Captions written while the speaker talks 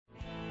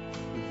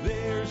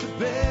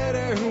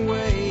better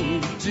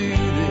way to do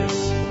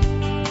this.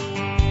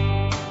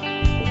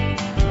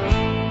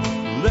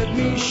 Let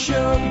me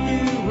show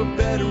you a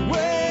better way.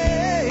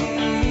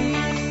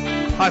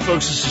 Hi,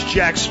 folks. This is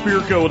Jack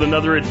Spirko with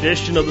another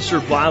edition of the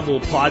Survival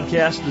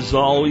Podcast. As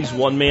always,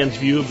 one man's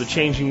view of the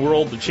changing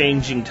world, the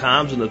changing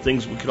times, and the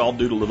things we could all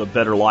do to live a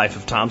better life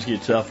if times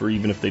get tough or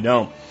even if they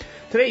don't.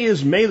 Today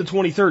is May the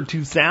 23rd,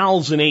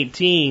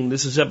 2018.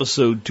 This is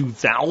episode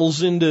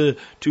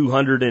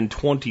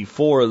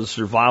 2224 of the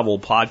Survival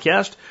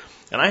Podcast.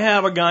 And I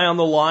have a guy on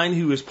the line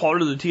who is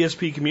part of the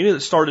TSP community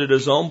that started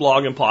his own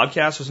blog and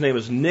podcast. His name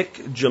is Nick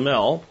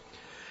Jamell.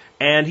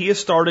 And he has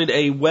started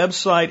a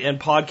website and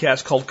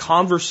podcast called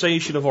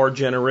Conversation of Our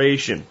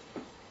Generation.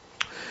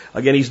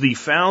 Again, he's the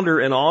founder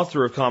and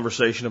author of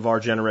Conversation of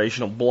Our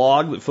Generation, a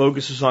blog that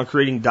focuses on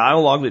creating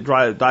dialogue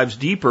that dives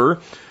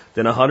deeper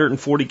than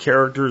 140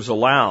 characters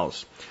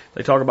allows.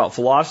 They talk about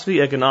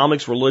philosophy,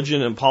 economics,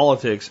 religion, and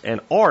politics,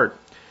 and art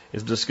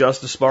is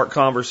discussed to spark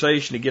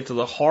conversation to get to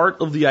the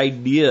heart of the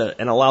idea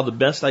and allow the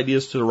best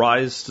ideas to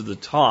rise to the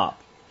top.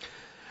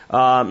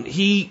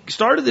 He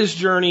started this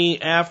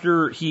journey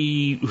after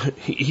he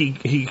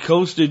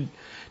coasted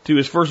to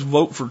his first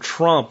vote for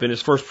Trump in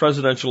his first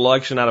presidential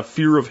election out of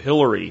fear of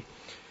Hillary.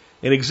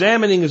 In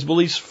examining his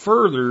beliefs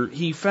further,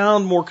 he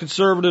found more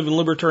conservative and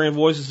libertarian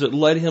voices that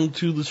led him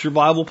to the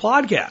Survival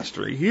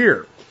Podcast right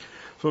here.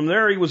 From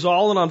there, he was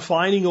all in on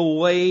finding a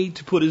way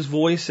to put his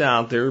voice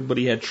out there, but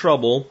he had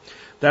trouble.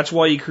 That's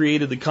why he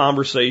created the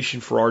Conversation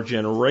for Our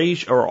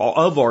Generation, or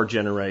of our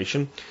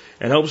generation,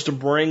 and hopes to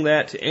bring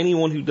that to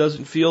anyone who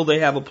doesn't feel they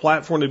have a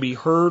platform to be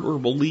heard or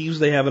believes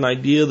they have an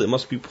idea that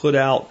must be put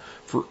out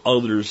for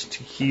others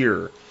to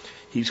hear.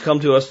 He's come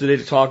to us today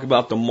to talk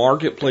about the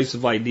marketplace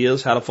of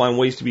ideas, how to find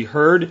ways to be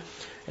heard,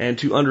 and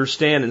to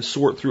understand and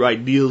sort through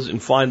ideas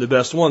and find the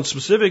best ones.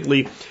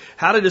 Specifically,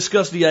 how to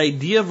discuss the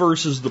idea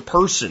versus the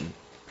person,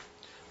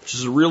 which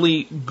is a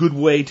really good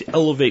way to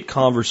elevate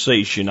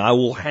conversation. I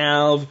will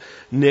have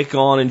Nick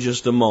on in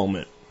just a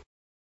moment.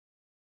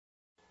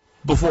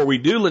 Before we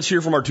do, let's hear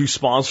from our two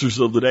sponsors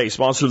of the day.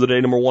 Sponsor of the day,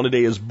 number one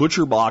today, is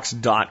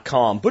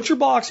ButcherBox.com.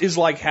 ButcherBox is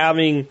like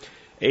having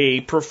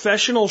a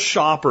professional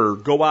shopper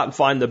go out and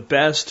find the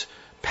best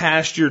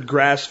pastured,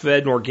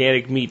 grass-fed, and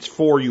organic meats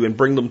for you and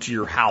bring them to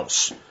your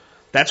house.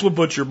 That's what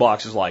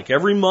ButcherBox is like.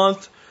 Every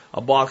month,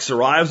 a box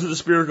arrives at the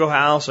Spirko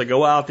house. I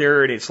go out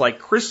there, and it's like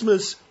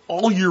Christmas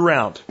all year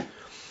round.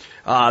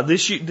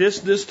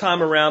 This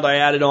time around, I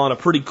added on a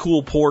pretty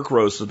cool pork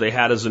roast that they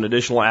had as an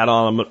additional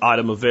add-on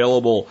item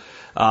available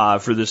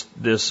for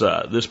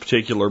this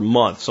particular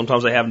month.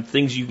 Sometimes they have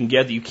things you can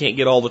get that you can't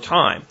get all the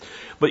time.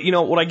 But you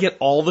know what I get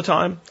all the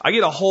time? I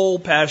get a whole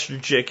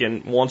pastured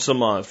chicken once a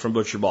month from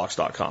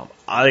ButcherBox.com.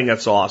 I think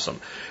that's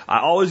awesome. I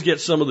always get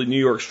some of the New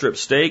York strip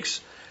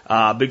steaks.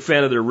 Big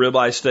fan of their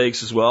ribeye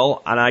steaks as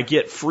well. And I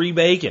get free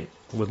bacon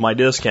with my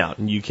discount,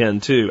 and you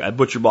can too at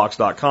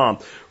ButcherBox.com.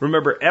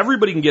 Remember,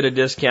 everybody can get a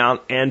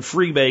discount and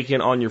free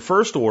bacon on your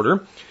first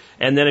order.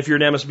 And then if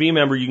you're an MSB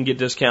member, you can get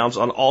discounts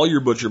on all your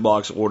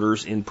ButcherBox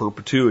orders in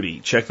perpetuity.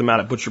 Check them out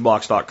at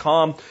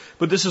ButcherBox.com.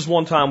 But this is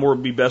one time where it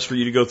would be best for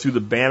you to go through the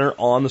banner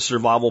on the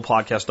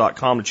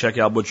SurvivalPodcast.com to check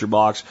out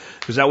ButcherBox,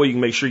 because that way you can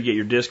make sure you get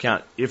your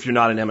discount if you're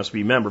not an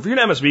MSB member. If you're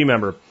an MSB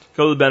member,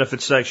 go to the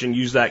benefits section,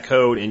 use that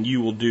code, and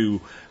you will do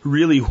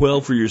really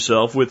well for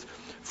yourself with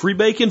free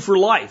bacon for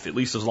life, at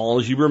least as long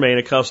as you remain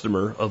a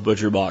customer of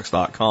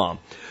ButcherBox.com.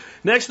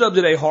 Next up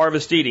today,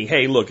 harvest eating.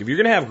 Hey, look, if you're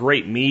going to have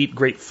great meat,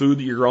 great food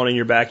that you're growing in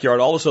your backyard,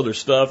 all this other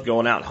stuff,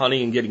 going out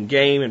hunting and getting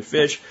game and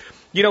fish,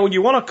 you know, when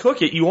you want to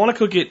cook it, you want to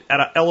cook it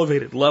at an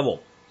elevated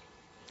level.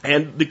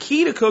 And the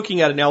key to cooking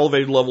at an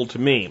elevated level to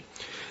me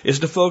is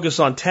to focus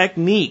on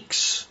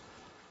techniques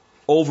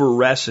over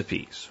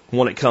recipes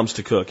when it comes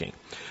to cooking.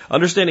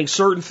 Understanding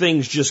certain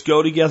things just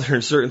go together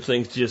and certain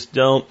things just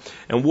don't.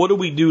 And what do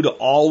we do to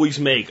always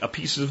make a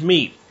piece of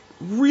meat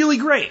really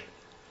great?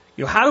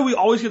 You know, how do we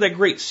always get that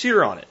great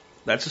sear on it?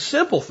 That's a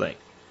simple thing.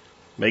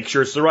 Make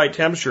sure it's the right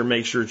temperature,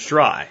 make sure it's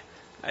dry.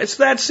 It's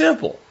that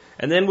simple.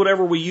 And then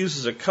whatever we use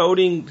as a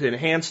coating to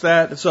enhance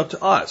that, it's up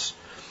to us.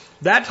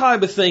 That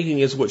type of thinking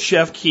is what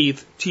Chef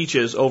Keith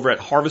teaches over at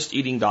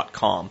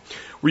harvesteating.com,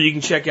 where you can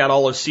check out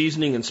all his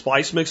seasoning and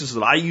spice mixes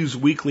that I use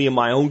weekly in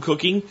my own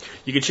cooking.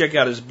 You can check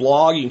out his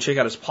blog, you can check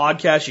out his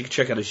podcast, you can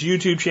check out his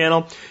YouTube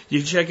channel, you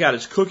can check out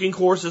his cooking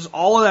courses.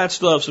 All of that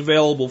stuff's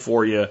available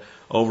for you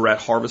over at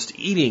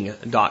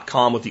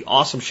harvesteating.com with the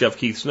awesome Chef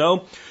Keith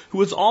Snow,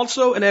 who is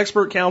also an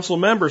Expert Council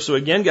member. So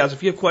again, guys,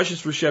 if you have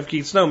questions for Chef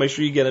Keith Snow, make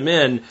sure you get him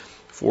in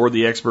for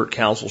the Expert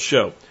Council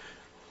show.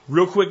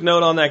 Real quick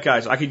note on that,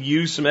 guys. I could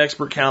use some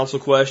Expert Council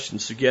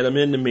questions to get them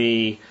into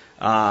me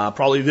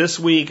probably this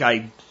week.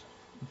 I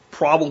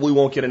probably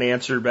won't get an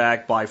answer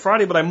back by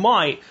Friday, but I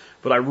might.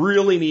 But I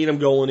really need them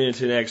going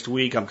into next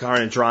week. I'm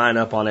kind of drying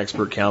up on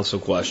Expert Council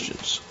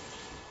questions.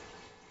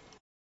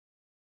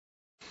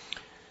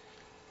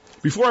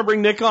 Before I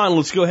bring Nick on,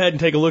 let's go ahead and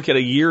take a look at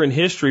a year in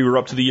history. We're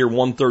up to the year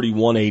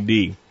 131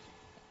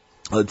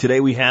 AD. Today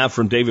we have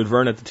from David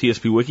Verne at the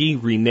TSP Wiki,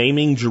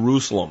 renaming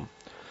Jerusalem.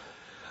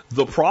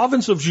 The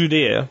province of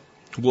Judea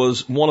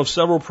was one of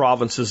several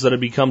provinces that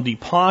had become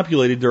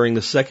depopulated during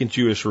the Second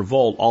Jewish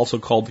Revolt, also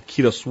called the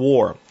Kiddus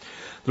War.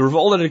 The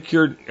revolt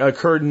had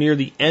occurred near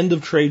the end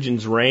of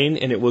Trajan's reign,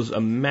 and it was a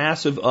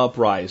massive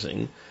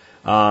uprising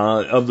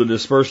of the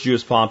dispersed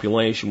Jewish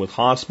population with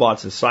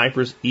hotspots in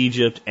Cyprus,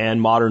 Egypt,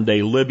 and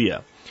modern-day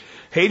Libya.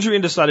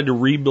 Hadrian decided to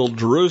rebuild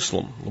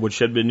Jerusalem, which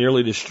had been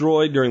nearly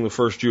destroyed during the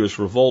first Jewish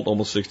revolt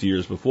almost 60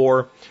 years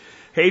before.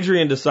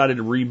 Hadrian decided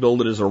to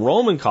rebuild it as a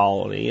Roman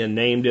colony and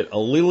named it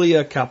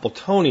Aelia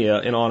Capitolia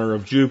in honor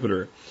of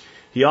Jupiter.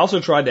 He also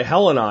tried to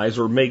Hellenize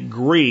or make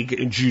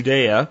Greek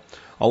Judea,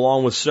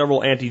 along with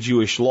several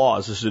anti-Jewish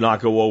laws. This did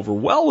not go over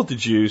well with the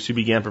Jews, who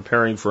began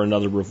preparing for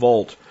another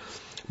revolt.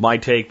 My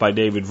take by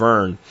David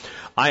Verne.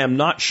 I am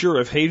not sure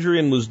if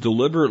Hadrian was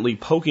deliberately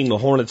poking the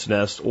hornet's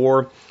nest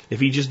or if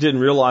he just didn't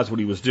realize what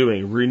he was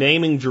doing.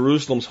 Renaming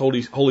Jerusalem's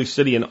holy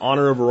city in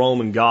honor of a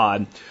Roman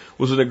god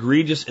was an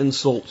egregious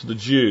insult to the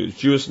Jews.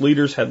 Jewish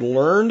leaders had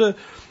learned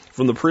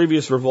from the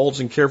previous revolts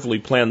and carefully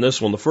planned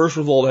this one. The first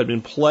revolt had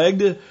been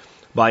plagued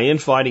by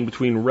infighting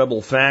between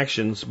rebel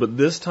factions, but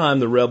this time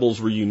the rebels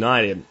were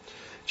united.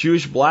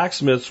 Jewish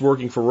blacksmiths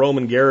working for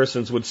Roman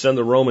garrisons would send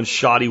the Romans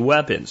shoddy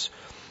weapons.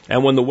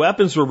 And when the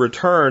weapons were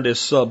returned as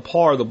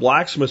subpar, the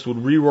blacksmiths would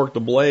rework the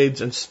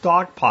blades and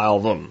stockpile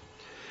them.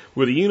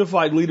 With a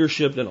unified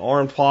leadership and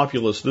armed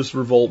populace, this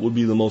revolt would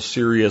be the most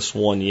serious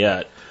one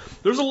yet.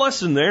 There's a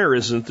lesson there,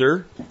 isn't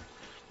there?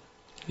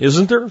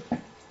 Isn't there?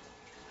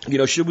 You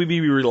know, should we be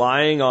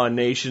relying on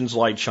nations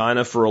like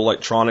China for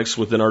electronics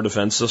within our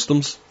defense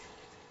systems?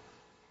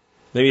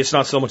 Maybe it's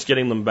not so much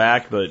getting them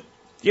back, but,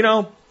 you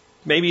know,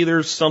 maybe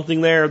there's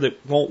something there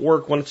that won't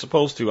work when it's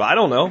supposed to. I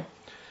don't know.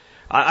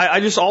 I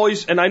just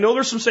always, and I know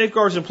there's some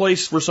safeguards in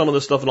place for some of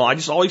this stuff and all, I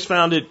just always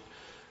found it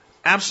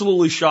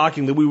absolutely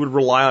shocking that we would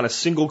rely on a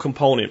single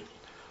component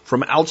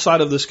from outside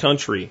of this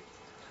country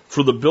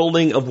for the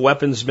building of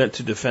weapons meant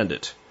to defend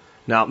it.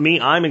 Now,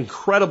 I'm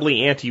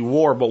incredibly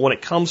anti-war, but when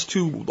it comes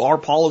to our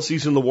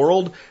policies in the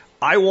world,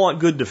 I want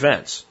good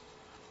defense.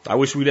 I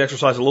wish we'd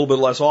exercise a little bit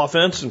less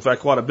offense, in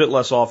fact, quite a bit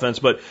less offense,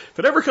 but if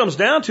it ever comes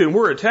down to it and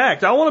we're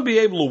attacked, I want to be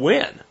able to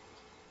win.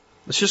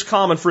 It's just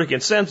common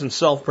freaking sense and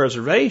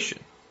self-preservation.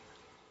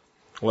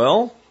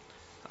 Well,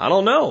 I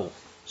don't know.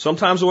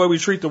 Sometimes the way we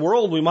treat the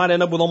world, we might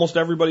end up with almost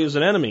everybody as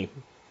an enemy.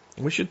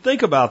 We should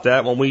think about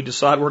that when we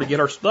decide where to get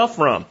our stuff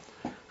from.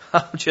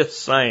 I'm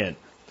just saying.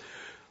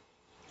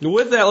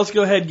 With that, let's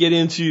go ahead and get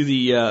into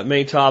the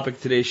main topic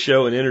of today's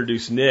show and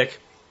introduce Nick.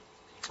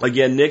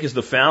 Again, Nick is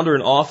the founder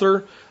and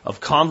author of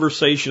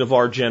Conversation of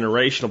Our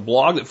Generation, a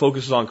blog that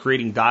focuses on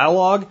creating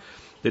dialogue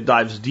that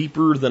dives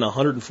deeper than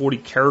 140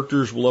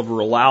 characters will ever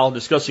allow,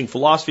 discussing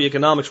philosophy,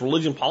 economics,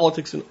 religion,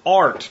 politics, and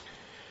art.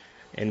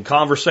 And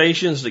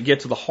conversations that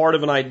get to the heart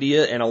of an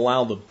idea and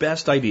allow the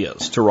best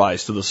ideas to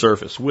rise to the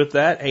surface. With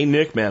that, hey,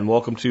 Nick, man,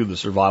 welcome to the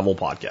Survival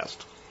Podcast.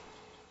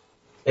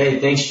 Hey,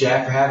 thanks,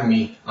 Jack, for having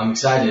me. I'm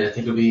excited. I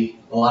think it'll be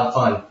a lot of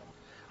fun.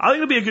 I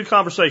think it'll be a good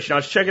conversation. I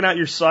was checking out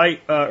your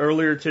site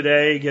earlier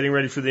today, getting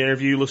ready for the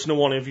interview, listening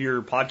to one of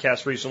your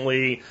podcasts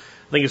recently.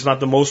 I think it's not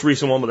the most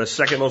recent one, but the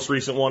second most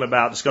recent one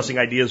about discussing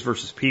ideas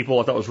versus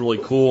people. I thought it was really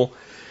cool.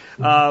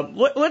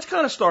 Let's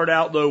kind of start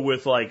out, though,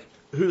 with, like,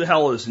 who the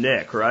hell is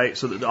Nick, right?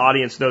 So that the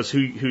audience knows who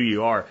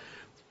you are.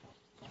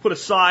 Put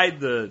aside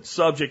the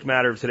subject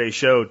matter of today's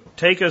show.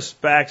 Take us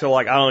back to,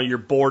 like, I don't know, you're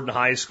bored in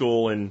high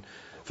school and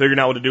figuring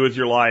out what to do with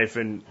your life,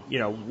 and, you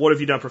know, what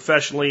have you done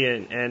professionally,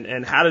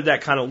 and how did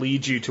that kind of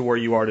lead you to where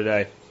you are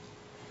today?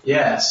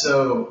 Yeah,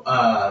 so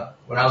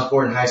when I was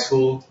bored in high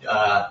school,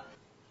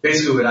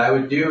 basically what I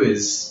would do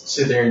is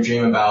sit there and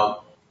dream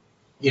about,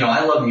 you know,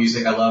 I love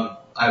music.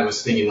 I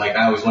was thinking, like,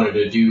 I always wanted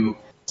to do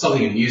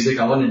something in music.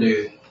 I wanted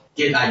to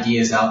get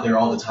ideas out there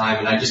all the time,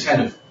 and I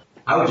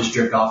would just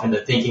drift off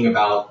into thinking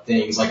about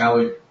things. Like, I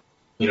would,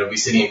 you know, be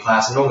sitting in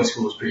class, and normally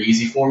school was pretty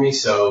easy for me,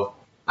 so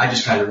I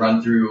just kind of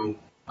run through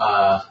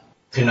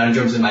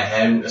conundrums in my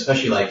head,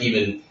 especially, like,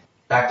 even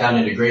back down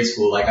into grade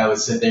school. Like, I would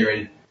sit there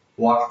and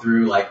walk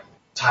through, like,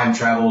 time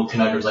travel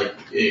conundrums. Like,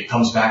 it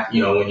comes back,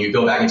 you know, when you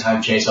go back in time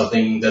and change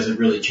something, does it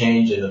really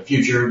change in the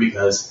future?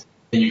 Because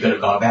then you could have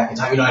gone back in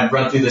time. You know, I'd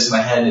run through this in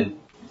my head, and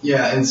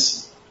yeah, and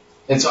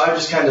so I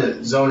just kind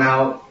of zone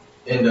out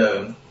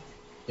into,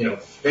 you know,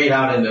 fade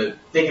out into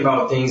thinking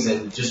about things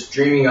and just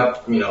dreaming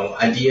up, you know,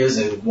 ideas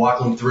and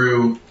walking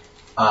through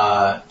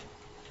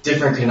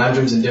different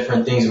conundrums and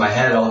different things in my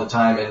head all the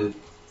time.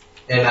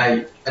 And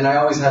I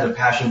always had a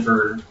passion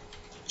for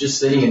just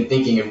sitting and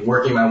thinking and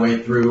working my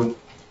way through.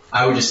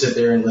 I would just sit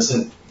there and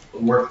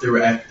work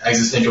through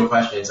existential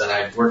questions, and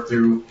I'd work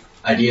through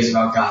ideas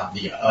about God.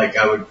 Like,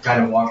 I would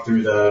kind of walk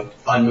through the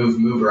unmoved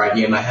mover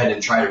idea in my head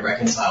and try to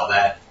reconcile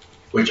that,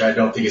 which I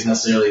don't think is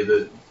necessarily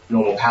the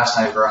normal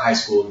pastime for a high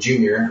school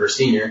junior or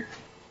senior,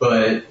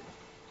 but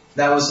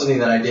that was something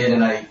that I did,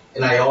 and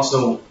I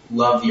also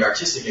love the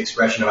artistic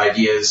expression of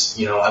ideas.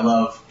 You know, I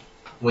love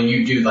when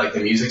you do, like, the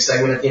music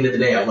segment at the end of the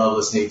day. I love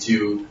listening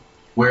to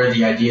where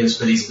the ideas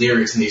for these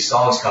lyrics and these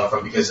songs come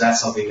from, because that's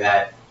something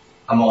that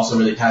I'm also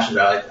really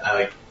passionate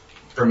about.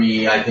 For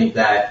me, I think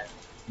that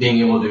being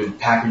able to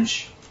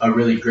package a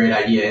really great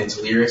idea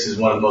into lyrics is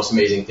one of the most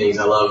amazing things.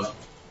 I love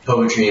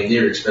poetry and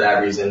lyrics for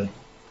that reason.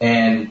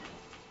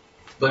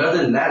 But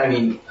other than that, I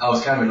mean, I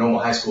was kind of a normal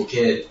high school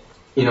kid.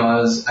 You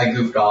know, I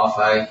goofed off.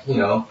 I, you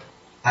know,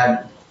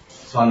 had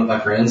fun with my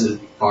friends and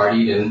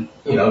partied and,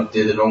 you know,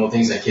 did the normal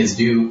things that kids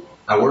do.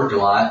 I worked a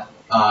lot,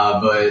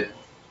 but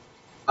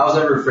I was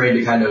never afraid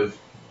to kind of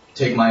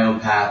take my own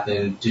path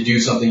and to do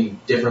something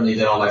differently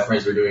than all my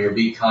friends were doing or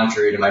be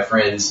contrary to my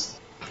friends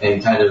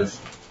and kind of,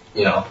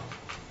 you know,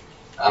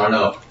 I don't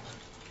know,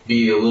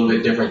 be a little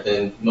bit different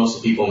than most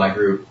of the people in my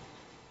group.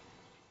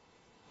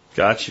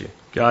 Gotcha.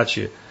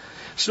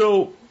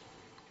 So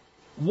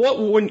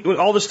when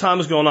all this time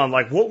was going on,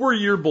 like what were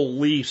your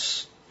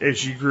beliefs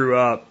as you grew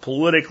up,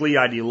 politically,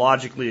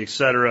 ideologically,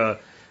 etc.,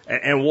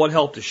 and what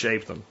helped to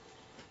shape them?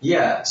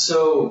 Yeah,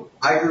 so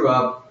I grew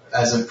up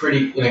as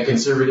in a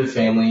conservative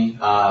family.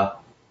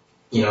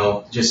 You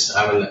know,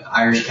 I'm an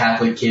Irish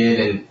Catholic kid,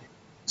 and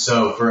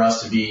so for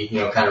us to be, you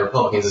know, kind of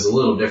Republicans is a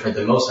little different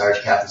than most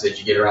Irish Catholics that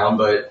you get around,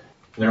 but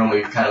they're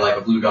normally kind of like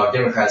a blue dog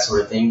Democrat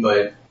sort of thing.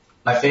 But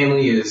my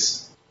family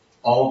is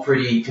all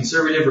pretty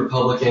conservative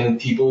Republican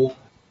people.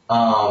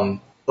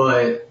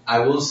 But I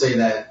will say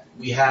that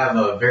we have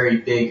a very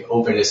big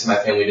openness in my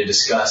family to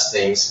discuss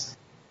things.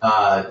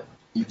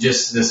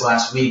 Just this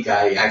last week,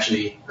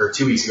 or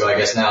 2 weeks ago, I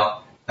guess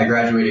now, I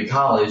graduated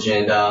college,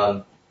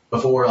 and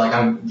before, like,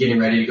 I'm getting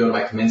ready to go to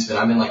my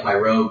commencement, I'm in, like, my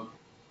robe,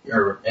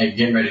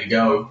 getting ready to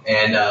go,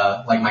 and,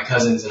 like, my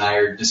cousins and I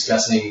are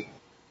discussing,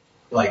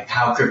 like,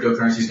 how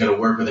cryptocurrency is going to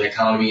work with an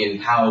economy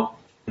and how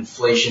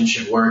inflation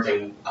should work,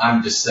 and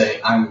I'm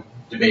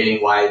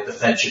debating why the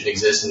Fed shouldn't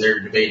exist, and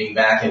they're debating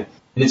back, and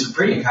it's a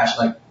pretty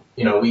passionate, like,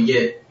 you know, we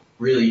get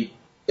really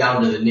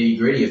down to the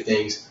nitty-gritty of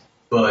things,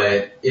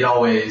 but it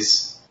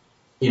always,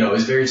 you know,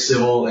 is very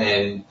civil,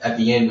 and at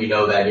the end we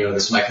know that, you know,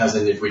 this is my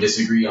cousin. If we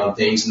disagree on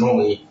things,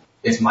 normally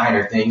it's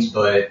minor things,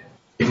 but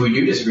if we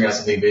do disagree on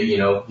something big, you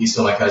know, he's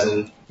still my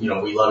cousin, you know,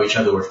 we love each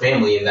other, we're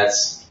family, and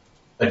that's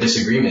a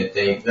disagreement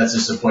thing. That's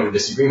just a point of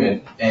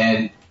disagreement.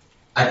 And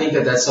I think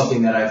that that's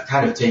something that I've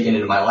kind of taken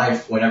into my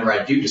life whenever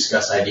I do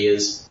discuss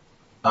ideas.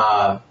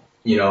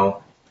 You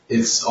know,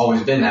 it's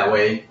always been that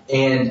way.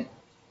 And,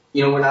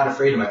 you know, we're not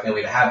afraid in my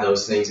family to have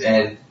those things.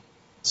 And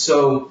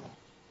so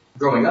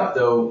growing up,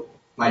 though,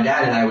 my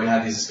dad and I would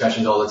have these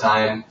discussions all the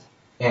time,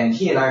 and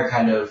he and I are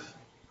kind of,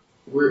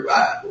 I grew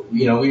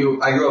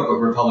up a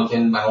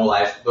Republican my whole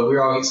life, but we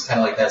were always kind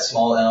of like that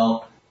small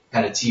L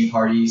kind of Tea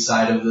Party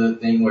side of the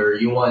thing where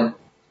you want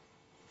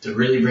to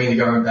really bring the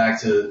government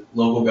back to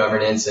local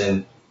governance,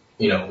 and,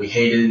 you know, we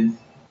hated,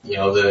 you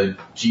know, the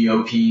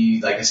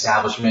GOP, like,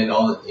 establishment,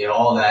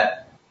 all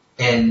that.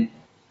 And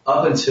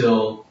up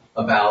until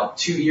about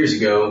 2 years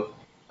ago,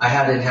 I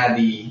hadn't had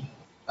the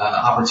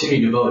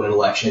opportunity to vote in an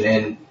election,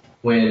 and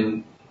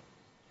when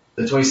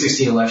the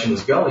 2016 election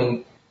was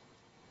going,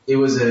 it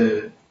was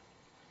a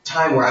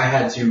time where I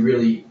had to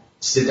really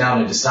sit down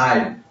and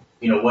decide,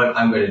 you know, what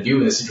I'm going to do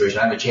in this situation.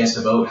 I have a chance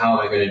to vote. How am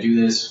I going to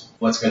do this?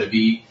 What's going to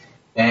be?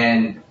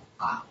 And,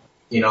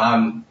 you know,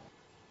 I'm,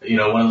 you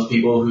know, one of those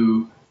people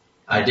who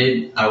I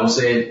will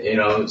say it, you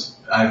know,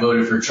 I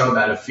voted for Trump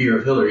out of fear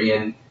of Hillary,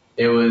 and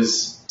it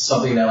was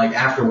something that, like,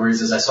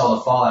 afterwards, as I saw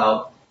the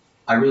fallout,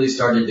 I really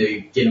started to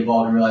get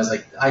involved and realize,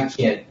 like, I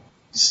can't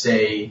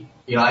stay,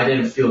 you know,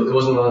 it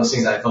wasn't one of those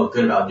things that I felt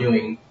good about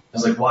doing. I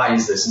was like, why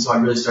is this? And so I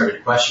really started to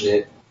question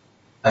it.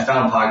 I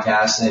found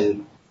podcasts,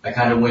 and I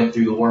kind of went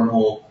through the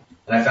wormhole,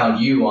 and I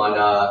found you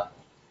on,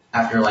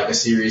 after, like, a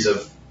series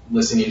of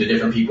listening to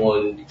different people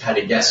and kind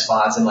of guest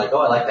spots, and like, oh,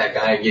 I like that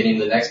guy, getting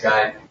the next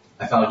guy.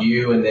 I found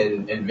you and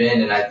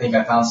Vin, and I think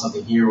I found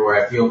something here where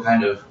I feel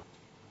kind of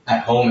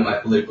at home in my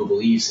political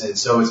beliefs. And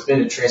so it's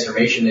been a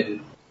transformation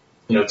in,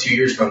 you know, 2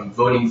 years from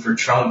voting for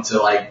Trump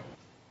to, like,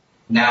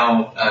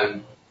 now,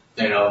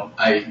 you know,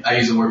 I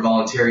use the word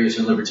voluntarist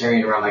or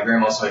libertarian around my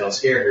grandma so I don't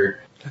scare her.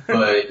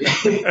 But,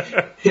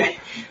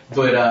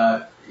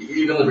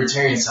 even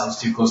libertarian sounds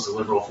too close to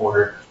liberal for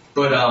her.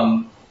 But,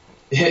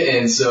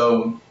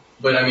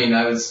 but I mean,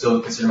 I would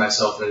still consider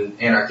myself an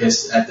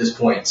anarchist at this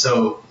point.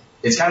 So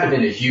it's kind of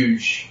been a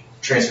huge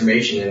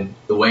transformation in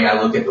the way I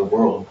look at the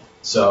world.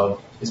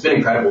 So it's been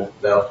incredible,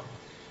 though.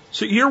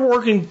 So you're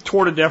working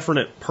toward a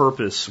definite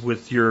purpose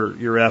with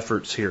your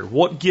efforts here.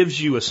 What gives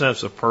you a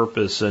sense of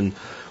purpose, and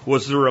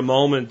was there a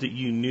moment that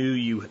you knew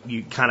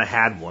you kind of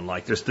had one,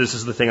 like this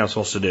is the thing I'm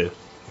supposed to do?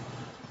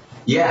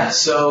 Yeah,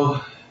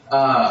 so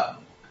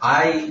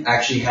I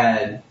actually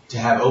had to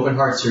have open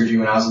heart surgery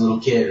when I was a little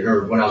kid,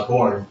 or when I was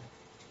born,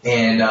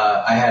 and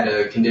I had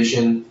a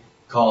condition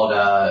called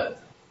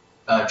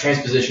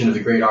transposition of the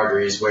great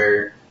arteries,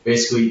 where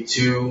basically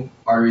two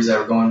arteries that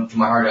were going to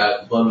my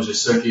heart, blood was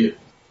just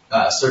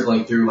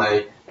circling through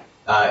my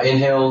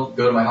inhale,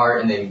 go to my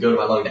heart, and then go to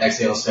my lung to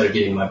exhale instead of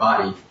getting to my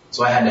body.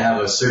 So I had to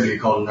have a surgery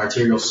called an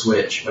arterial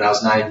switch when I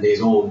was 9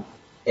 days old.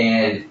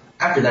 And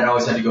after that, I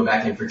always had to go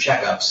back in for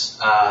checkups.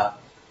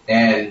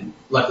 And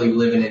luckily we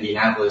live in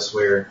Indianapolis,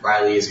 where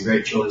Riley is a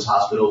great children's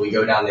hospital. We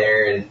go down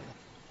there, and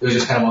it was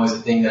just kind of always a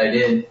thing that I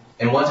did.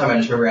 And one time I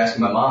just remember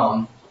asking my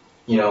mom,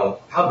 you know,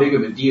 how big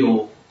of a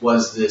deal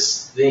was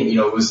this thing, you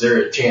know, was there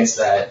a chance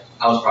that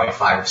I was probably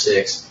 5 or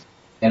 6,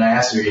 and I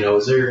asked her, you know,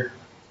 was there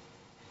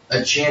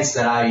a chance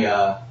that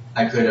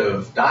I could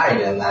have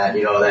died and that,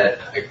 you know, that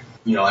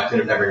I could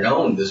have never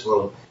known this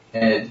world.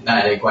 And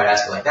I didn't quite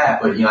ask her like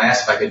that, but, you know, I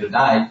asked if I could have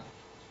died,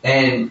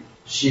 and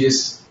she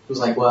just was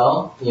like,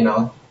 well, you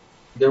know,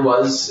 there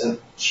was a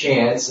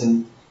chance,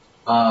 and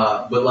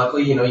but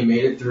luckily, you know, you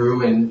made it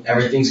through and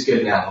everything's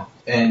good now.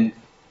 And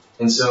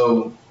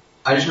so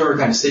I just remember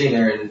kind of sitting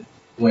there, and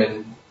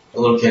when a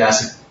little kid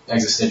asks an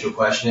existential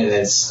question and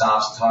then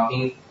stops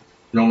talking,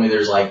 normally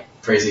there's like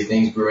crazy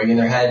things brewing in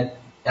their head.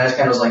 And I just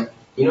kind of was like,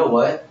 you know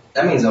what?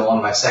 That means I'm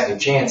on my second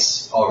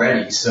chance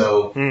already.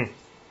 So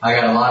I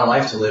got a lot of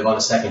life to live on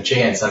a second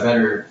chance. I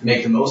better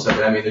make the most of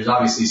it. I mean, there's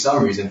obviously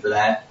some reason for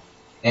that.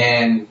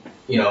 And,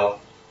 you know,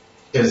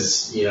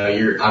 because, you know,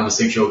 I'm a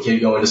 6-year-old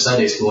kid going to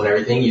Sunday school and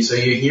everything. So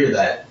you hear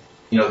that,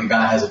 you know, that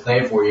God has a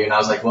plan for you. And I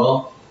was like,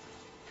 well,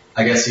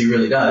 I guess he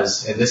really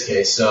does in this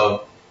case.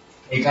 So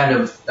it kind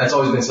of, that's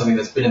always been something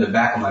that's been in the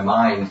back of my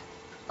mind,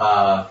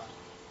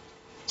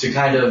 to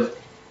kind of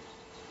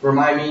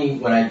remind me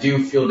when I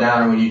do feel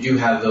down or when you do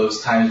have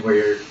those times where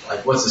you're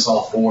like, what's this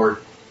all for?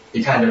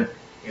 You kind of,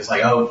 it's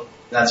like, oh,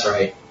 that's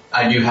right.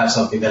 I do have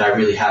something that I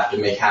really have to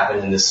make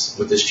happen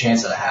with this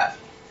chance that I have.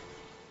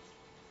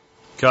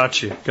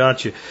 Got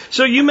you.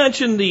 So you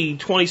mentioned the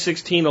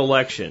 2016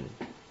 election,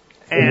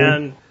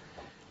 and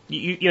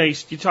you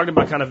talked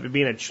about kind of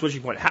being a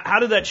switching point. How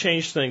did that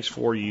change things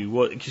for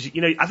you? Because,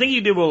 you know, I think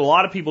you did what a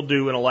lot of people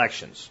do in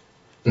elections.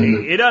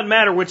 It doesn't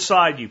matter which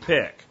side you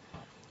pick.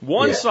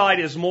 One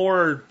side is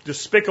more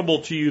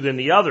despicable to you than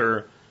the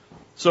other,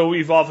 so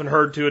we've often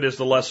heard to it as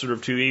the lesser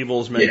of two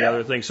evils, many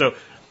other things. So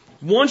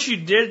once you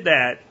did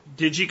that,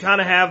 did you kind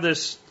of have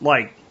this,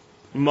 like,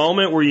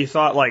 moment where you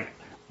thought, like,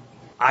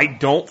 I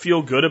don't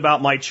feel good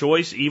about my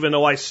choice, even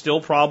though I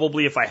still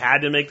probably, if I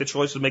had to make the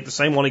choice, would make the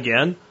same one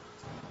again?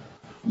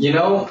 You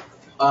know,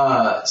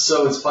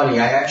 so it's funny.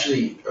 I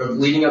actually,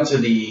 leading up to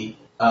the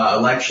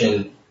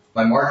election,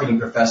 my marketing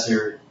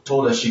professor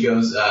told us, she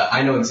goes,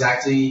 I know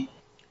exactly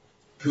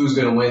who's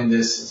going to win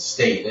this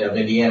state of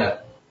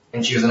Indiana.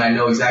 And she goes, and I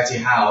know exactly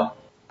how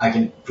I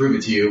can prove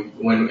it to you.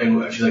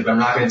 And she's like, but I'm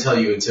not going to tell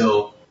you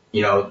until,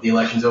 you know, the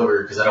election's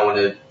over, because I don't want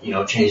to, you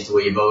know, change the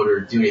way you vote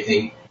or do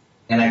anything.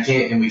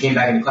 And we came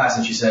back into class,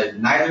 and she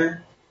said,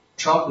 neither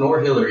Trump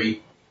nor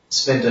Hillary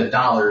spent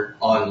 $1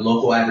 on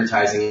local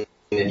advertising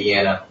in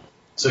Indiana.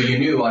 So you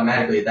knew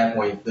automatically at that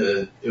point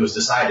it was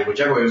decided.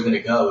 Whichever way it was going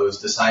to go, it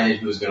was decided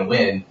who was going to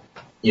win.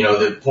 You know,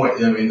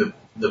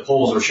 the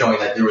polls were showing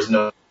that there was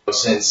no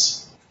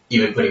sense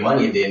even putting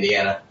money into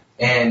Indiana.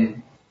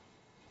 And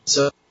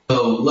so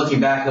looking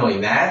back,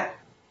 knowing that,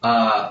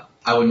 I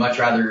would much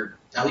rather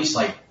at least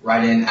like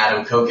write in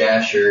Adam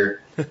Kokesh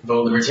or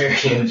vote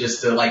Libertarian,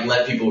 just to like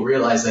let people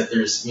realize that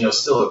there's, you know,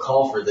 still a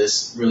call for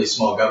this really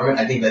small government.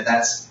 I think that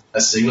that's a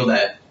signal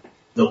that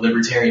the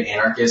libertarian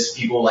anarchists,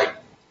 people like,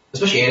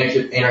 especially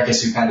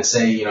anarchists who kind of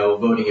say, you know,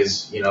 voting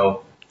is, you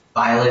know,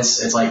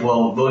 violence. It's like,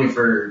 well, voting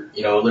for,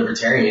 you know,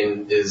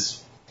 libertarian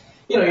is,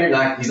 you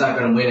know, he's not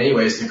going to win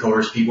anyways to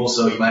coerce people.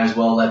 So you might as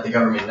well let the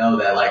government know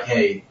that, like,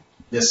 hey,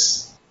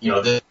 this, you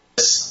know,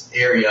 this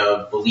area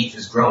of belief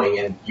is growing,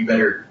 and you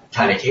better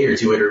kind of cater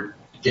to it or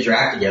get your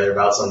act together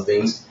about some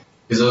things,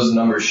 because those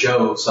numbers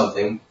show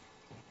something.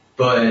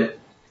 But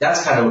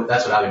that's what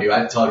I would do.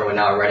 I'd tell everyone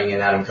now I'm writing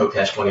in Adam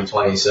Kokesh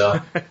 2020. So,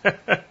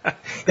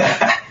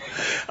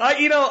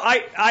 you know,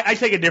 I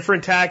take a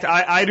different tact.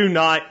 I do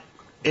not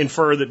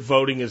infer that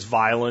voting is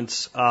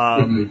violence,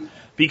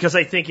 because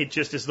I think it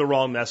just is the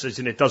wrong message,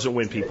 and it doesn't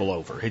win people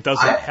over. It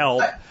doesn't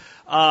help.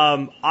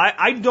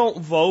 I don't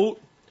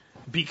vote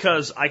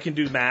because I can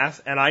do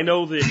math, and I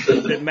know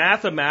that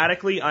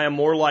mathematically I am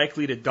more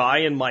likely to die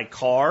in my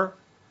car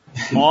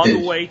on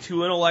the way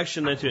to an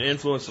election than to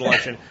influence an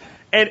election.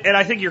 And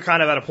I think you're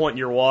kind of at a point in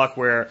your walk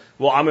where,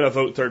 well, I'm going to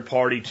vote third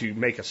party to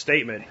make a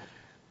statement.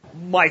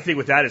 My thing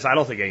with that is I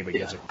don't think anybody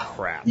gives a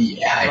crap.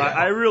 Yeah,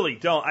 I really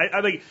don't.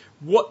 I think,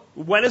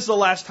 when is the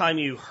last time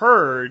you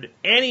heard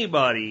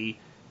anybody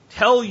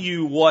tell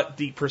you what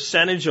the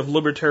percentage of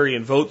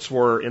libertarian votes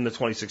were in the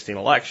 2016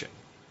 election?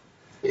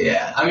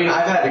 Yeah, I mean,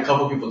 I've had a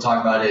couple people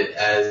talk about it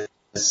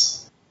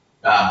as,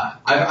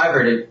 I've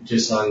heard it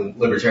just on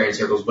libertarian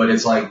circles, but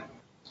it's like,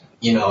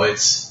 you know,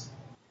 it's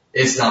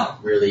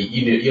not really,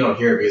 you don't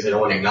hear it because they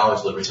don't want to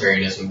acknowledge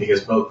libertarianism,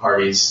 because both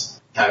parties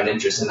have an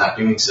interest in not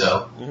doing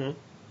so. Mm-hmm.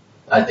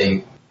 I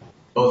think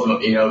both of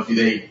them, you know, if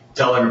they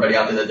tell everybody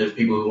out there that there's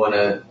people who want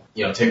to,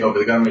 you know, take over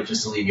the government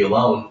just to leave you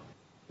alone,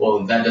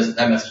 well, that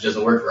message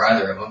doesn't work for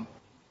either of them.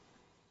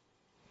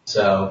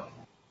 So,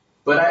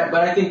 but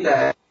I think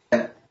that,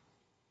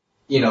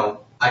 you know,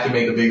 I can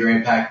make a bigger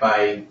impact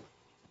by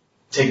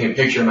taking a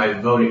picture of my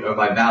voting or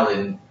my ballot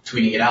and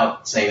tweeting it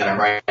out saying that I'm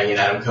writing in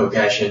Adam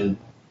Kokesh and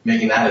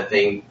making that a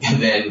thing,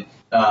 and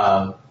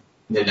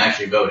then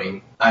actually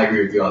voting. I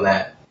agree with you on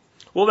that.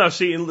 Well, now,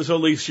 see, so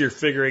at least you're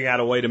figuring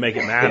out a way to make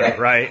it matter,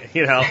 right?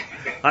 You know,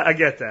 I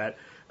get that.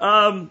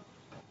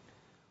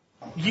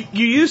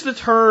 You use the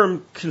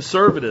term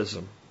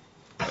conservatism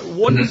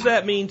What does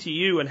that mean to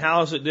you, and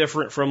how is it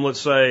different from,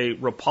 let's say,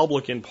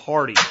 Republican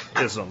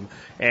Partyism?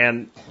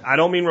 And I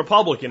don't mean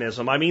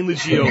Republicanism, I mean the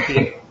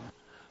GOP.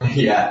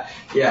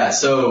 Yeah.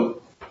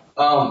 So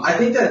I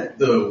think that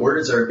the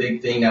words are a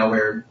big thing now,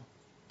 where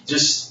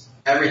just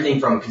everything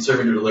from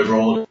conservative to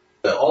liberal,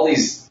 all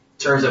these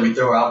terms that we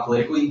throw out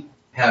politically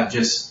have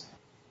just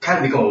kind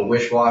of become a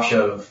wish-wash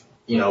of,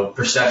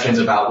 perceptions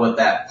about what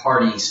that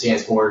party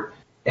stands for.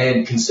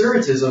 And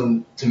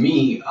conservatism, to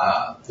me,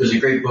 there's a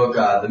great book,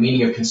 The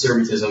Meaning of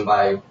Conservatism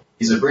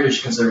he's a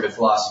British conservative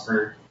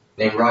philosopher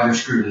named Roger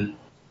Scruton.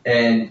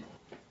 And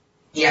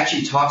he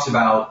actually talks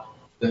about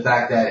the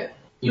fact that,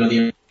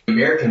 the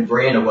American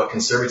brand of what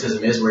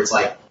conservatism is, where it's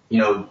like,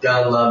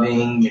 gun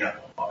loving,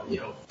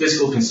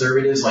 fiscal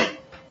conservatives, like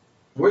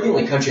we're the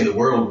only country in the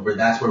world where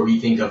that's where we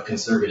think of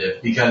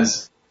conservative,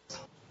 because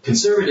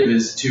conservative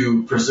is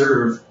to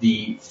preserve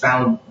your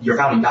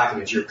founding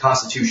documents, your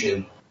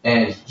Constitution.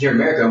 And here in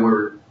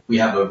America, we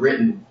have a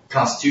written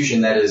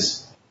Constitution that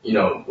is,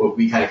 what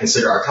we kind of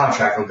consider our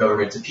contract from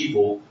government to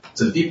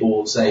the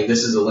people saying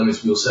this is the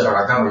limits we will set on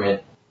our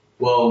government.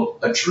 Well,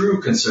 a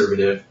true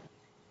conservative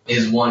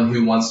is one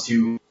who wants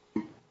to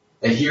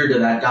adhere to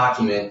that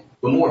document,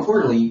 but more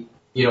importantly,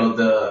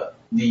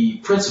 the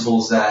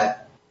principles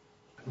that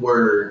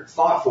were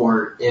fought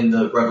for in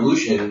the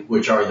revolution,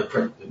 which are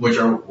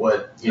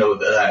what,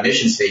 the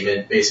mission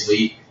statement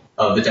basically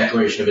of the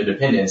Declaration of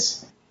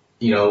Independence.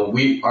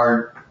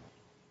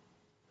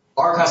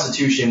 Our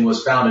Constitution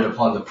was founded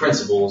upon the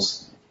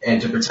principles,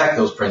 and to protect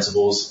those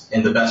principles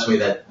in the best way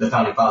that the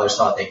founding fathers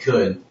thought they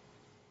could.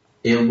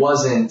 It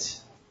wasn't,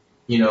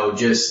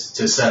 just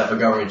to set up a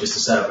government, just to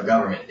set up a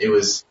government. It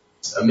was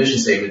a mission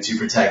statement to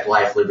protect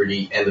life,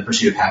 liberty, and the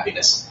pursuit of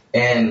happiness.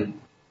 And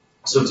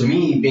so to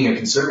me, being a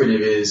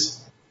conservative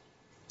is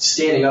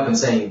standing up and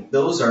saying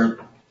those are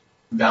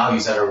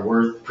values that are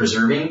worth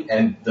preserving,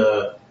 and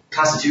the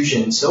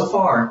Constitution so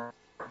far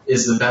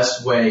is the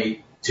best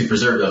way to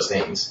preserve those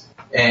things.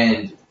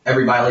 And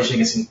every violation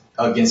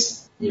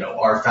against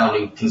our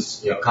founding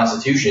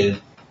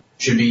Constitution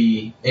should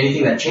be,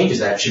 anything that changes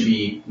that should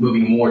be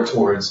moving more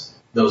towards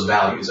those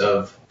values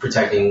of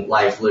protecting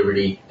life,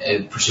 liberty,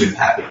 and pursuit of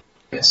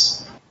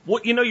happiness.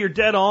 Well, you're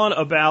dead on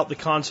about the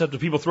concept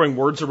of people throwing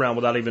words around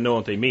without even knowing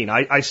what they mean.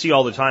 I see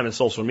all the time in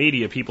social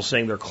media people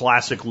saying they're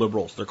classic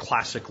liberals. They're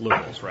classic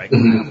liberals, right?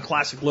 I'm a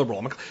classic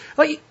liberal.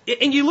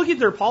 And you look at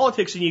their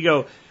politics and you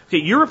go, okay,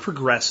 you're a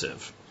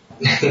progressive.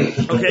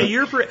 Okay,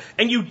 you're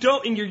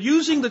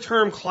using the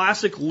term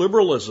classic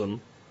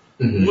liberalism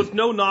with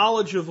no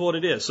knowledge of what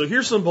it is. So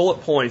here's some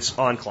bullet points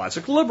on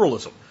classic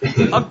liberalism.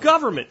 A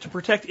government to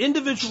protect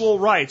individual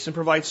rights and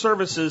provide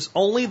services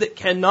only that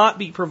cannot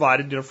be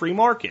provided in a free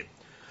market.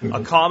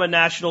 A common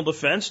national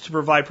defense to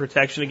provide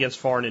protection against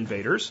foreign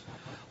invaders.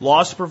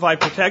 Laws to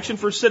provide protection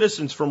for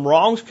citizens from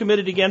wrongs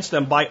committed against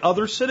them by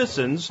other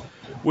citizens,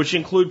 which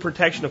include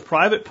protection of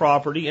private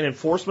property and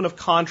enforcement of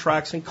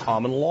contracts and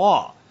common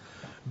law.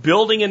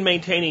 Building and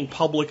maintaining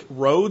public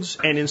roads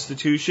and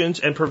institutions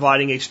and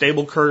providing a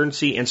stable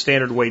currency and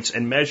standard weights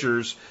and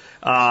measures,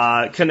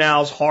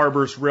 canals,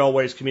 harbors,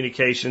 railways,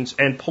 communications,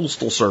 and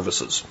postal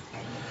services.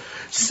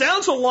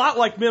 Sounds a lot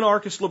like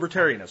minarchist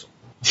libertarianism.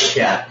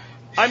 Yeah.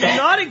 I mean,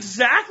 not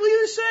exactly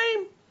the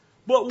same,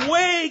 but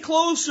way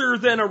closer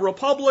than a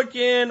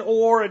Republican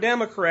or a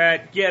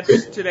Democrat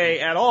gets today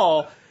at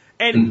all.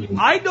 And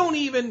I'm not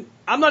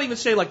even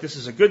saying like this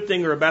is a good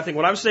thing or a bad thing.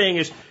 What I'm saying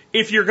is,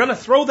 if you're going to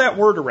throw that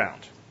word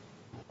around,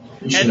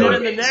 and then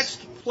in the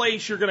next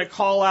place you're going to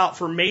call out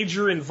for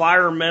major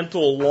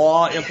environmental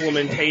law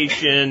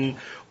implementation,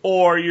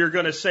 or you're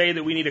going to say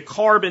that we need a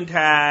carbon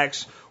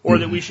tax, or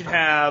that we should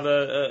have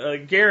a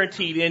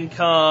guaranteed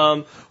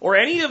income, or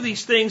any of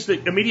these things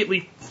that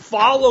immediately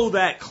follow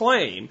that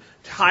claim,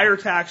 higher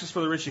taxes for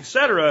the rich,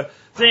 etc.,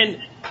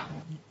 then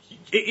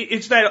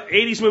it's that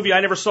 80s movie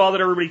I never saw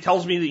that everybody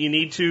tells me that you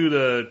need to,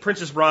 the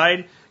Princess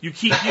Bride. You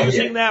keep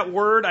using that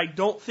word. I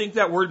don't think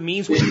that word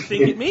means what you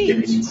think it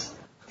means.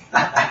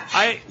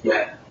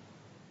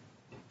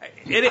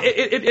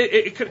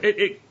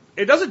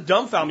 It doesn't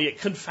dumbfound me. It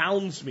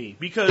confounds me,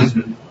 because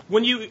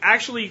when you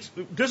actually,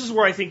 this is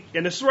where I think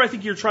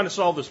you're trying to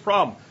solve this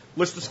problem.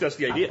 Let's discuss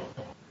the idea,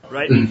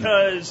 right?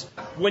 Because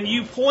when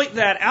you point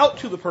that out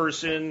to the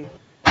person,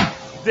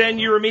 then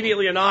you're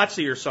immediately a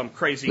Nazi or some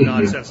crazy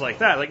nonsense like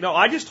that. Like, no,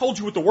 I just told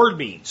you what the word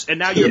means, and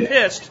now you're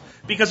pissed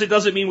because it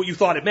doesn't mean what you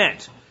thought it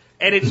meant.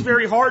 And it's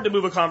very hard to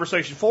move a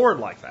conversation forward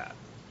like that.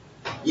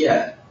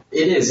 Yeah,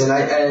 it is, and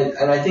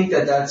I think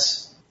that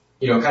that's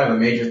kind of a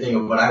major thing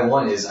of what I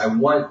want is I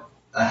want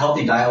a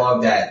healthy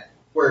dialogue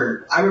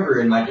where I remember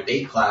in my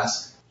debate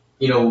class,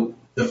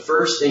 the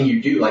first thing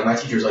you do, like my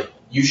teacher's like,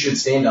 you should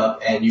stand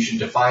up and you should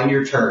define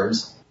your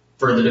terms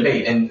for the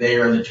debate, and they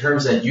are the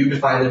terms that you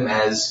define them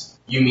as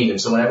you mean them.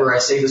 So whenever I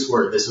say this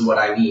word, this is what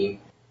I mean,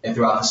 and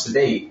throughout this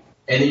debate.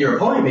 And then your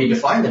opponent may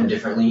define them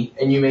differently,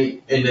 and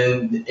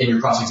then in your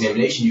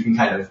cross-examination, you can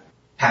kind of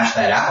hash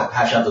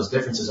out those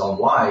differences on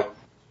why.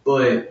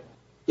 But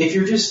if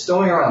you're just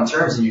throwing around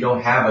terms and you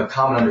don't have a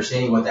common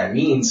understanding of what that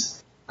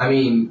means, I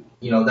mean,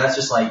 that's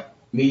just like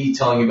me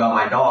telling you about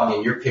my dog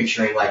and you're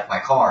picturing like my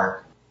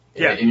car.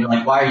 Yeah. And you're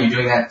like, why are you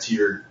doing that to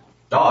your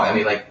dog? I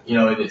mean, like, you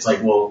know, and it's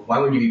like, well, why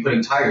wouldn't you be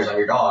putting tires on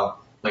your dog?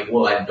 Like,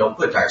 well, I don't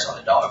put tires on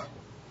a dog.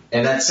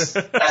 And that's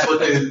what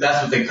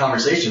the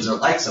conversations are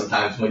like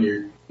sometimes when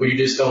you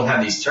just don't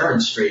have these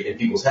terms straight in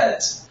people's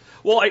heads.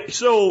 Well,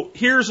 so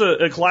here's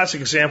a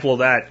classic example of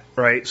that,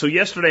 right? So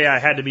yesterday I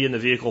had to be in the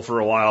vehicle for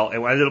a while,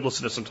 and I ended up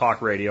listening to some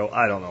talk radio.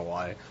 I don't know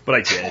why, but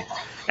I did.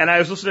 And I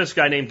was listening to this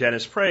guy named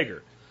Dennis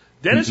Prager.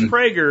 Dennis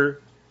Prager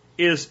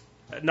is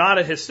not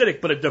a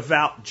Hasidic, but a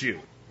devout Jew.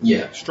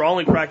 Yeah.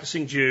 Strongly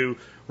practicing Jew,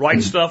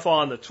 writes stuff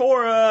on the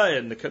Torah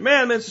and the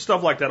commandments and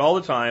stuff like that all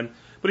the time.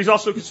 But he's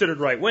also considered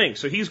right-wing.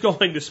 So he's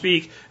going to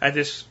speak at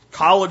this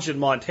college in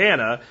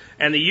Montana,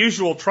 and the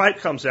usual tripe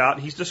comes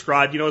out. He's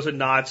described, as a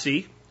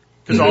Nazi,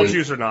 because all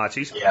Jews are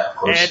Nazis,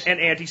 and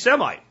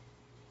anti-Semite.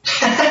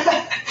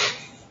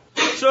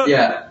 So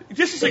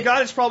this is a guy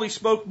that's probably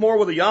spoke more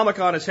with a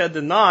yarmulke on his head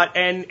than not,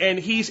 and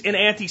he's an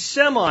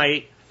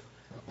anti-Semite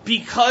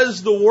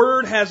because the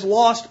word has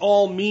lost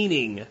all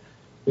meaning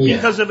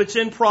because of its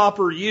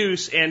improper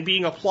use and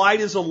being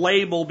applied as a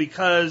label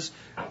because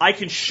I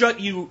can shut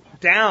you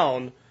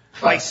down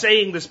by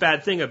saying this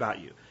bad thing about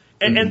you.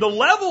 And the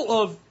level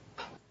of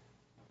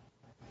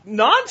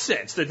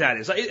nonsense that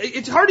is.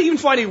 It's hard to even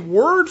find a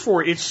word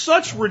for it. It's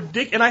such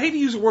ridiculous. And I hate to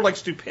use a word like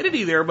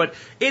stupidity there, but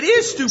it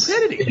is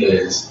stupidity. It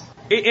is.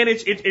 And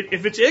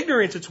if it's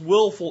ignorance, it's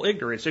willful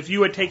ignorance. If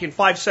you had taken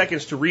 5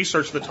 seconds to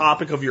research the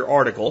topic of your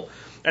article,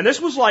 and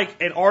this was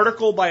like an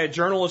article by a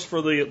journalist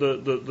for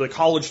the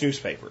college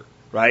newspaper,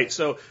 right?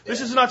 So this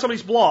is not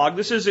somebody's blog.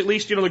 This is at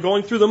least, they're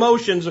going through the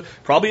motions.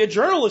 Probably a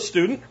journalist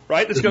student,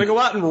 right, that's going to go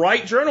out and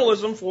write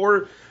journalism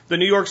for the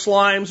New York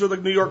Slimes or the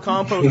New York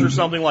Compost or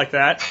something like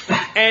that.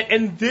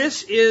 And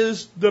this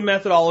is the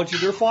methodology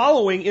they're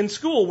following in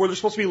school where they're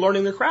supposed to be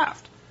learning their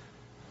craft.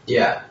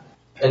 Yeah.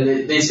 And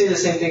they say the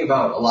same thing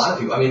about a lot of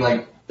people. I mean,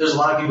 like, there's a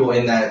lot of people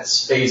in that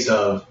space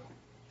of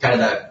kind of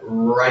that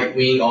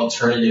right-wing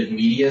alternative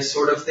media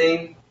sort of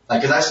thing.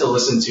 Like, because I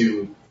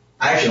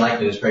actually like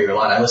Dennis Prager a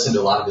lot. I listen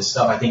to a lot of his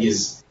stuff. I think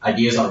his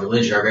ideas on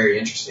religion are very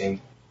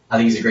interesting. I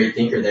think he's a great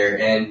thinker there.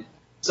 And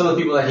some of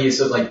the people that he is,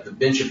 like the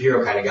Ben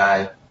Shapiro kind of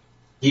guy,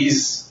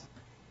 he's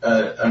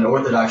an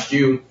Orthodox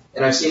Jew,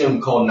 and I've seen him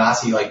called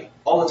Nazi like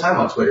all the time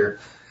on Twitter.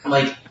 I'm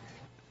like,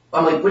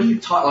 what are you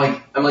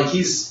talking?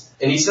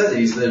 And he said that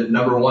he's the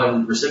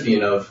 #1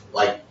 recipient of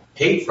like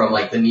hate from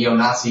like the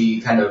neo-Nazi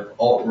kind of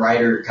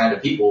alt-righter kind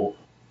of people.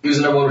 He was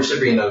the #1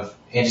 recipient of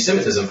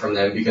anti-Semitism from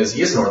them because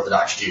he is an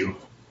Orthodox Jew.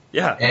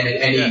 Yeah.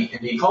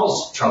 And he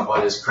calls Trump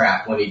on his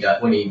crap when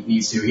he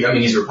needs to.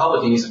 He's a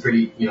Republican. He's a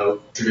pretty,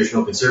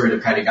 traditional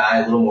conservative kind of guy,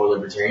 a little more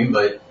libertarian,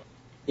 but,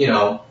 but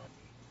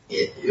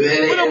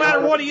no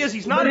matter what he is,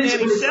 he's not an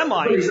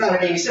anti-Semite. He's not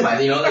an anti-Semite,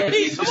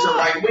 he's just a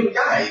right-wing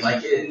guy.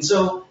 And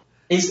so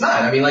he's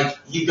not. I mean,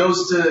 he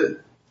goes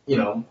to,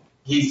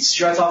 he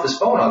shuts off his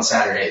phone on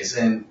Saturdays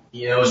and,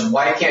 his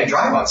wife can't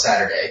drive on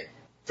Saturday.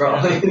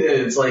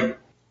 It's like,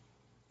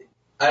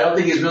 I don't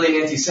think he's really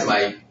an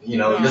anti-Semite. He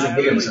doesn't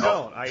hate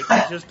himself.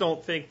 I just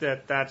don't think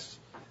that's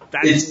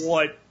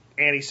what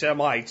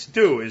anti-Semites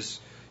do is,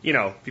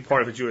 be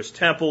part of a Jewish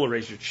temple or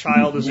raise your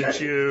child as a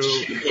Jew,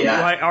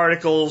 write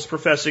articles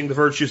professing the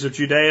virtues of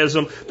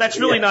Judaism. That's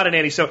really not an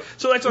anti-Semite.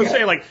 So that's what I'm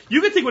saying. Like,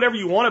 you can think whatever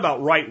you want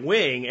about right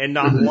wing and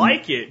not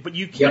like it, but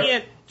you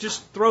can't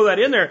just throw that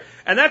in there.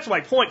 And that's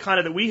my point, kind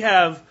of, that we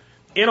have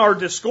in our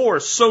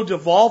discourse so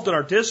devolved in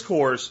our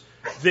discourse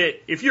that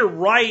if you're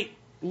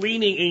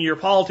right-leaning in your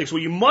politics,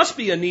 well, you must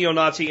be a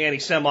neo-Nazi,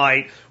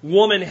 anti-Semite,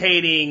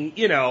 woman-hating,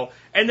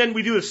 and then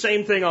we do the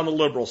same thing on the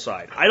liberal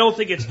side. I don't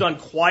think it's done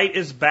quite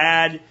as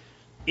bad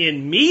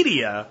in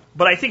media,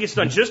 but I think it's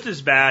done just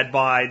as bad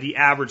by the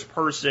average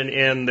person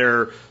in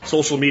their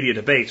social media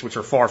debates, which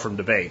are far from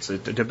debates. The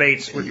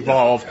debates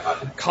involve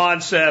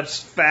concepts,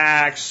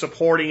 facts,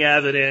 supporting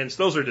evidence.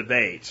 Those are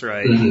debates,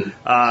 right?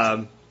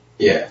 Mm-hmm.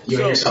 You want to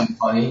hear something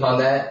funny on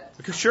that?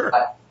 Sure.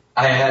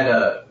 I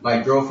had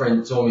my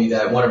girlfriend told me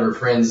that one of her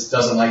friends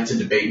doesn't like to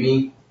debate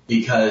me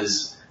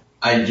because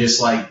I just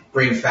like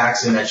bring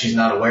facts in that she's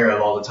not aware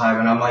of all the time.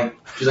 And I'm like,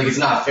 she's like, it's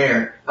not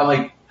fair. I'm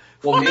like,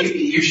 well, maybe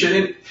you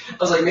shouldn't. I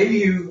was like, maybe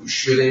you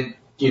shouldn't,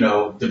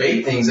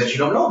 debate things that you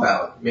don't know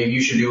about. Maybe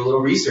you should do a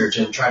little research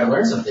and try to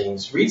learn some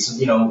things. Read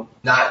some,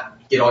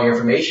 not get all your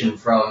information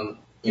from,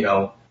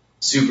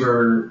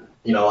 super,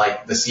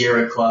 like the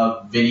Sierra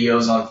Club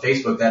videos on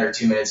Facebook that are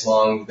 2 minutes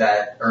long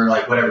that are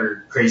like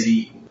whatever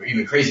crazy,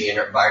 even crazy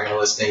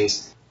environmentalist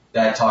things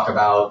that talk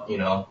about,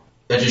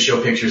 that just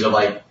show pictures of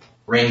like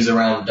rings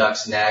around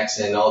ducks' necks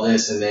and all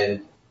this, and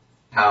then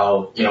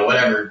how,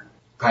 whatever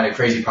kind of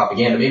crazy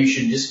propaganda. Maybe you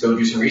should just go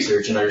do some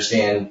research and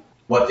understand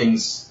what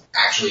things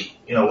actually,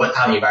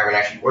 how the environment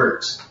actually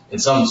works in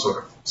some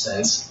sort of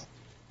sense.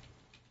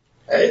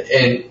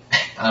 And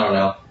I don't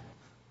know.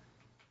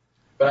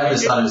 But I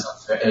just thought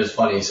it was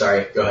funny.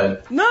 Sorry, go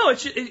ahead. No,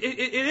 it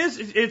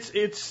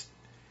is.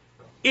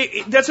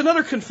 That's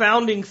another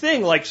confounding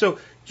thing. Like, so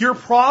Your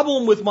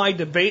problem with my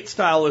debate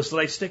style is that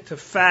I stick to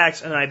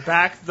facts and I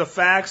back the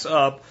facts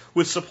up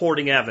with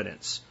supporting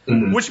evidence,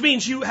 which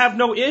means you have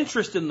no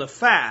interest in the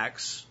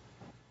facts.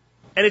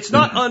 And it's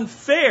not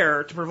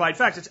unfair to provide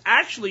facts. It's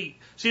actually,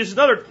 see, it's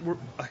another,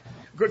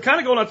 kind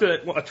of going on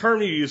to a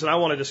term you use, and I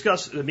want to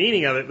discuss the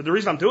meaning of it, but the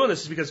reason I'm doing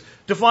this is because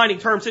defining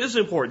terms is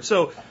important.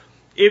 So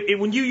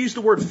when you use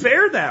the word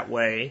fair that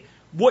way,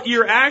 what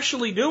you're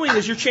actually doing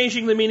is you're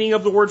changing the meaning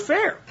of the word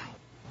fair.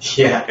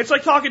 Yeah. It's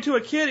like talking to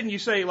a kid and you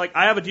say, like,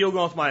 I have a deal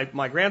going with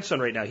my grandson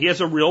right now. He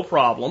has a real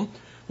problem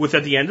with,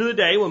 at the end of the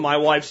day, when my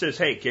wife says,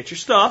 hey, get your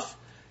stuff,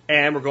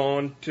 and we're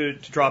going to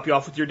drop you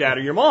off with your dad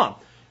or your mom.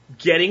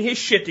 Getting his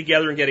shit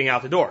together and getting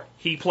out the door.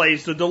 He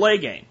plays the delay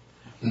game.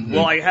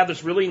 Well, I have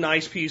this really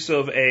nice piece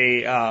of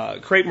a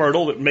crepe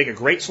myrtle that would make a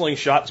great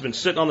slingshot. It's been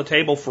sitting on the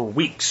table for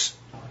weeks,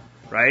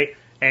 right?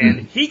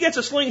 And he gets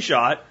a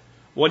slingshot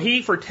when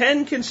he, for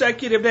 10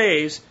 consecutive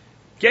days,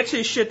 gets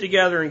his shit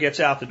together and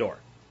gets out the door,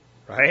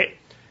 right?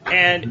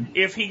 And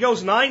if he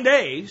goes 9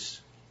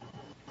 days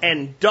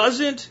and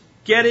doesn't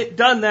get it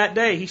done that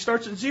day, he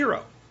starts at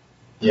 0.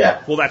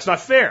 Yeah. Well, that's not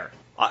fair.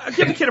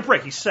 Give the kid a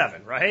break. He's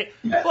 7, right?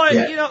 Yeah, But,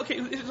 yeah. you know, okay,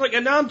 it's like,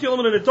 and now I'm dealing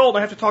with an adult and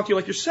I have to talk to you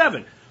like you're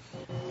 7.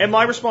 And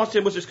my response to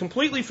him was, it's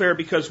completely fair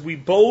because we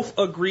both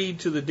agreed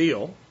to the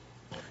deal.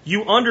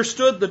 You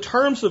understood the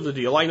terms of the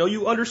deal. I know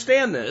you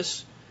understand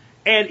this.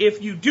 And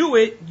if you do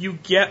it, you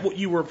get what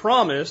you were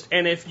promised.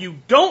 And if you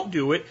don't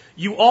do it,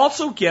 you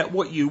also get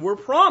what you were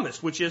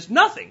promised, which is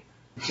nothing.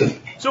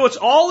 So it's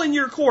all in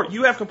your court.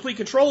 You have complete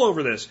control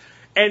over this.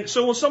 And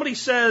so when somebody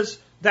says,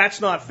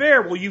 that's not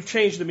fair, well, you've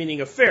changed the meaning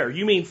of fair.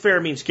 You mean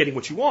fair means getting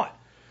what you want.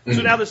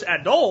 So now this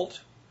adult,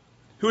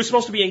 who is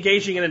supposed to be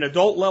engaging in an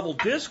adult-level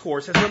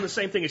discourse, has done the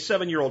same thing a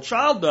 7-year-old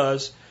child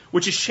does,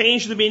 which is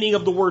change the meaning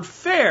of the word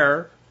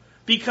fair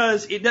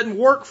because it doesn't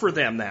work for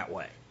them that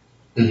way.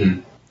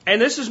 And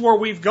this is where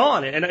we've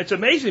gone. And it's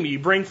amazing to me. You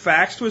bring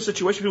facts to a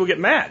situation, people get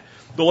mad.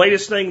 The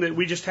latest thing that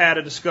we just had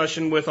a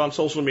discussion with on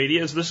social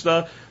media is this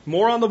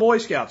more on the Boy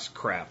Scouts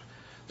crap.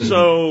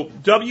 So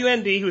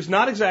WND, who's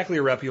not exactly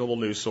a reputable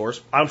news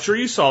source, I'm sure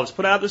you saw this,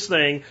 put out this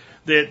thing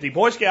that the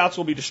Boy Scouts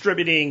will be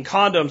distributing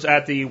condoms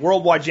at the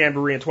Worldwide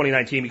Jamboree in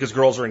 2019 because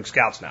girls are in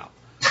Scouts now.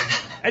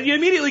 And you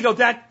immediately go,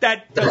 that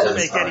doesn't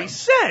make any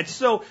sense.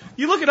 So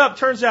you look it up,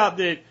 turns out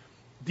that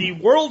the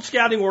World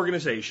Scouting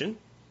Organization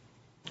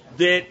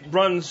that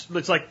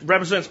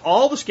represents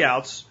all the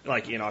scouts,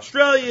 like in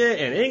Australia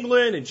and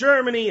England and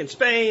Germany and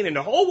Spain and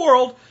the whole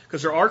world,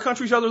 because there are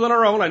countries other than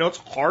our own, I know it's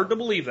hard to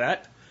believe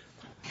that,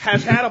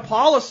 has had a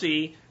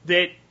policy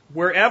that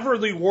wherever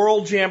the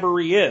World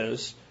Jamboree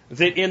is,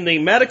 that in the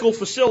medical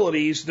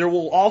facilities, there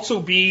will also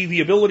be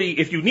the ability,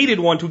 if you needed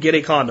one, to get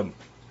a condom.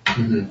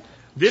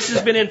 This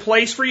has been in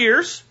place for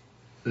years,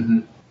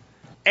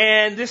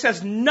 and this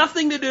has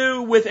nothing to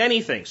do with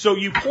anything. So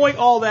you point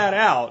all that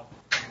out,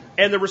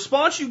 and the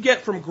response you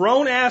get from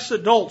grown-ass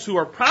adults who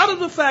are proud of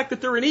the fact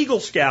that they're an Eagle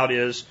Scout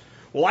is,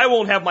 well, I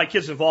won't have my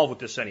kids involved with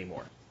this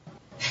anymore.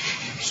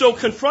 So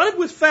confronted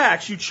with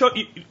facts,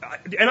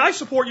 and I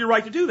support your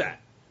right to do that.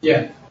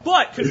 Yeah.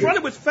 But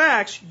confronted with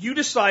facts, you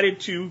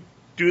decided to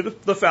do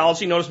the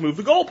fallacy known as move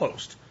the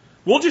goalpost.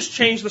 We'll just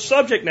change the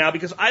subject now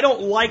because I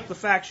don't like the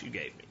facts you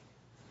gave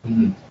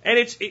me.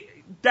 And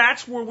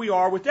that's where we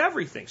are with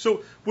everything.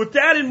 So with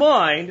that in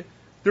mind,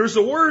 there's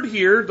a word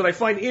here that I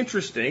find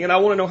interesting, and I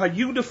want to know how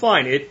you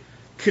define it.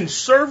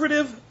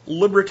 Conservative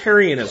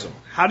libertarianism.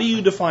 How do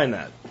you define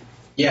that?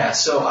 Yeah,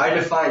 so I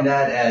define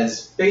that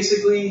as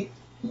basically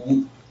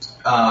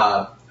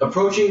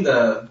approaching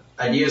the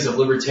ideas of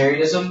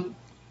libertarianism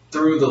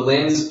through the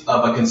lens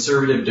of a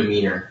conservative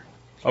demeanor.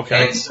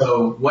 Okay. And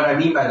so what I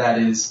mean by that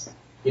is,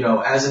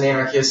 as an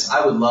anarchist,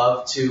 I would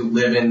love to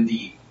live in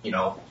the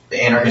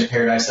anarchist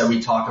paradise that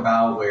we talk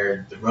about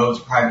where the roads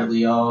are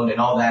privately owned and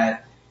all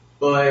that.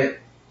 But,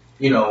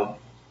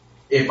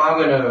 if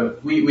I'm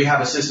we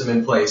have a system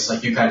in place,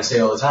 like you kind of say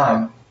all the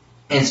time.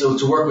 And so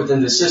to work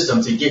within the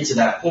system, to get to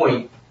that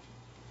point,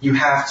 you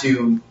have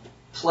to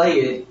play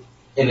it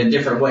in a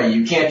different way.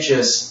 You can't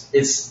just,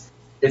 it's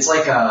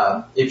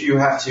like, if you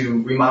have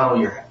to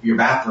remodel your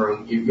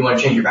bathroom, if you want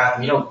to change your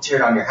bathroom, you don't tear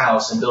down your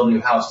house and build a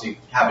new house to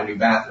have a new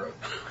bathroom.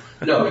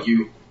 No,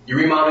 you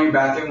remodel your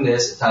bathroom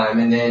this time,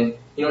 and then,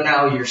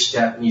 now your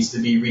step needs to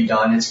be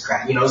redone. It's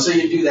cracked, so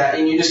you do that,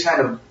 and you just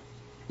kind of,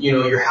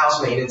 your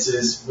house maintenance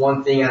is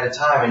one thing at a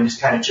time and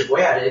just kind of chip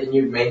away at it, and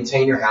you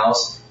maintain your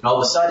house, and all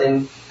of a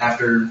sudden,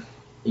 after,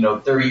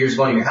 30 years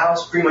going to your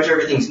house, pretty much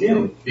everything's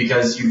new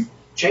because you've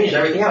changed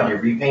everything out.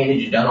 You've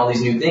repainted, you've done all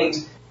these new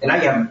things, and now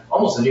you have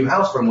almost a new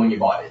house from when you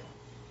bought it.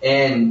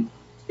 And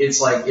it's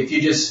like, if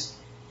you just,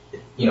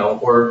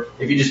 or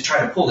if you just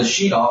try to pull the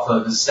sheet off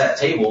of a set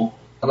table,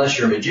 unless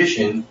you're a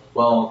magician,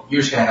 well,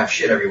 you're just going to have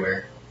shit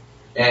everywhere.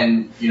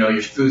 And,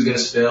 your food's going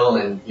to spill,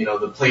 and,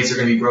 the plates are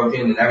going to be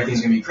broken, and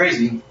everything's going to be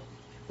crazy.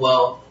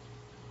 Well,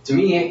 to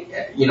me,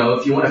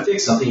 if you want to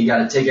fix something, you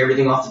got to take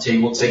everything off the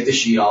table, take the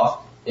sheet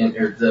off,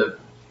 or the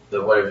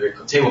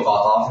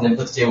tablecloth off, and then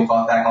put the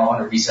tablecloth back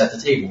on and reset the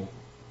table.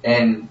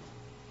 And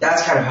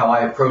that's kind of how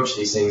I approach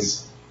these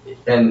things.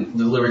 and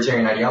the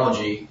libertarian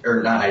ideology,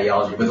 or not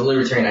ideology, but the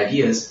libertarian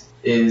ideas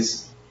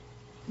is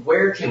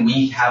where can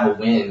we have a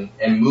win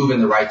and move in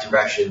the right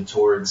direction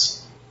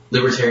towards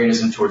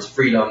libertarianism, towards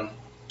freedom,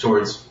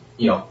 towards,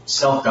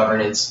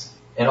 self-governance,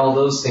 and all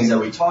those things that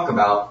we talk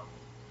about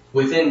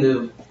within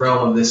the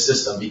realm of this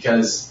system,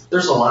 because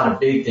there's a lot of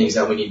big things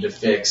that we need to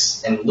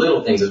fix and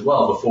little things as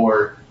well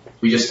before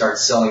we just start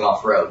selling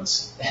off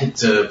roads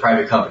to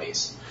private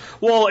companies.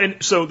 Well,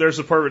 and so there's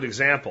a perfect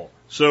example.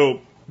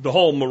 So the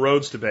whole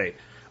roads debate.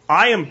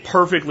 I am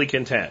perfectly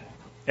content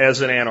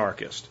as an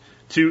anarchist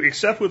to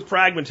accept with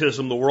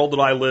pragmatism the world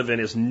that I live in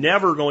is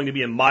never going to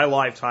be in my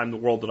lifetime the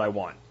world that I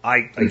want.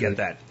 I get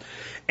that.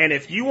 And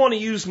if you want to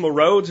use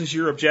roads as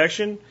your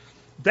objection,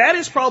 that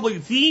is probably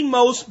the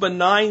most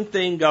benign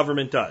thing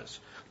government does.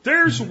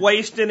 There's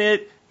waste in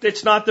it.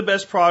 It's not the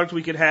best product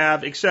we could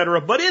have, etc.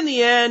 But in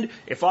the end,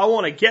 if I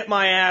want to get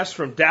my ass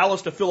from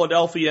Dallas to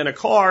Philadelphia in a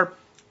car,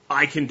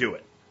 I can do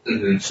it.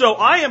 Mm-hmm. So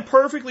I am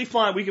perfectly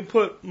fine. We can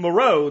put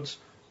roads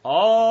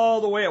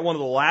all the way at one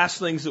of the last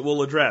things that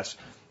we'll address.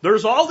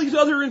 There's all these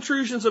other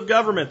intrusions of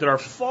government that are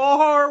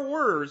far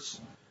worse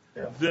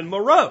than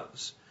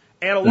roads.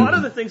 And a lot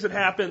of the things that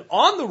happen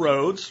on the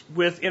roads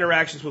with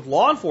interactions with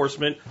law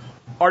enforcement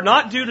are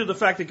not due to the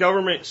fact that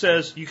government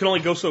says you can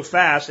only go so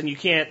fast and you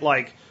can't,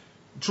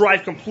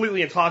 drive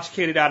completely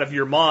intoxicated out of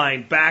your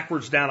mind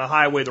backwards down a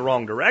highway the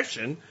wrong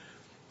direction.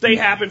 They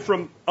happen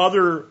from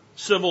other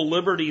civil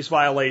liberties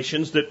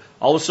violations that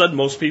all of a sudden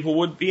most people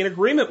would be in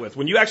agreement with.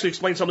 When you actually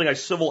explain something like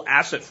civil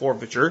asset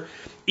forfeiture,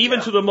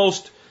 even to the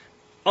most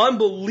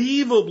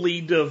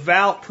unbelievably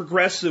devout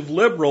progressive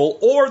liberal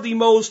or the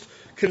most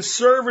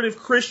conservative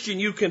Christian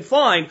you can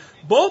find,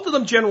 both of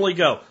them generally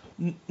go,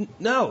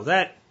 no,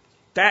 that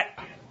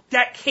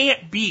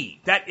can't be.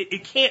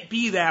 It can't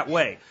be that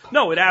way.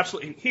 No, it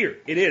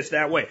is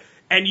that way.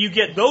 And you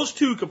get those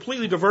two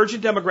completely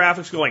divergent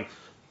demographics going,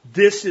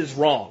 this is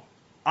wrong.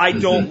 I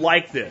don't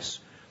like this.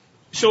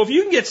 So if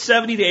you can get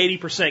 70 to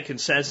 80%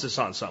 consensus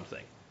on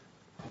something,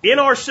 in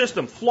our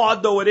system,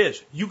 flawed though it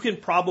is, you can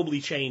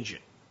probably change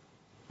it.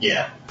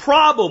 Yeah.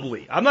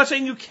 Probably. I'm not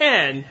saying you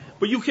can,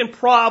 but you can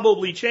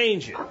probably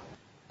change it.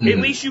 At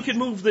least you can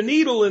move the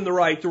needle in the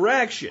right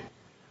direction.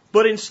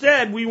 But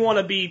instead, we want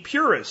to be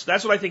purists.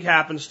 That's what I think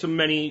happens to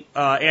many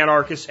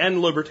anarchists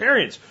and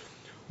libertarians.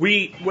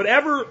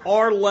 Whatever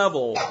our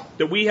level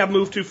that we have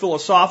moved to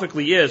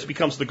philosophically is,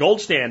 becomes the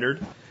gold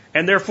standard,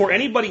 and therefore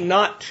anybody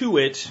not to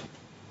it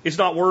is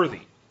not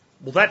worthy.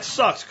 Well, that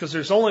sucks, because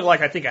there's only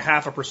I think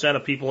 0.5%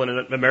 of people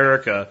in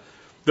America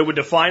that would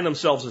define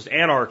themselves as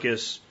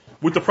anarchists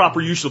with the proper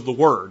use of the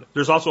word.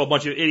 There's also a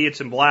bunch of idiots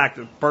in black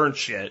that burn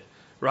shit,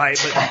 right?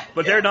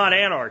 But they're not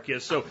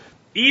anarchists. So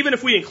even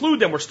if we include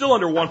them, we're still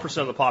under 1%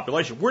 of the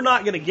population. We're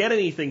not going to get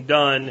anything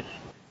done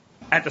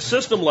at the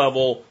system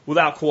level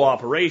without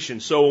cooperation.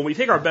 So when we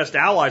take our best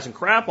allies and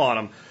crap on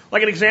them,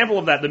 like an example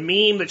of that, the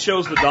meme that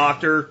shows the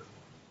doctor,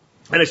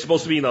 and it's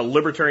supposed to be the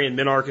libertarian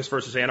minarchist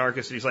versus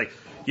anarchist, and he's like,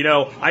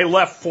 I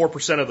left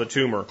 4% of the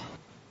tumor.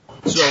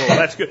 So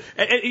that's good.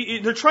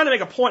 And they're trying to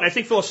make a point. I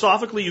think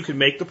philosophically you can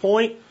make the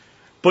point,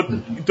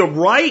 but the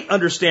right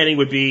understanding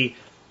would be,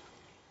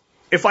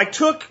 if I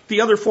took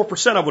the other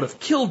 4%, I would have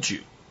killed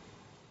you.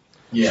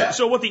 Yeah.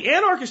 So what the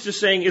anarchist is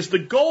saying is the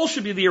goal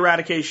should be the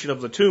eradication of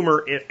the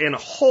tumor in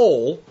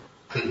whole.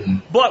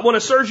 But when a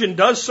surgeon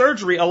does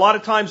surgery, a lot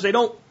of times they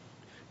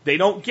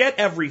don't get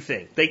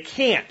everything. They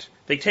can't.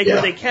 They take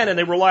what they can, and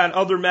they rely on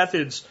other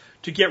methods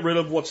to get rid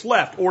of what's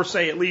left, or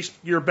say at least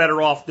you're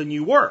better off than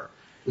you were.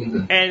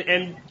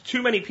 And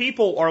too many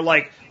people are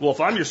like, well,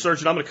 if I'm your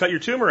surgeon, I'm going to cut your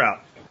tumor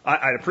out.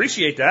 I'd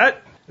appreciate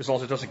that, as long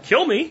as it doesn't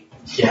kill me.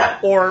 Yeah.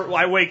 Or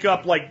I wake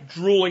up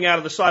drooling out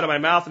of the side of my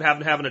mouth and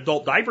having to have an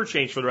adult diaper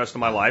change for the rest of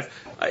my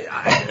life.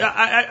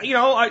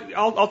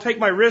 I'll take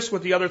my risk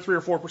with the other 3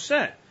 or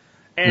 4%.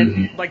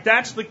 And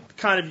that's the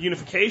kind of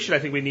unification I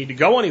think we need to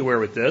go anywhere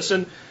with this.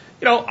 And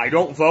I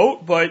don't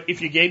vote, but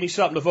if you gave me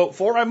something to vote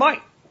for, I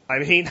might. I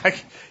mean,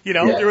 if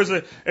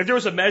there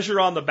was a measure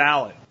on the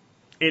ballot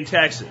in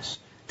Texas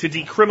to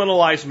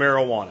decriminalize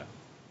marijuana,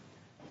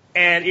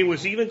 and it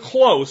was even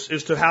close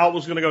as to how it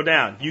was going to go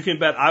down, you can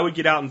bet I would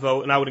get out and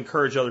vote, and I would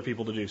encourage other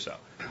people to do so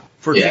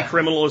for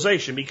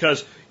decriminalization,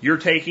 because you're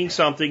taking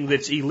something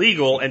that's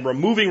illegal and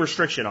removing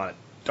restriction on it.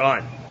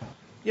 Done.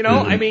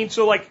 I mean,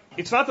 so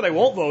it's not that I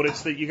won't vote,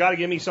 it's that you got to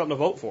give me something to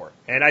vote for.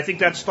 And I think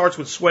that starts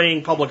with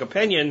swaying public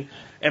opinion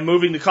and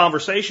moving the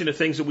conversation to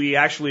things that we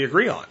actually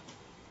agree on.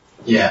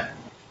 Yeah.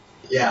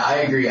 Yeah, I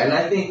agree. And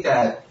I think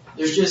that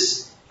there's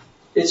just,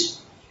 it's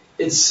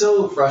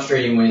so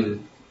frustrating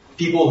when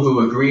people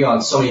who agree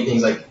on so many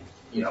things,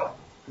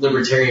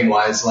 libertarian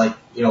wise, I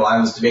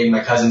was debating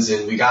my cousins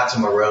and we got to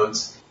my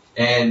roads,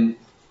 and,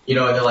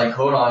 they're like,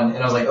 hold on.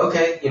 And I was like,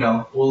 okay,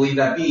 we'll leave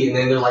that be. And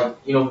then they're like,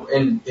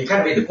 and they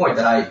kind of made the point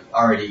that I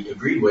already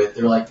agreed with.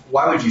 They're like,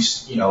 why would you,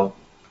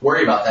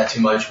 worry about that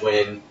too much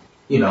when,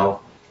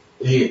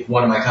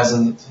 one of my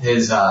cousins,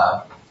 his,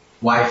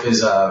 wife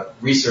is a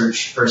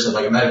research person,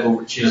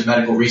 she does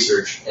medical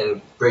research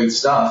and great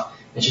stuff.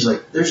 And she's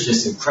like, there's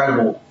just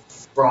incredible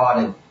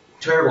fraud and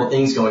terrible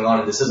things going on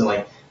in the system.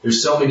 Like,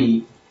 there's so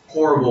many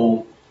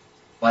horrible,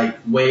 like,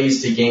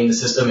 ways to game the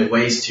system and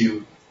ways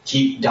to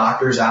keep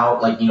doctors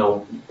out, like,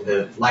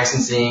 the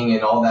licensing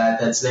and all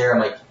that's there.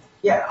 I'm like,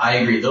 yeah, I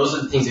agree. Those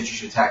are the things that you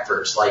should attack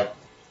first. Like,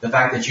 the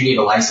fact that you need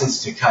a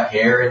license to cut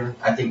hair in,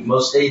 I think,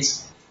 most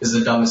states is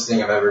the dumbest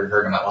thing I've ever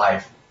heard in my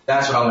life.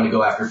 That's what I'm going to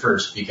go after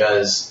first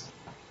because,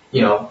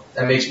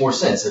 that makes more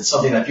sense. It's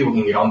something that people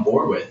can get on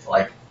board with.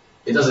 Like,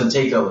 it doesn't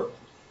take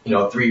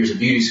 3 years of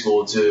beauty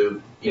school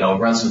to,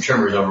 run some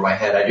trimmers over my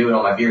head. I do it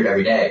on my beard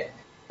every day.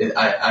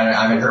 I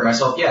haven't hurt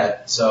myself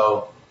yet,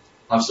 so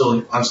I'm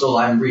still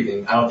alive and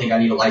breathing. I don't think I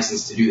need a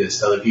license to do this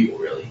to other people,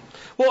 really.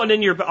 Well, and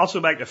then you're also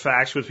back to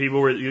facts with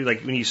people where,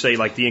 like, when you say,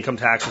 like, the income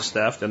tax is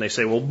theft, and they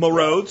say, well,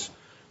 roads.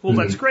 Well,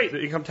 that's great.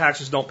 The income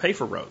taxes don't pay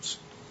for roads.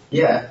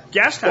 Yeah.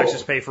 Gas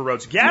taxes pay for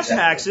roads. Gas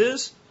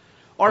taxes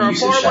are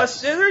far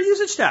less. They're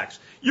usage tax.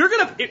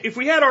 If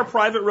we had our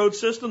private road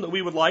system that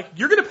we would like,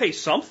 you're going to pay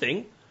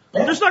something.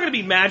 Yeah. There's not going to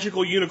be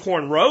magical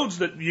unicorn roads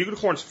that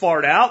unicorns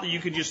fart out that you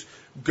can just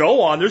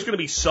go on. There's going to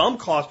be some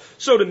cost.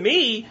 So to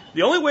me,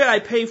 the only way I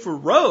pay for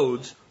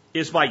roads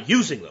is by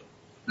using them.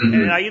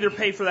 And I either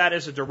pay for that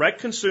as a direct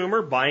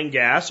consumer buying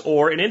gas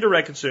or an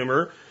indirect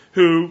consumer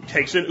who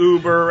takes an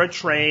Uber, a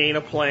train,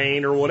 a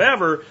plane, or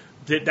whatever.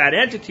 That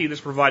entity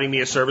that's providing me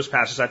a service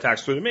passes that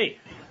tax through to me.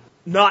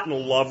 Not in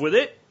love with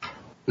it,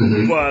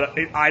 but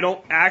I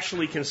don't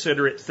actually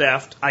consider it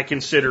theft. I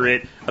consider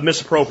it a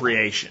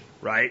misappropriation,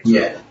 right?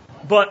 Yeah.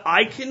 But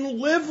I can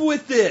live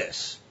with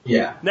this.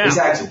 Yeah, now,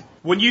 exactly.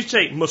 When you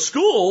say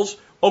schools,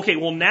 okay,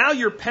 well, now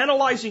you're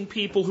penalizing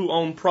people who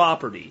own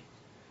property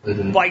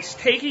by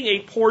taking a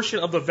portion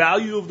of the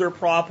value of their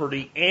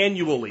property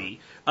annually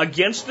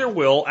against their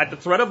will at the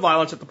threat of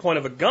violence at the point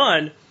of a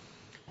gun.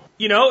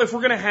 If we're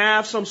going to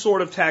have some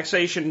sort of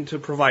taxation to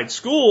provide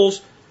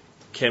schools,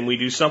 can we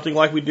do something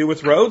like we do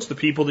with roads? The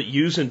people that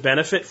use and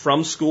benefit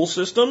from school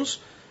systems,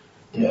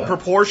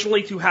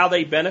 proportionally to how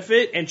they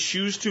benefit and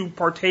choose to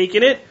partake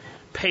in it,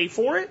 pay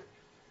for it?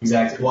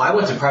 Exactly. Well, I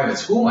went to private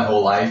school my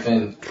whole life,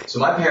 and so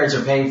my parents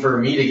are paying for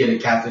me to get a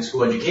Catholic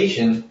school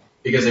education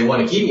because they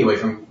want to keep me away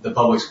from the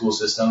public school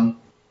system,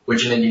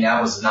 which in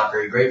Indianapolis is not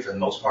very great for the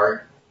most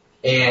part.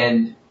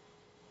 And,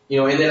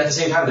 and then at the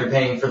same time they're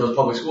paying for those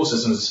public school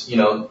systems.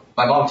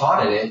 My mom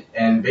taught in it,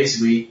 and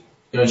basically,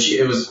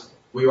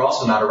 we were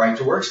also not a right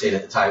to work state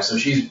at the time, so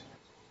she's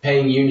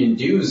paying union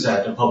dues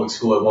at the public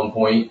school at one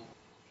point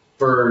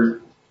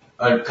for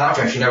a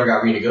contract she never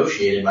got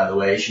renegotiated, by the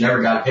way. She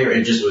never got a pay.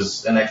 It just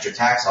was an extra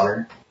tax on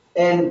her.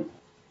 And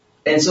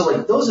so,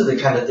 like, those are the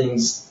kind of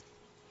things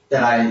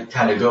that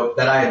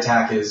I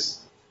attack is,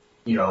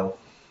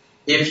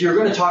 if you're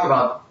going to talk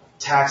about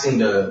taxing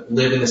to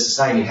live in this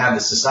society and have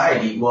this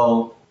society,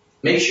 well,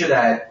 make sure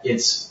that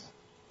it's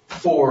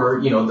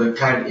for,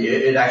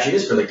 it actually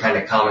is for the kind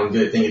of common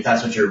good thing, if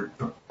that's what your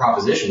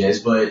proposition is.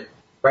 But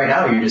right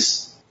now you're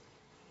just,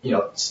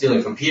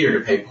 stealing from Peter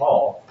to pay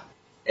Paul,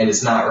 and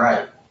it's not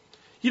right.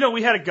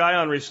 We had a guy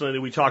on recently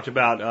that we talked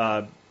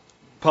about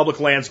public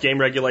lands, game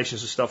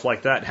regulations, and stuff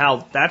like that,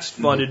 how that's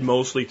funded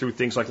mostly through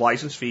things like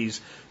license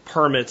fees,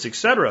 permits,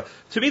 etc.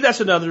 To me, that's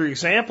another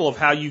example of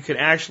how you can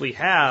actually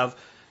have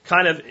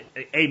kind of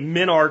a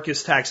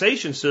minarchist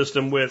taxation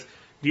system with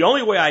the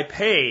only way I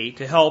pay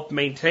to help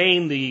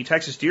maintain the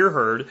Texas deer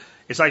herd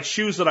is I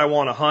choose that I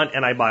want to hunt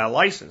and I buy a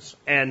license.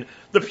 And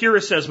the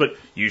purist says, but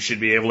you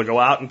should be able to go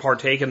out and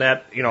partake in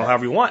that,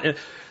 however you want. And,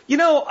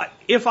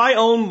 if I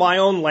own my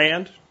own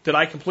land that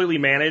I completely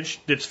manage,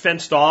 that's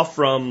fenced off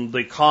from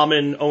the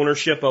common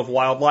ownership of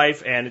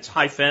wildlife and it's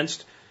high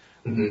fenced,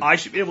 I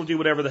should be able to do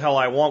whatever the hell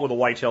I want with a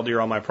white-tailed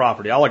deer on my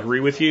property. I'll agree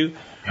with you.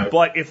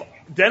 But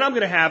then I'm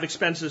going to have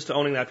expenses to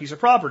owning that piece of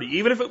property,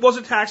 even if it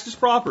wasn't taxed as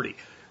property.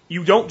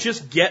 You don't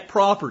just get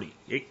property.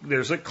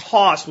 There's a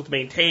cost with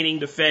maintaining,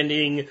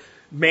 defending,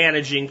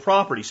 managing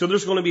property. So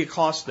there's going to be a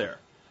cost there.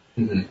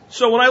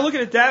 So when I look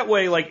at it that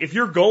way, like if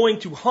you're going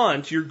to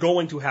hunt, you're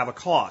going to have a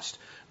cost.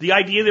 The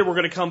idea that we're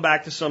going to come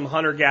back to some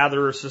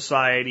hunter-gatherer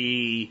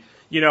society,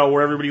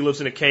 where everybody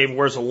lives in a cave,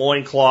 wears a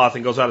loincloth,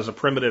 and goes out as a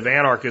primitive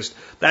anarchist,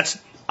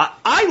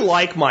 I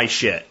like my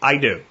shit. I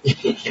do.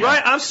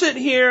 Right? I'm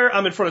sitting here,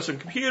 I'm in front of some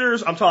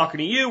computers, I'm talking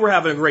to you, we're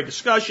having a great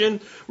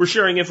discussion, we're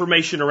sharing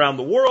information around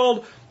the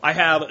world, I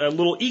have a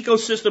little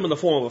ecosystem in the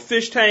form of a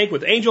fish tank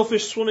with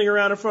angelfish swimming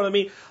around in front of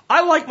me.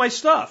 I like my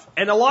stuff.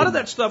 And a lot of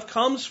that stuff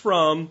comes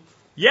from,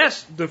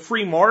 yes, the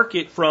free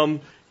market,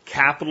 from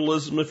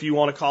capitalism, if you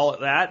want to call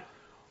it that,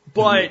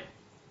 but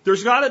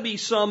there's got to be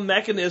some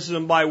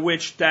mechanism by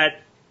which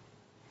that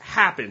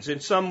happens,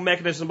 and some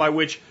mechanism by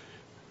which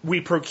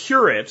we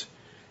procure it.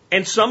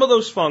 And some of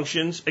those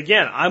functions,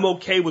 again, I'm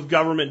okay with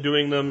government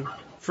doing them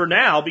for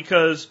now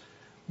because,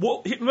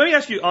 let me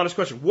ask you an honest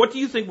question. What do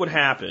you think would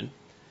happen?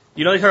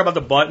 They talk about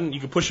the button. You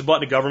can push the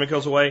button, the government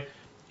goes away.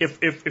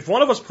 If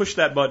one of us pushed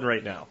that button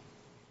right now,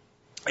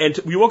 and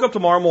we woke up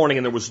tomorrow morning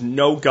and there was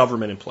no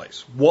government in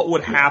place, what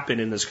would happen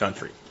in this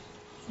country?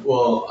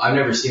 Well, I've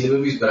never seen the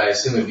movies, but I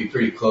assume it'd be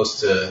pretty close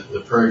to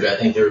The Purge. I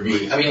think there would be,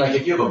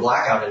 if you have a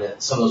blackout in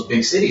some of those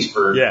big cities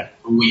for a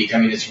week,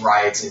 it's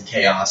riots and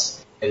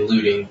chaos and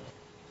looting.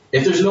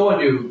 if there's no one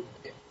to,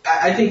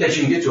 I think that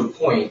you can get to a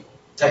point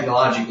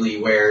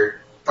technologically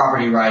where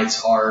property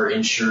rights are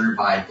insured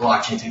by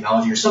blockchain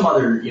technology or some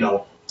other,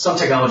 some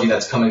technology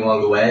that's coming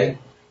along the way.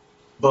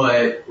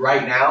 But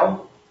right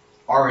now,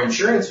 our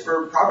insurance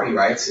for property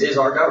rights is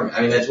our government.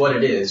 I mean, that's what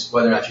it is,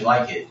 whether or not you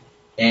like it.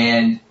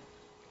 And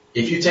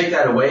if you take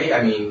that away,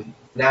 I mean,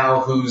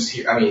 now who's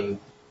here? I mean,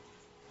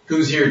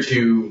 who's here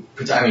to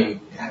protect? I mean,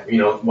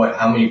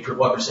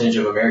 what percentage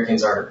of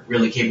Americans are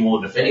really capable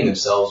of defending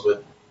themselves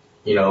with,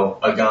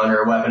 a gun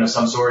or a weapon of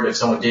some sort if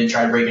someone did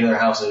try to break into their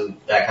house in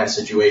that kind of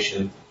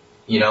situation?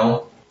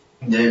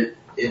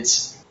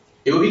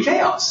 It would be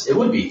chaos. It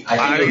would be.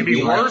 I think it would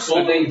be worse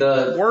than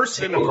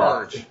the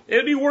purge. It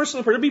would be worse than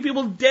the purge. There'd be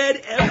people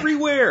dead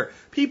everywhere.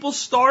 People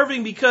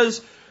starving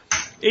because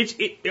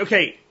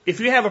okay. If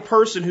you have a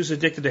person who's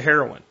addicted to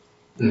heroin,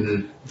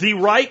 the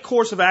right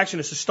course of action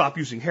is to stop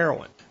using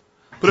heroin.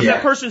 But if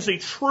that person is a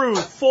true,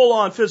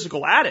 full-on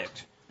physical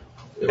addict,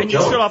 and you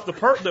shut off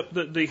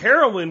the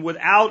heroin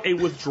without a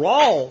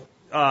withdrawal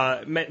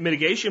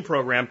mitigation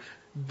program,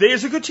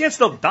 there's a good chance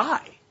they'll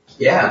die.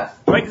 Yeah.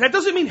 Right? That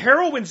doesn't mean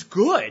heroin's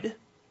good.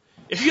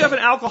 If you have an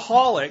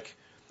alcoholic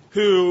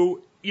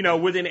who,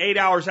 within 8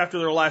 hours after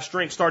their last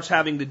drink starts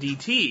having the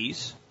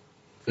DTs,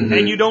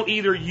 and you don't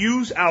either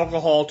use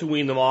alcohol to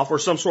wean them off or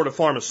some sort of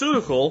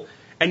pharmaceutical,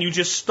 and you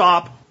just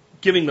stop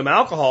giving them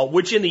alcohol,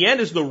 which in the end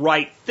is the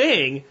right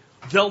thing,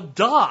 they'll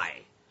die.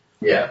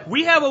 Yeah.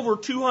 We have over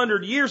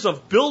 200 years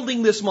of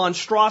building this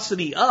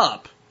monstrosity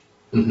up.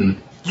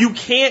 You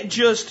can't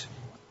just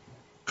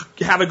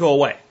have it go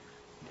away.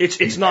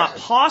 It's not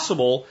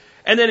possible.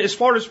 And then as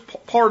far as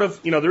part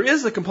of, there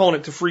is a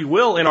component to free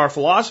will in our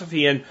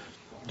philosophy, and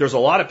there's a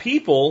lot of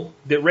people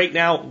that right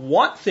now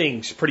want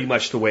things pretty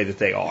much the way that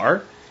they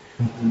are.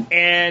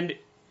 And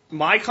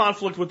my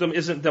conflict with them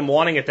isn't them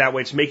wanting it that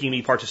way. It's making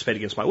me participate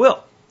against my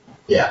will.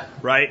 Yeah.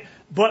 Right?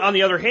 But on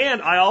the other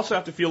hand, I also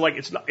have to feel like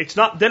it's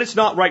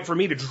not right for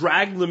me to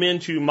drag them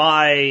into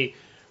my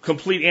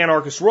complete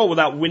anarchist world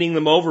without winning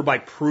them over by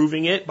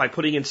proving it, by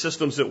putting in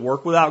systems that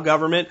work without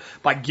government,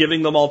 by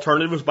giving them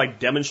alternatives, by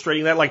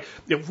demonstrating that. Like,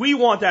 if we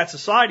want that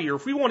society, or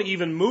if we want to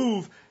even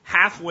move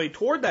halfway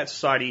toward that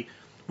society,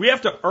 we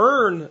have to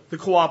earn the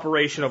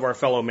cooperation of our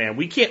fellow man.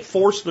 We can't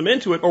force them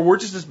into it, or we're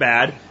just as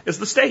bad as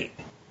the state.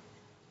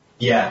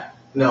 Yeah.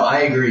 No,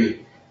 I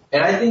agree.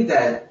 And I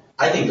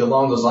think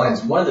along those lines,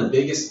 some of the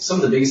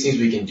biggest things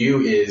we can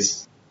do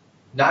is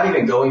not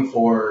even going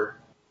for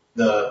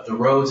the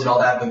roads and all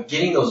that, but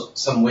getting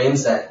some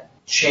wins that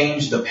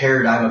change the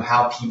paradigm of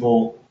how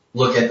people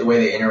look at the way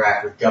they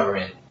interact with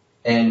government.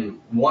 And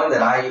one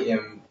that I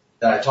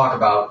talk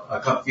about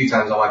a few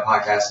times on my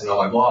podcast and on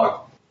my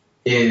blog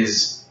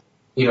is,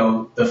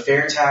 the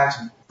fair tax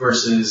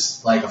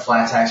versus like a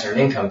flat tax or an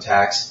income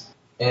tax.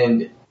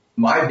 And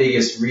my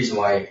biggest reason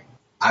why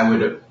I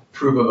would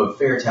approve of a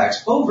fair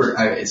tax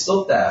it's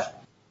still theft,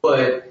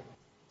 but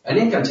an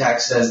income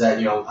tax says that,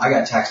 I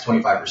got taxed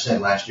 25%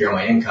 last year on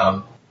my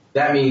income.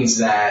 That means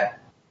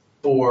that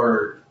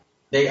for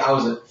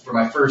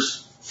my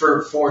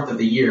fourth of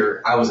the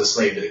year, I was a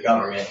slave to the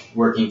government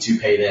working to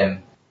pay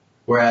them.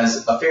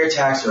 Whereas a fair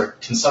tax or a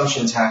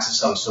consumption tax of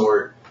some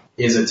sort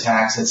is a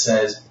tax that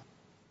says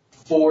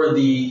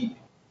to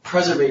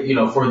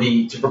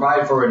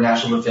provide for a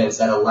national defense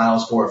that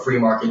allows for a free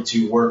market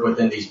to work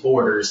within these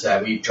borders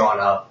that we've drawn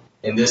up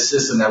in this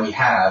system that we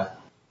have,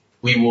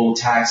 we will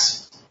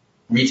tax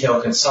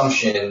retail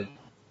consumption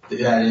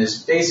that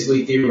is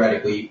basically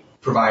theoretically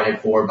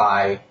provided for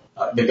by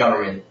the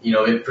government.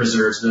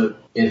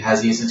 It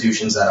has the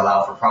institutions that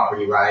allow for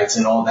property rights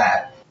and all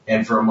that,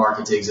 and for a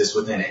market to exist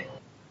within it.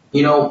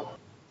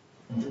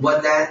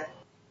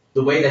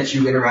 The way that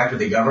you interact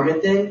with the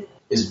government then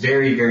is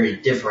very, very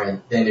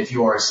different than if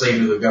you are a slave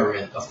to the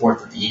government a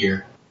fourth of the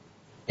year.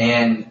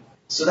 And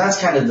so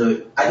that's I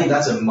think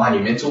that's a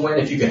monumental win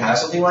if you could have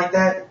something like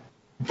that.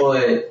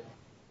 But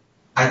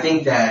I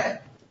think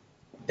that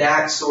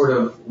sort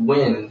of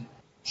win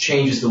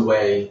changes the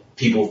way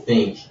people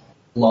think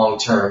long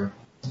term.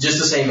 Just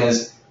the same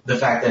as the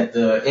fact that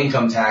the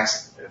income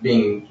tax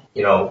being,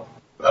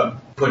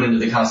 put into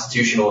the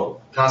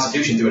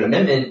Constitution through an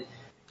amendment,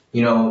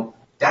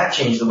 that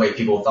changed the way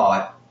people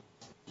thought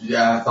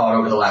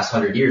over the last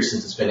 100 years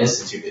since it's been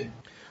instituted.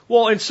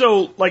 Well, and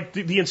so, like,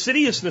 the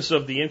insidiousness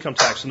of the income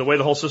tax and the way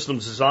the whole system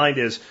is designed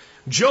is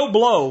Joe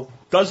Blow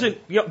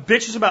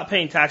bitches about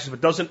paying taxes,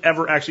 but doesn't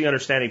ever actually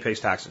understand he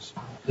pays taxes.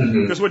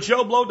 Because what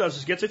Joe Blow does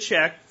is gets a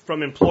check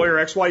from employer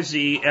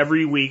XYZ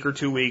every week or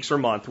 2 weeks or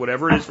month,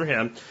 whatever it is for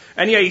him.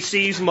 And he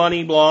sees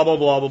money, blah, blah,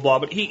 blah, blah, blah.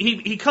 But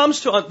he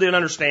comes to an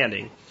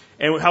understanding,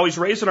 and how he's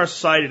raised in our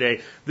society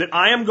today, that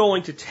I am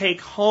going to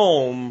take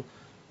home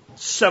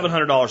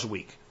 $700 a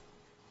week.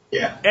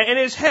 Yeah. And in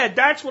his head,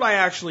 that's what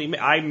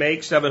I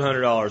make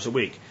 $700 a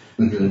week.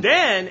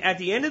 Then, at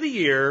the end of the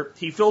year,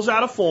 he fills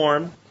out a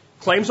form,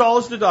 claims all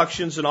his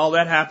deductions and all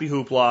that happy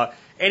hoopla,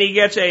 and he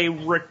gets a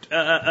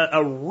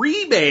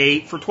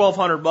rebate for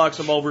 $1,200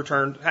 of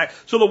overturned tax.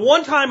 So the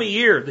one time a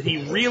year that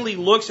he really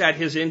looks at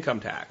his income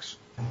tax.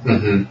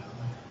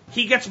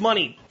 he gets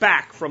money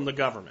back from the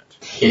government.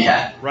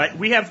 Yeah. Right?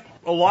 We have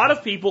a lot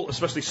of people,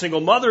 especially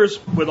single mothers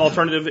with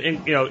alternative,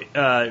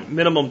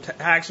 minimum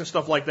tax and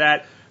stuff like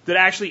that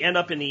actually end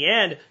up in the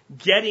end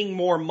getting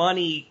more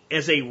money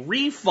as a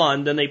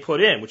refund than they put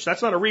in, which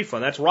that's not a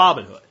refund, that's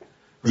Robin Hood.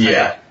 Right?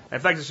 Yeah. In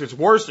fact, it's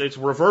worse, it's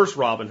reverse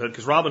Robin Hood,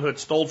 because Robin Hood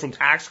stole from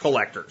tax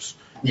collectors.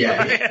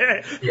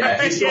 Yeah.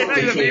 Yeah. He stole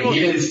from the king. He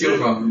didn't steal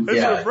from,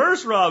 It's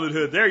reverse Robin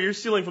Hood there. You're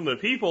stealing from the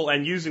people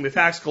and using the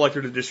tax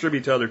collector to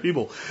distribute to other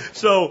people.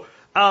 So,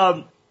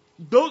 but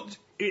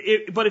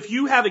if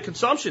you have a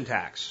consumption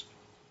tax,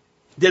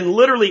 then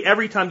literally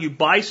every time you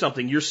buy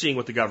something, you're seeing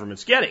what the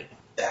government's getting.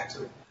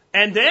 Exactly.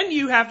 And then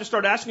you have to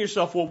start asking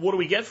yourself, well, what do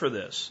we get for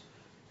this?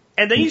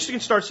 And then you can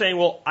start saying,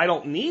 well, I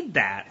don't need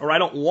that, or I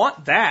don't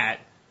want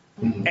that.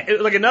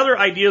 Mm-hmm. Like another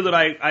idea that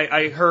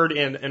I heard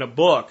in a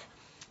book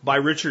by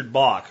Richard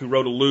Bach, who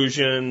wrote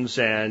Illusions,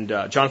 and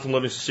Jonathan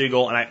Livingston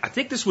Seagull, and I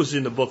think this was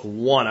in the book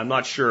 1, I'm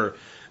not sure,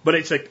 but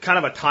it's a kind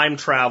of a time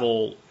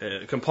travel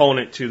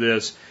component to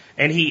this.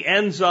 And he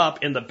ends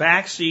up in the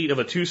back seat of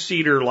a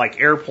 2-seater like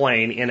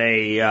airplane in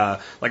a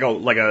like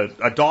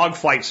a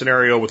dogfight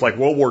scenario with like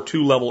World War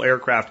II level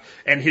aircraft,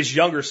 and his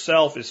younger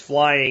self is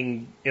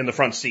flying in the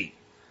front seat.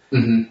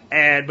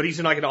 Mm-hmm. But he's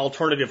in like an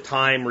alternative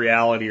time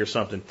reality or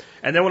something.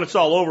 And then when it's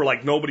all over,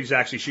 like nobody's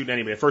actually shooting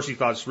anybody. At first he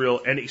thought it's real,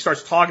 and he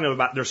starts talking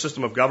about their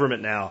system of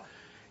government now.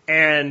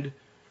 And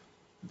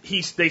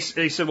they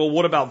said, well,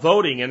 what about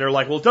voting? And they're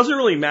like, well, it doesn't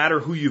really matter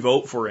who you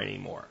vote for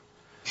anymore.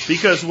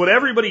 Because what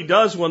everybody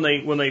does when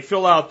they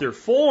fill out their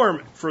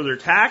form for their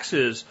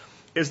taxes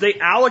is they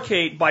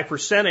allocate by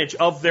percentage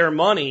of their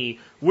money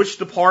which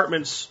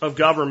departments of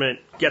government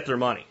get their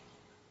money.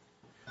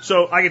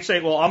 So I could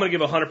say, well, I'm going to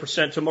give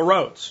 100% to my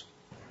roads.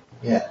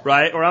 Yeah.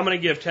 Right? Or I'm going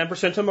to give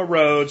 10% to my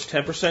roads,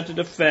 10% to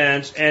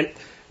defense, and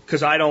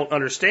because I don't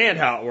understand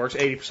how it works,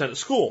 80% to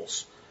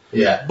schools.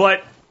 Yeah.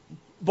 But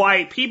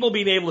by people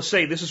being able to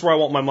say, this is where I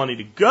want my money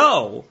to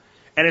go,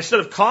 and instead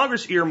of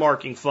Congress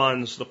earmarking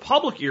funds, the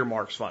public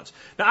earmarks funds.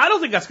 Now, I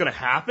don't think that's going to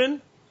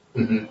happen,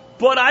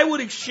 but I would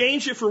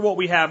exchange it for what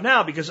we have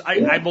now, because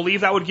I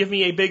believe that would give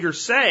me a bigger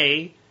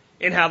say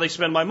in how they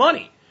spend my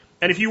money.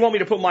 And if you want me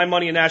to put my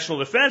money in national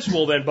defense,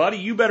 well then, buddy,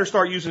 you better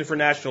start using it for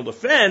national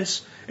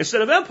defense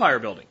instead of empire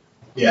building.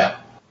 Yeah.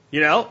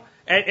 You know?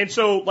 And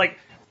so, like,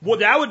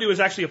 what that would do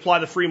is actually apply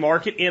the free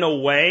market in a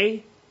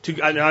way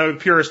to, I know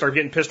purists are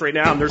getting pissed right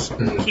now, and there's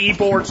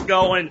keyboards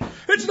going,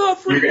 it's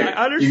not free.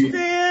 I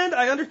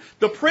understand.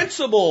 The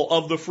principle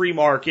of the free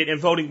market and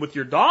voting with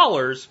your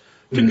dollars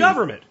to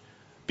government.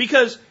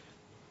 Because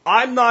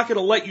I'm not going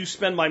to let you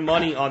spend my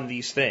money on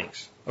these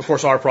things. Of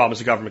course, our problem is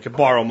the government can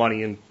borrow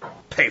money and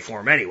pay for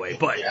them anyway.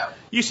 But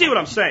you see what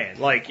I'm saying?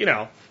 Like, you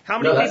know, how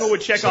many people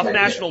would check off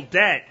national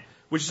debt,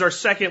 which is our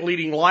second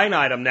leading line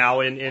item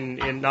now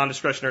in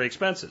non-discretionary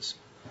expenses?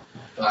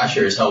 Well, I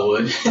sure as hell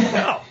would.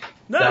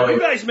 No, you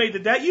guys made the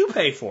debt. You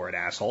pay for it,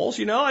 assholes.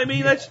 You know, I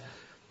mean, that's...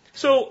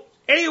 So,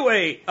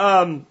 anyway,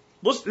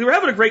 we're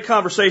having a great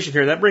conversation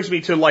here. That brings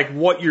me to, like,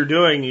 what you're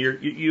doing.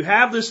 You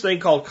have this thing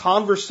called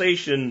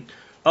Conversation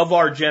of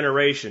Our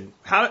Generation.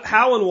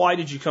 How and why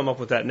did you come up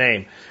with that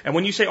name? And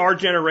when you say our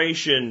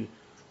generation,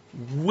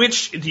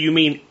 which do you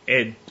mean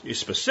a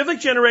specific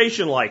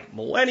generation, like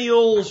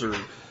millennials or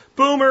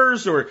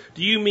boomers, or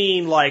do you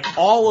mean like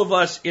all of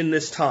us in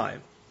this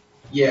time?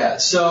 Yeah,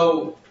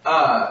 so,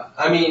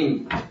 I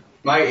mean,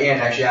 my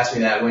aunt actually asked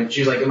me that when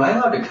she was like, am I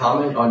allowed to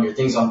comment on your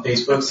things on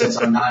Facebook since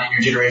I'm not in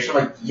your generation?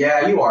 I'm like,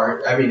 yeah, you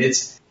are. I mean,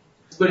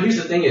 but here's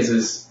the thing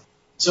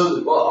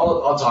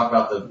I'll talk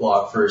about the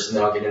blog first and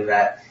then I'll get into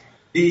that.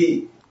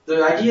 The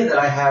idea that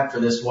I had for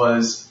this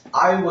was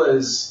I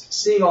was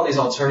seeing all these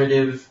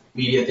alternative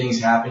media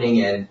things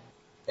happening and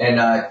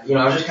I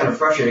was just kind of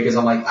frustrated because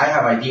I'm like, I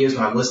have ideas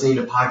when I'm listening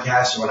to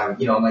podcasts or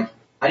when I'm like,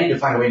 I need to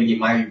find a way to get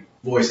my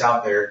voice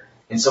out there.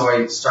 And so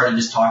I started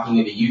just talking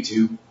into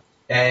YouTube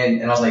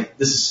and I was like,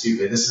 this is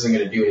stupid. This isn't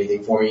going to do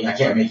anything for me. I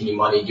can't make any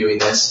money doing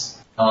this.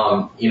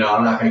 I'm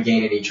not going to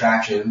gain any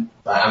traction.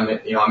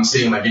 I'm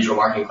sitting in my digital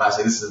marketing class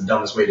like, this is the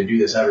dumbest way to do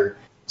this ever.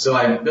 So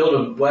I built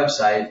a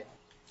website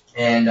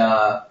and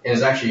it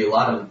was actually a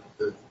lot of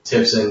the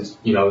tips and,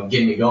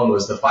 getting me going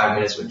was the 5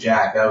 Minutes with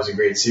Jack. That was a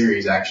great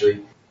series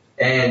actually.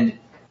 And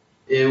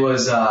it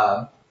was,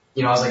 I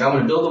was like, I'm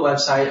going to build a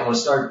website. I'm going to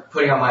start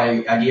putting out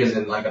my ideas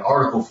in like an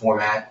article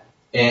format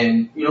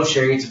and,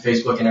 sharing it to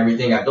Facebook and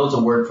everything. I built a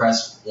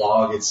WordPress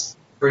blog. It's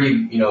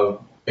pretty,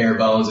 bare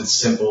bones. It's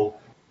simple.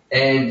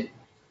 And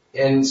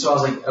so I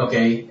was like,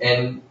 okay.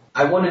 And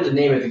I wanted to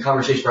name it The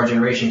Conversation of Our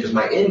Generation because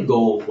my end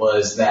goal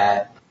was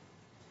that,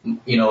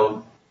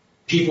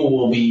 people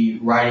will be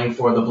writing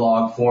for the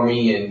blog for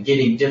me and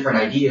getting different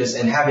ideas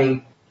and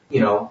having,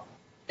 in an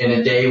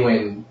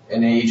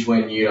age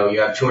when,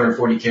 you have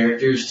 240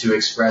 characters to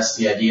express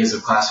the ideas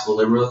of classical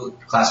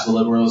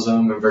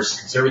liberalism versus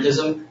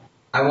conservatism.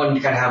 I wanted to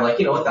kind of have like,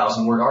 a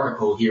 1,000-word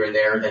article here and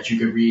there that you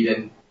could read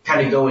and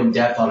kind of go in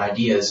depth on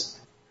ideas.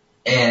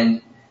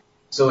 And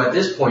so at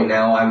this point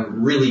now,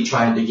 I'm really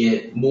trying to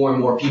get more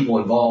and more people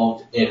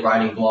involved in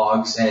writing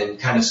blogs and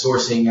kind of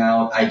sourcing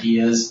out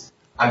ideas.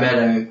 I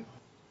met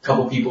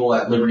couple people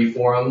at Liberty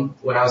Forum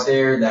when I was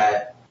there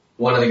that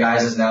one of the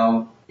guys has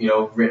now,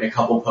 written a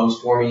couple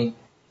posts for me.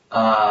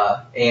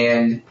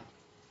 And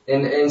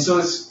so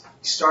it's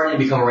starting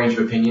to become a range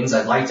of opinions.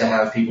 I'd like to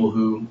have people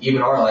who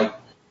even are like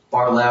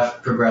far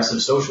left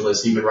progressive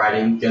socialists even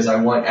writing, because I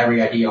want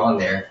every idea on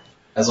there.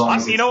 As long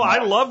as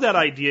I love that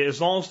idea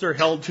as long as they're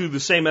held to the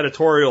same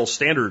editorial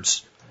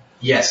standards.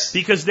 Yes.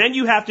 Because then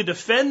you have to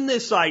defend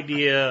this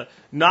idea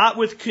not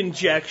with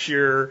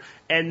conjecture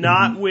and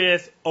not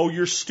with, oh,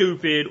 you're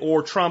stupid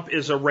or Trump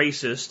is a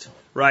racist,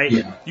 right?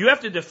 Yeah. You have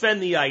to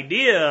defend the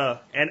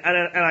idea, and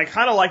I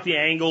kind of like the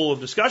angle of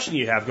discussion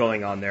you have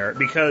going on there,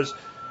 because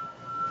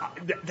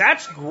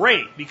that's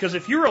great. Because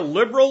if you're a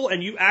liberal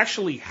and you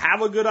actually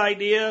have a good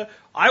idea,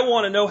 I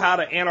want to know how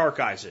to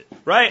anarchize it,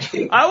 right?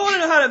 I want to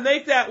know how to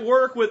make that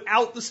work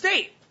without the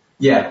state.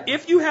 Yeah.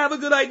 If you have a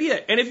good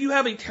idea, and if you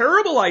have a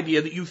terrible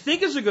idea that you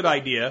think is a good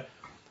idea,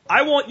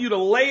 I want you to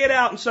lay it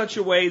out in such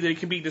a way that it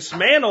can be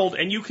dismantled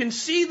and you can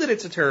see that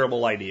it's a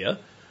terrible idea.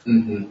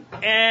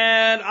 Mm-hmm.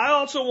 And I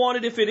also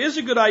wanted, if it is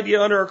a good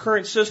idea under our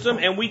current system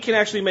and we can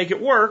actually make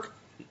it work,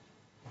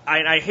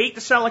 I hate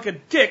to sound like a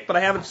dick, but I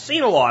haven't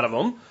seen a lot of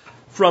them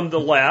from the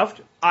left.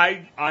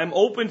 I'm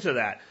open to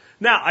that.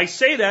 Now, I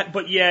say that,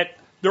 but yet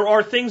there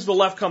are things the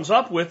left comes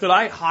up with that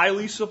I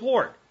highly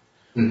support.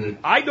 Mm-hmm.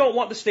 I don't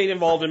want the state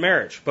involved in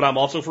marriage, but I'm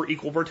also for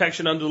equal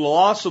protection under the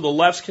law. So the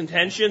left's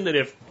contention that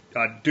if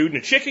a dude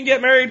and a chick can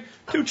get married,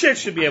 two chicks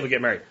should be able to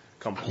get married.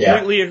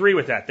 Completely agree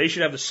with that. They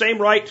should have the same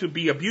right to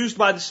be abused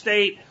by the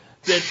state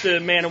that the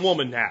man and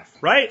woman have,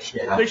 right?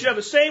 Yeah. They should have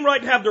the same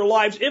right to have their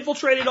lives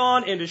infiltrated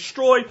on and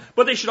destroyed,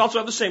 but they should also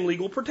have the same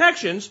legal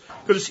protections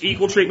because it's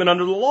equal treatment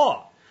under the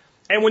law.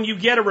 And when you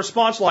get a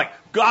response like,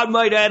 God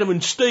made Adam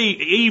and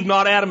Eve,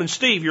 not Adam and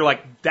Steve, you're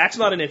like, that's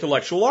not an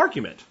intellectual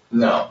argument.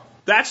 No.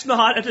 That's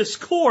not a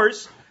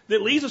discourse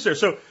that leads us there.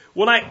 So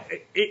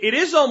it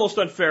is almost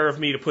unfair of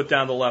me to put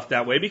down the left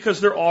that way, because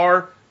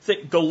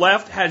the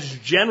left has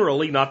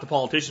generally, not the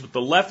politicians, but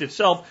the left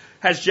itself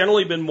has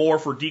generally been more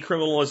for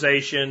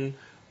decriminalization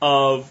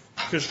of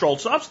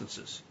controlled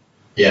substances.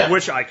 Yeah.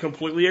 Which I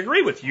completely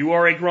agree with. You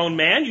are a grown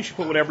man. You should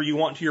put whatever you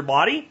want into your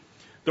body.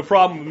 The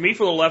problem with me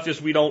for the left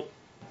is we don't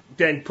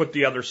then put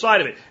the other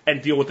side of it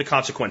and deal with the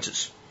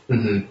consequences.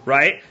 Mm-hmm.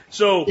 Right?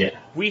 So yeah.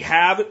 we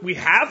have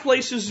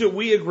places that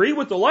we agree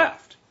with the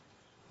left.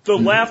 The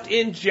left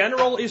in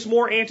general is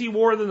more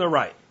anti-war than the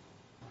right.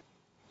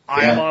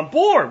 I am on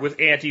board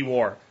with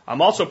anti-war.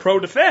 I'm also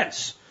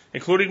pro-defense,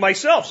 including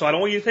myself, so I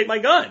don't want you to take my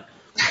gun.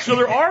 So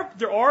there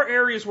are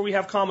areas where we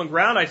have common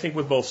ground, I think,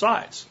 with both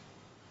sides.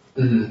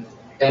 Mm-hmm.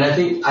 And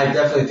I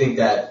definitely think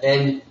that,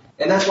 and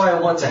that's why I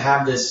want to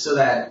have this so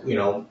that,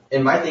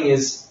 and my thing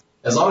is,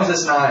 as long as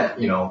it's not,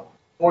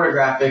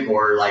 pornographic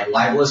or like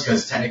libelous,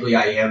 because technically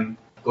I am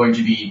going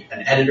to be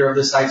an editor of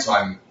the site, so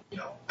I'm,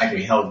 I can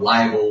be held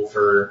liable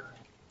for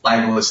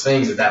libelous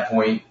things at that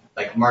point.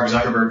 Like Mark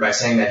Zuckerberg, by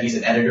saying that he's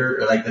an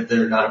editor, or like that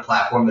they're not a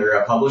platform, they're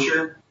a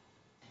publisher.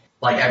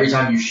 Like every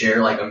time you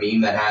share like a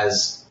meme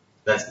that's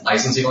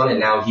licensing on it,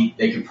 now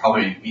they could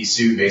probably be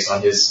sued based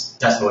on his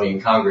testimony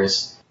in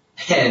Congress.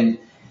 And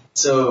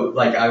so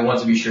like I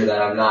want to be sure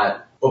that I'm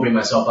not opening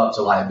myself up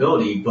to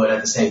liability, but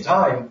at the same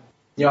time,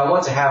 I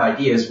want to have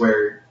ideas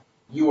where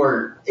you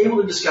are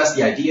able to discuss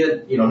the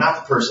idea,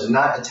 not the person,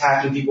 not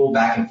attacking people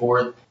back and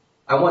forth.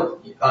 I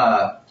want,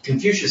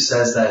 Confucius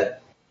says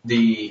that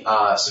the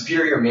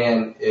superior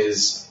man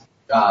is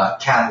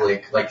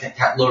Catholic, like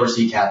lower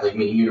C Catholic,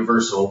 meaning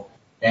universal,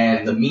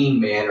 and the mean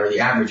man or the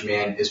average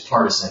man is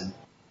partisan.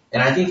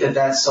 And I think that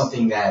that's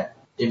something that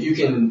if you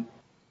can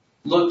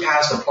look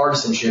past the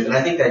partisanship, and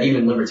I think that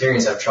even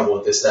libertarians have trouble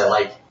with this, that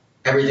like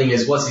everything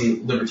is, what's the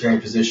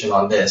libertarian position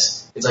on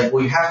this? It's like,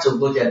 well, you have to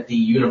look at the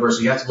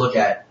universal, you have to look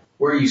at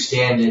where you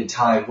stand in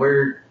time,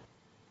 where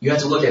you have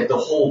to look at the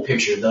whole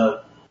picture,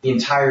 the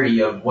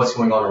entirety of what's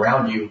going on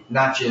around you,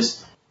 not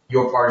just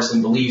your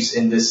partisan beliefs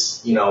in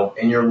this,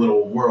 in your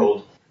little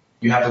world.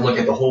 You have to look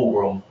at the whole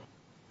world.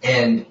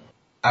 And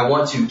I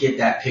want to get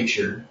that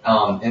picture.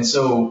 And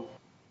so,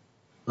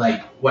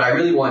 like, what I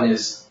really want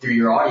is through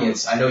your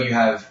audience, I know you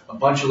have a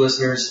bunch of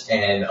listeners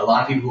and a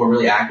lot of people who are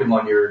really active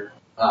on your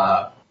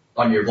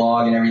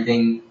blog and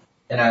everything.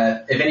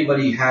 And if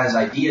anybody has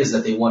ideas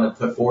that they want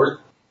to put forth,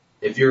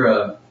 if you're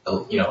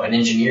an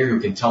engineer who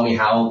can tell me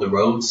how the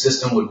road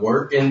system would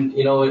work in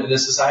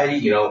this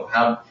society,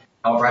 how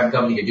a private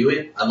company could do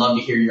it, I'd love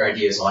to hear your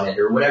ideas on it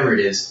or whatever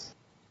it is.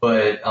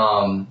 But,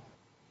 and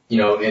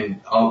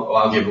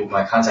I'll give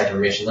my contact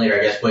information later,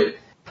 I guess, but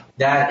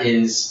that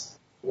is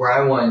where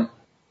I want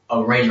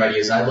a range of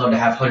ideas. I'd love to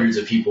have hundreds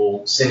of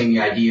people sending me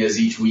ideas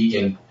each week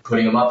and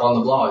putting them up on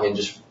the blog and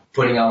just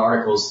putting out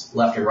articles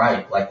left and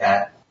right like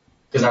that.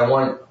 Because I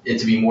want it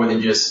to be more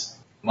than just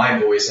my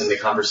voice in the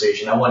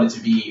conversation. I want it to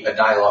be a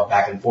dialogue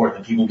back and forth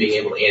and people being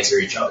able to answer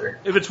each other.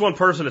 If it's one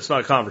person, it's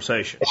not a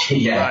conversation.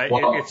 Yeah. Right?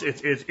 Well,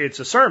 it's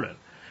a sermon.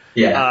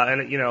 Yeah.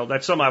 And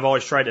that's something I've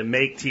always tried to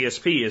make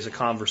TSP as a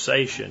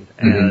conversation.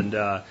 Mm-hmm.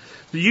 And,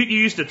 you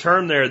used a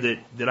term there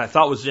that I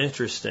thought was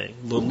interesting,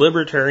 the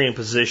libertarian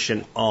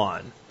position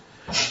on.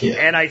 Yeah.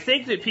 And I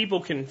think that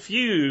people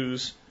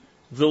confuse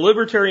the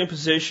libertarian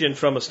position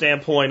from a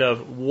standpoint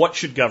of what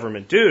should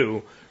government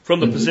do from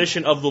the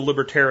position of the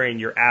libertarian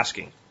you're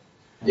asking.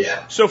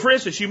 Yeah. So, for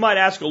instance, you might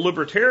ask a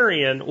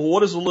libertarian, well,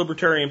 what is the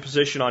libertarian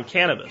position on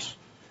cannabis?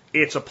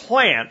 It's a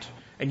plant,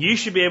 and you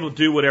should be able to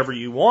do whatever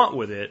you want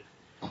with it.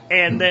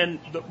 And then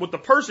what the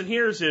person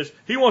hears is,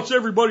 he wants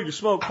everybody to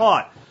smoke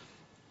pot.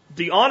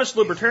 The honest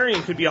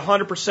libertarian could be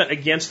 100%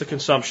 against the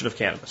consumption of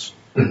cannabis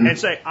and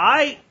say,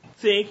 I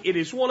think it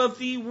is one of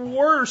the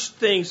worst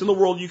things in the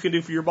world you can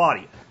do for your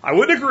body. I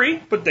wouldn't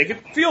agree, but they could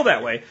feel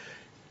that way.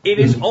 It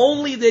is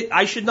only that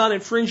I should not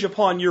infringe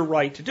upon your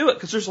right to do it,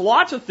 because there's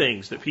lots of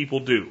things that people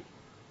do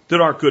that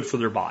aren't good for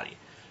their body.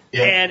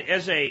 Yeah. And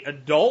as an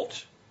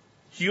adult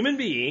human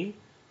being,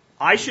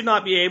 I should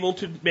not be able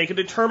to make a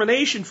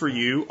determination for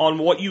you on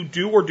what you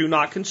do or do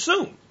not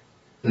consume.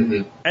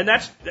 And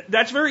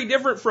that's very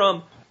different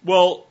from,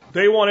 well,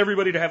 they want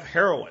everybody to have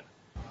heroin.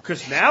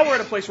 Because now we're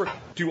at a place where,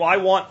 do I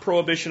want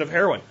prohibition of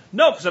heroin?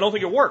 No, because I don't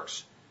think it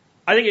works.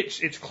 I think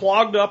it's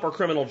clogged up our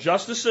criminal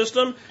justice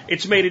system.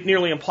 It's made it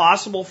nearly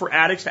impossible for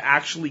addicts to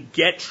actually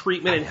get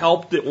treatment and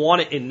help that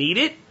want it and need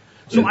it.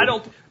 So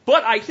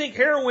but I think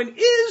heroin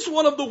is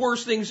one of the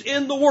worst things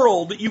in the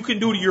world that you can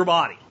do to your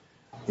body.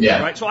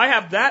 Yeah. Right? So I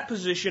have that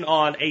position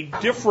on a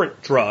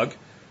different drug.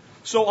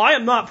 So I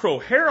am not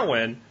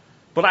pro-heroin,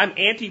 but I'm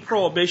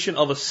anti-prohibition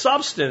of a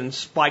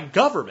substance by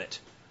government.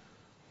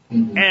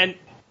 And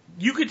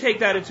you could take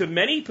that into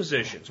many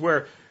positions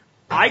where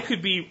I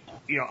could be,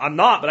 I'm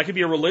not, but I could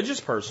be a religious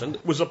person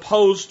that was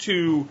opposed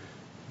to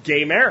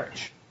gay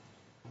marriage.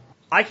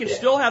 I can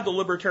still have the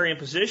libertarian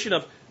position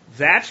of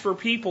that's for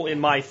people in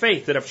my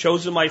faith that have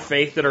chosen my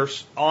faith, that are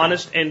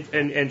honest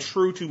and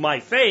true to my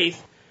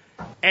faith.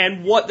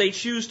 And what they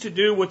choose to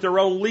do with their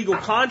own legal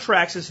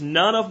contracts is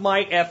none of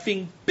my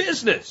effing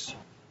business.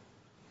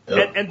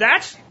 Yep. And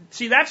that's,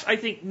 I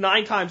think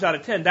 9 times out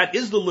of 10, that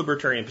is the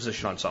libertarian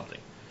position on something.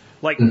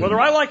 Like, whether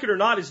I like it or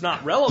not is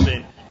not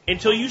relevant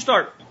until you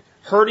start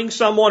hurting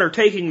someone or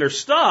taking their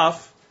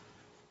stuff.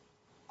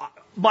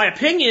 My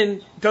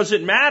opinion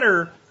doesn't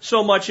matter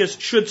so much as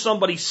should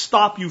somebody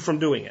stop you from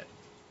doing it.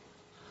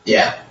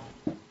 Yeah.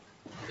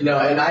 And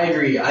I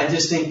agree. I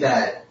just think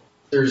that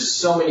there's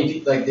so many,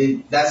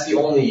 that's the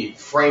only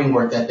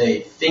framework that they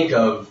think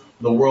of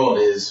the world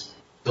is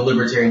the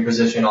libertarian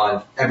position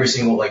on every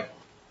single,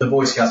 the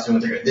Boy Scouts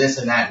doing this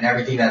and that and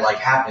everything that,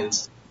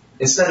 happens.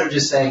 Instead of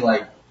just saying,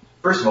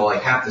 first of all,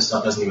 half the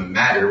stuff doesn't even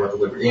matter what the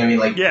libertarian,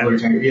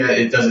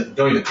 it doesn't,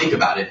 don't even think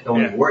about it.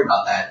 Don't even worry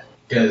about that.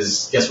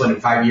 Because guess what? In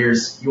 5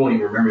 years, you won't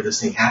even remember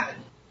this thing happened.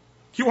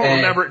 You won't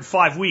remember it in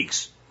 5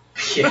 weeks.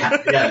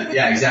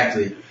 Yeah,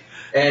 exactly.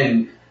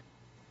 And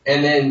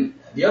then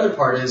the other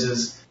part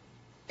is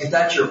if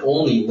that's your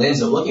only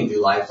lens of looking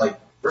through life,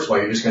 first of all,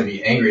 you're just going to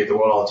be angry at the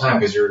world all the time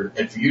because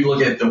if you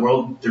look at the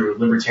world through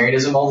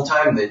libertarianism all the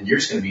time, then you're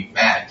just going to be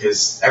mad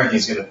because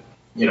everything's going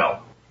to,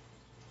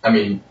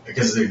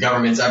 because the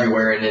government's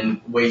everywhere and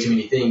then way too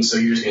many things, so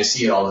you're just going to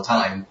see it all the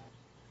time.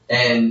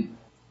 And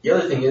the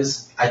other thing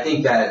is, I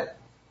think that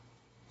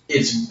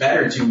it's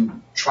better to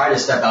try to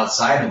step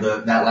outside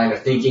of that line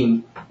of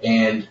thinking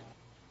and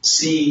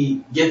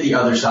get the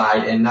other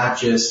side and not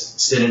just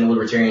sit in a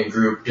libertarian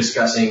group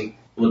discussing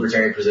the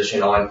libertarian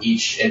position on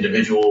each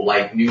individual,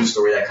 news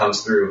story that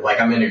comes through.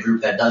 I'm in a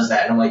group that does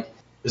that, and I'm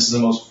this is the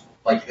most,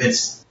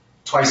 it's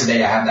twice a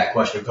day I have that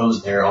question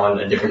posed there on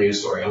a different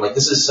news story. I'm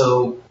this is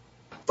so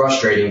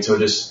frustrating to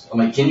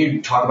can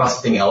you talk about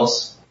something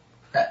else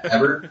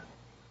ever?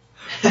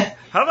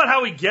 How about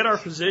how we get our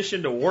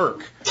position to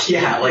work?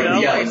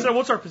 Yeah, So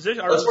what's our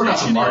position? Let's work on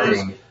some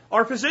marketing.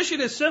 Our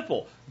position is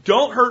simple.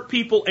 Don't hurt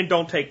people and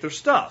don't take their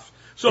stuff.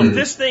 So if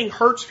this thing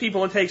hurts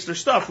people and takes their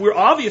stuff, we're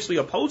obviously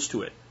opposed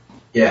to it.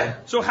 Yeah.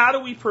 So how do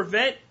we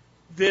prevent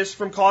this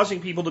from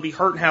causing people to be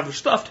hurt and have their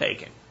stuff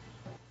taken?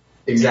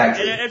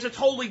 Exactly. And it's a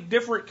totally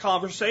different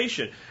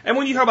conversation. And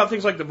when you talk about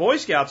things like the Boy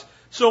Scouts,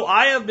 so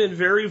I have been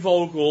very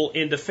vocal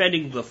in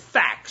defending the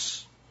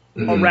facts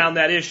around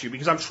that issue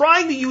because I'm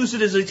trying to use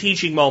it as a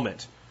teaching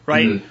moment,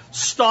 right?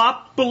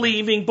 Stop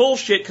believing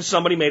bullshit because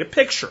somebody made a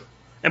picture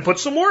and put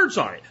some words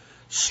on it.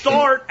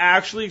 Start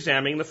actually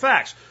examining the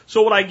facts.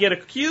 So what I get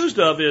accused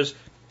of is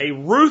a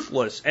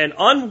ruthless and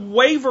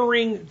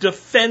unwavering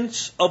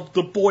defense of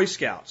the Boy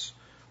Scouts.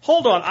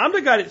 Hold on, I'm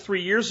the guy that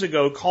 3 years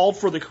ago called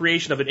for the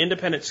creation of an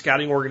independent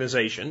scouting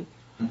organization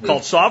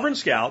called Sovereign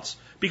Scouts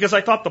because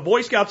I thought the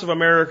Boy Scouts of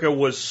America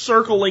was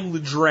circling the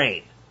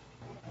drain.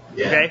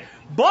 Yeah. Okay?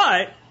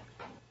 But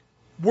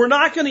we're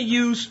not going to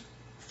use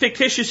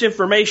fictitious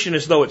information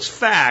as though it's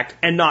fact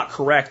and not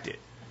correct it.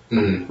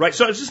 Right?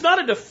 So it's just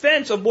not a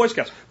defense of Boy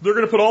Scouts. They're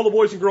going to put all the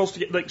boys and girls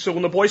together. So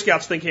when the Boy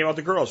Scouts thing came out,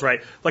 the girls,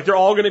 right? They're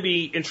all going to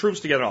be in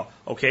troops together.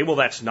 Okay, well,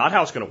 that's not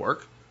how it's going to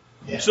work.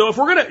 Yeah. So if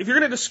you're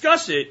going to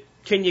discuss it,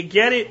 can you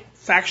get it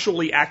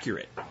factually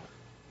accurate?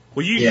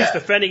 Well, you just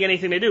defending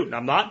anything they do.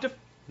 I'm not.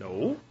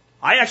 No.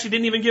 I actually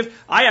didn't even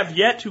I have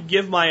yet to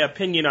give my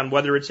opinion on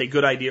whether it's a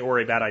good idea or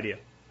a bad idea.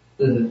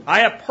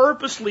 I have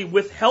purposely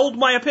withheld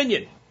my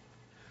opinion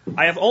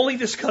I have only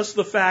discussed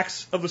the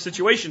facts of the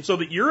situation so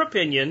that your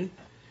opinion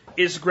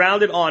is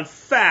grounded on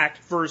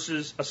fact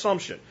versus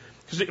assumption.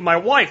 Because my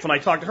wife, when I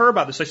talked to her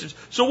about this, I said,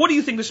 so what do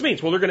you think this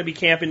means? Well, they're going to be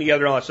camping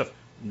together and all that stuff.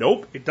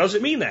 Nope, it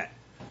doesn't mean that.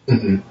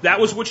 That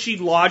was what she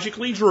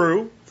logically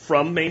drew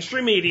from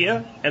mainstream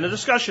media and the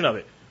discussion of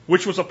it,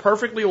 which was a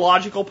perfectly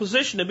logical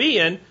position to be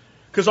in.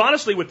 Because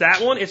honestly, with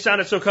that one, it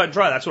sounded so cut and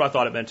dry. That's what I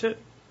thought it meant too.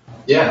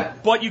 Yeah.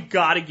 But you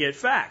got to get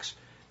facts.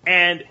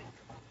 And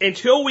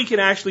until we can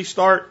actually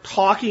start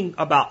talking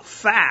about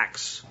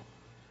facts,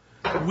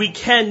 we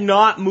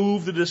cannot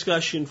move the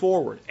discussion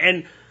forward.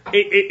 And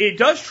it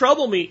does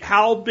trouble me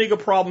how big a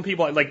problem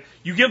people are. Like,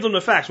 you give them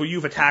the facts. Well,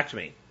 you've attacked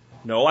me.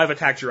 No, I've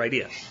attacked your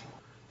ideas.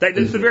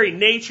 That's the very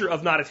nature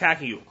of not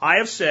attacking you. I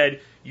have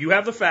said, you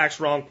have the facts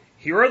wrong.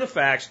 Here are the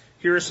facts.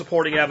 Here is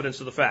supporting evidence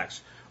of the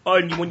facts.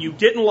 And when you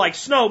didn't like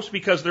Snopes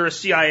because they're a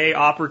CIA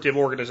operative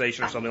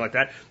organization or something like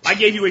that, I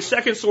gave you a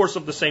second source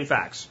of the same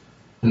facts.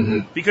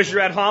 Because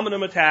your ad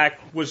hominem attack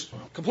was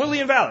completely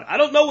invalid. I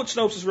don't know what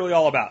Snopes is really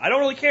all about. I don't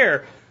really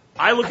care.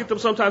 I look at them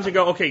sometimes and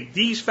go, okay,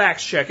 these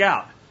facts check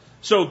out.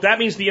 So that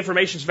means the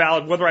information's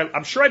valid, whether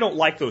I'm sure I don't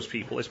like those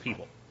people as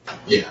people.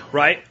 Yeah.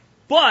 Right?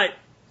 But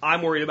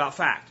I'm worried about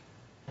fact.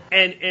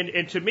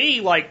 And to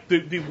me, like,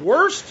 the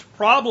worst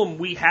problem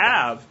we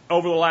have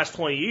over the last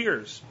 20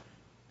 years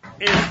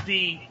is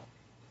the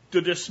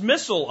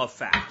dismissal of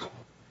fact.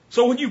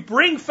 So when you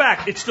bring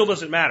fact, it still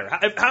doesn't matter.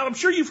 I'm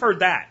sure you've heard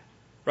that,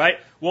 right?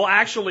 Well,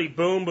 actually,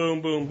 boom,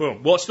 boom, boom,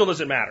 boom. Well, it still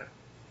doesn't matter.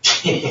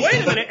 Wait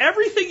a minute,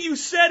 everything you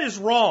said is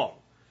wrong.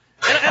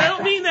 And I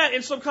don't mean that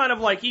in some kind of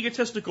like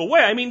egotistical way.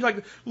 I mean,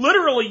 like,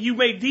 literally, you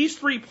made these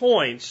 3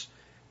 points.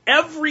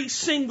 Every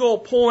single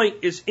point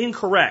is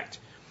incorrect.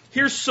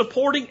 Here's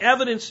supporting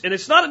evidence, and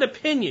it's not an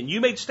opinion. You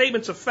made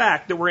statements of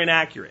fact that were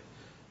inaccurate.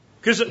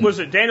 Because it was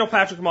Daniel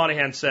Patrick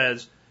Moynihan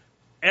says,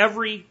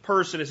 every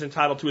person is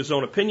entitled to his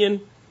own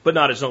opinion, but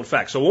not his own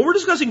fact. So when we're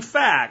discussing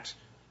fact,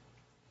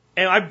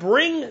 and I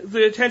bring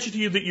the attention to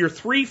you that your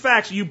 3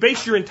 facts you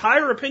base your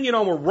entire opinion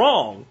on were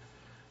wrong,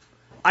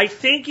 I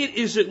think it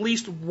is at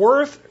least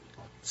worth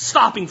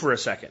stopping for a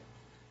second.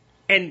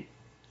 And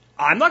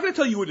I'm not going to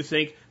tell you what to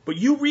think, but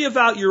you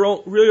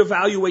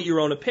reevaluate your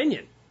own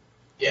opinion.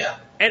 Yeah.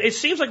 And it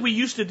seems like we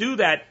used to do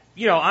that.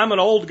 You know, I'm an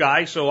old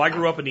guy, so I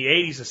grew up in the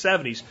 80s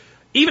and 70s.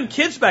 Even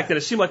kids back then,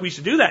 it seemed like we used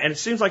to do that, and it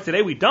seems like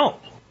today we don't.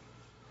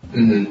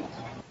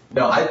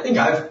 No, I think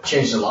I've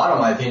changed a lot of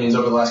my opinions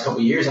over the last couple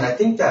of years, and I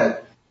think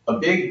that a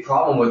big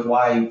problem with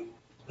why,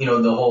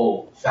 the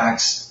whole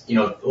facts,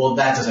 well,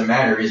 that doesn't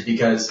matter is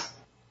because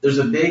there's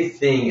a big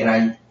thing,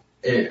 and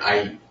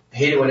I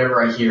hate it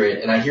whenever I hear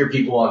it, and I hear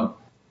people on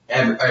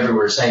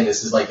everywhere saying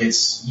this, is like,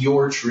 it's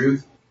your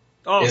truth.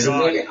 Oh,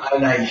 God.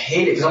 And I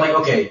hate it because I'm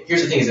like, okay,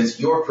 here's the thing is it's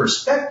your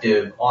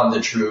perspective on the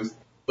truth,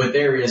 but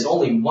there is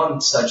only one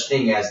such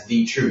thing as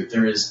the truth.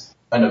 There is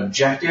an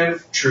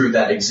objective truth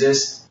that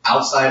exists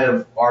outside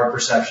of our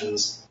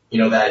perceptions,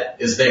 that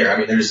is there. I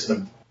mean, there's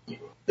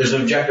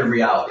an objective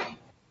reality,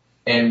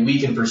 and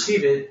we can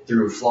perceive it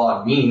through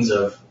flawed means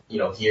of,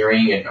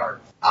 hearing and our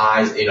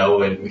eyes,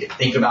 and we can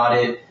think about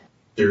it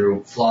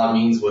through flawed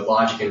means with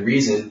logic and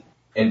reason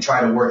and try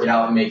to work it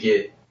out and make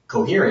it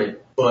coherent.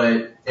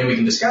 And we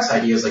can discuss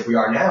ideas like we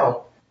are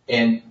now,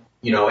 and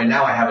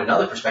now I have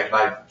another perspective.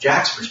 I have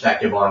Jack's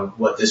perspective on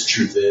what this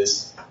truth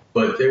is,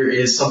 but there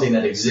is something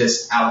that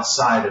exists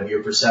outside of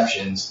your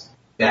perceptions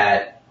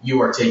that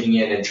you are taking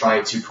in and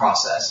trying to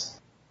process.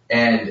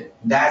 And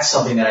that's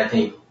something that I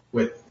think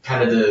with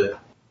kind of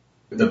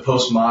the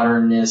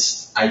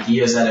postmodernist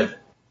ideas that have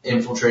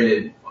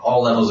infiltrated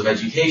all levels of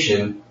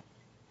education,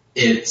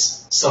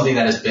 it's something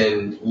that has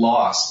been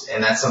lost.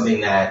 And that's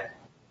something that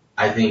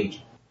I think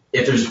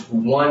if there's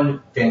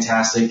one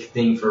fantastic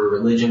thing for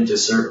religion to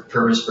serve,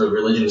 purpose for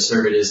religion to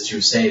serve, it is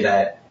to say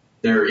that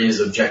there is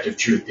objective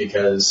truth,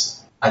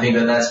 because I think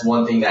that that's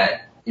one thing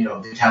that,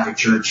 the Catholic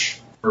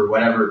Church, for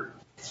whatever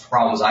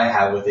problems I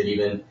have with it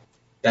even,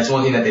 that's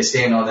one thing that they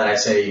stand on that I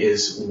say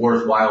is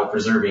worthwhile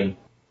preserving,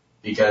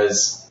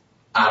 because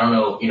I don't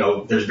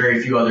know, there's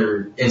very few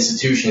other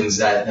institutions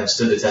that have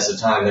stood the test of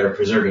time that are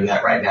preserving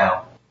that right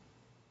now.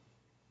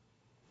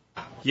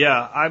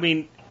 Yeah, I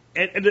mean,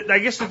 and I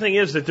guess the thing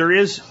is that there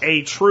is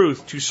a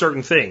truth to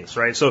certain things,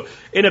 right? So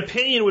an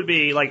opinion would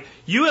be like,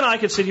 you and I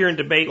could sit here and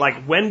debate,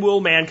 like, when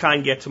will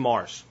mankind get to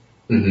Mars?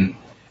 Mm-hmm.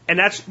 And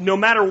that's, no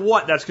matter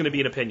what, that's going to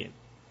be an opinion.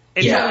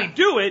 Until we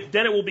do it,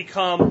 then it will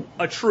become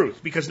a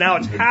truth, because now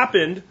it's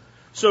happened,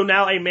 so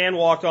now a man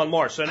walked on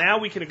Mars. So now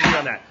we can agree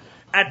on that.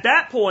 At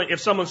that point, if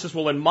someone says,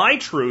 well, in my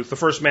truth, the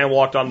first man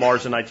walked on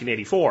Mars in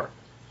 1984,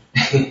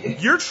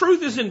 your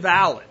truth is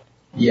invalid.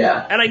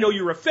 Yeah. And I know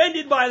you're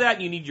offended by that,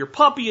 and you need your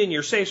puppy and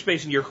your safe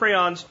space and your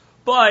crayons,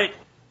 but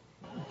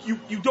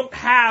you don't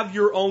have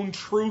your own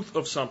truth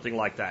of something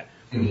like that.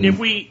 Mm-hmm. If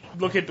we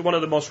look at one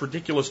of the most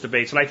ridiculous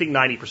debates, and I think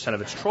 90%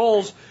 of it's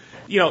trolls,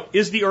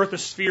 is the Earth a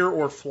sphere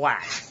or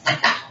flat?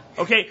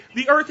 Okay,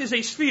 the Earth is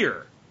a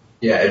sphere.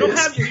 Yeah,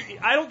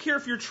 I don't care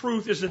if your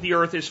truth is that the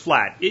Earth is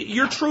flat.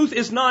 Your truth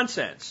is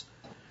nonsense.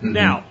 Mm-hmm.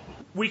 Now,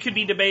 we could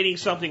be debating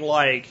something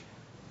like,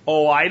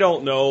 oh, I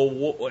don't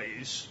know,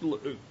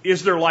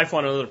 is there life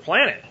on another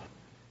planet?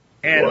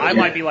 And I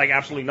might be like,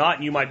 absolutely not,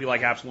 and you might be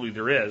like, absolutely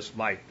there is.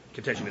 My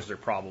contention is there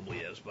probably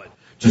is, but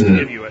just to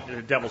give you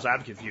a devil's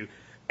advocate view.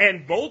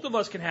 And both of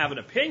us can have an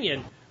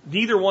opinion.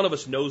 Neither one of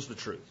us knows the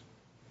truth.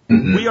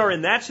 We are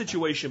in that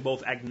situation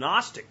both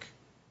agnostic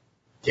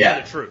to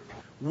the truth.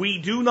 We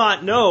do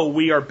not know.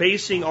 We are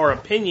basing our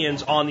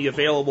opinions on the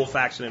available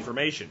facts and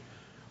information.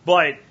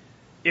 But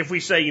if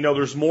we say,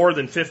 there's more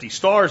than 50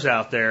 stars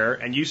out there,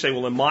 and you say,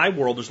 well, in my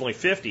world there's only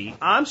 50,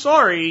 I'm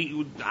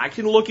sorry, I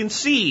can look and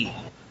see,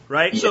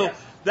 right? Yeah. So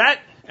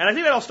and I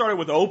think that all started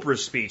with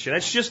Oprah's speech, and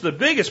it's just the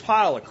biggest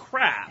pile of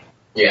crap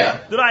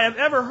that I have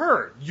ever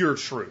heard. Your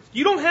truth.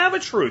 You don't have a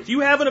truth.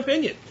 You have an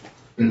opinion.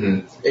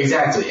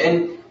 Exactly.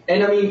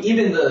 And I mean,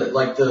 even the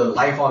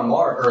life on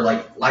Mars, or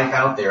like life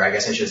out there, I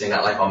guess I should say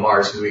not life on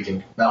Mars, because we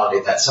can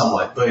validate that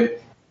somewhat.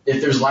 But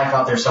if there's life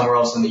out there somewhere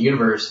else in the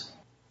universe,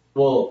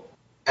 well,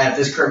 at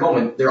this current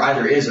moment, there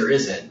either is or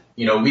isn't.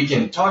 We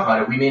can talk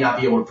about it. We may not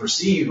be able to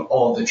perceive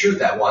all of the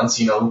truth at once.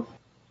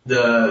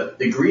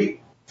 The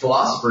Greek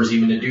philosophers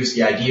even deduced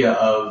the idea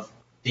of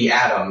the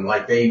atom.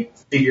 Like, they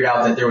figured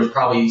out that there was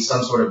probably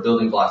some sort of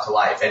building block to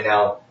life. And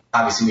now,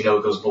 obviously, we know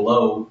it goes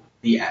below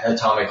the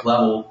atomic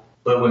level.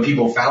 But when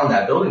people found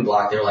that building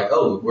block, they were like,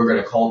 oh, we're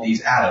going to call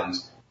these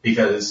atoms,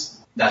 because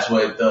that's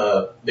what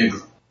the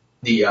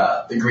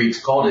Greeks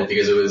called it,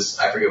 because it was,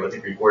 I forget what the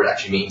Greek word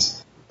actually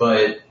means.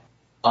 But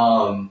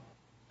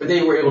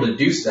they were able to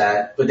deduce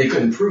that, but they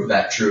couldn't prove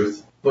that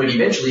truth. But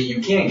eventually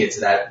you can get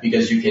to that,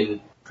 because you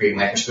can create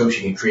microscopes,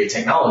 you can create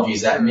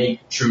technologies that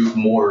make truth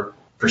more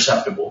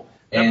perceptible.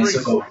 That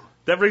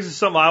brings us to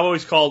something I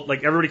always call,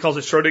 like everybody calls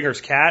it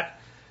Schrodinger's cat,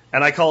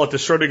 and I call it the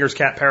Schrodinger's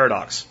cat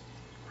paradox,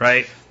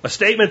 right? A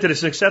statement that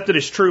is accepted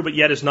as true, but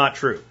yet is not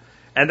true.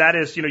 And that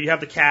is, you have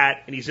the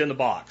cat, and he's in the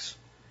box.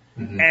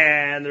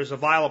 And there's a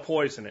vial of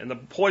poison, and the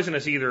poison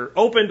is either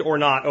opened or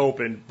not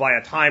opened by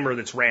a timer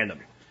that's random.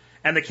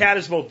 And the cat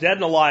is both dead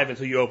and alive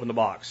until you open the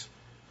box.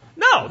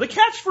 No, the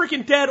cat's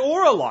freaking dead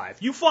or alive.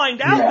 You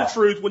find out the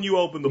truth when you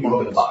open the box.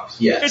 Open the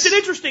box. Yes. It's an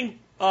interesting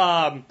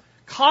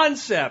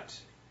concept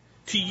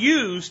to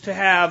use to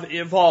have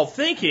evolved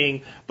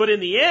thinking, but in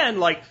the end,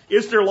 like,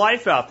 is there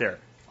life out there?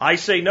 I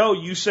say no,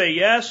 you say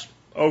yes,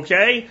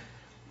 okay.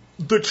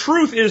 The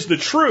truth is the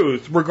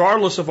truth,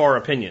 regardless of our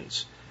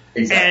opinions.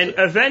 Exactly.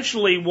 And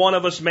eventually one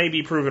of us may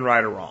be proven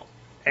right or wrong.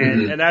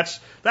 And that's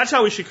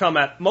how we should come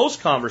at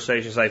most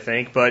conversations, I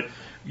think. But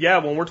yeah,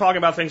 when we're talking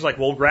about things like,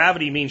 well,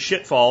 gravity means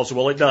shit falls,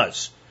 well, it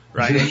does,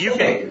 right? And you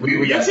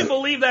can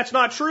believe that's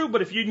not true,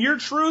 but if in your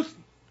truth,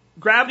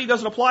 gravity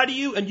doesn't apply to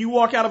you, and you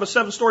walk out of a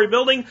 7-story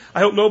building, I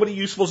hope nobody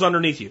useful is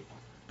underneath you.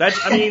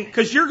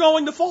 Because you're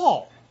going to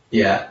fall.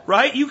 Yeah.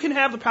 Right? You can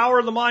have the power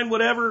of the mind,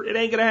 whatever, it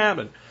ain't going to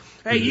happen.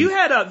 Hey, you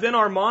had Vin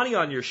Armani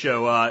on your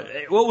show.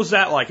 What was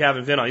that like,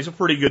 having Vin on? He's a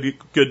pretty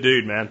good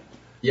dude, man.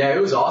 Yeah,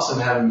 it was awesome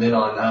having Vin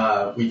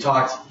on. He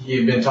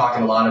had been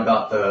talking a lot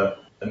about the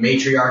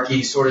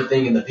matriarchy sort of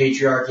thing, and the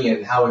patriarchy,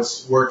 and how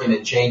it's working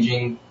and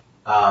changing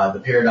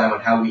the paradigm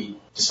on how we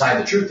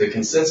decide the truth, the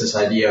consensus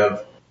idea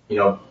of,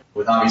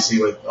 with a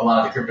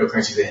lot of the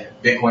cryptocurrencies,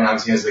 Bitcoin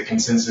obviously has the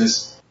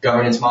consensus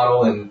governance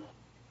model, and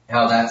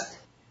how that's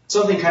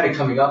something kind of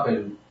coming up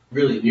and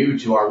really new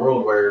to our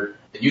world, where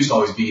it used to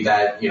always be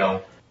that,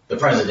 the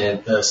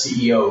president, the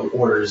CEO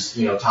orders,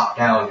 top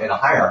down in a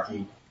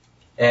hierarchy,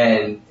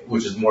 and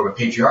which is more of a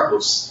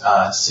patriarchal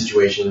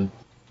situation.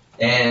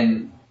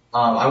 And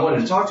I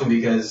wanted to talk to him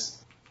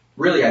because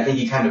really I think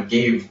he kind of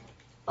gave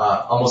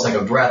almost like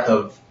a breath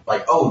of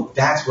like, oh,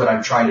 that's what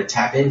I'm trying to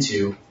tap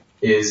into,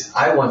 is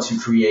I want to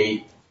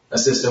create a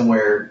system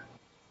where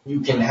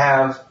you can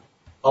have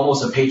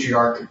almost a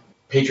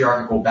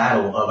patriarchal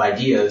battle of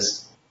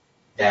ideas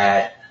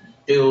that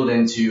build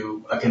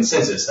into a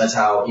consensus. That's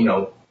how,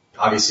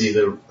 obviously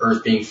the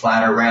Earth being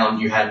flat or round,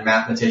 you had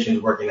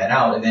mathematicians working that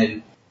out, and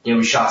then,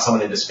 we shot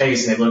someone into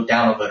space and they looked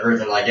down at the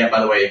Earth and like, yeah,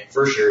 by the way,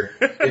 for sure,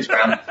 it's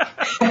round.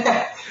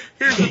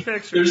 Here's the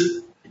picture.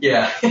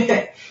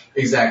 Yeah,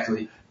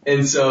 exactly.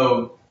 And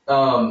so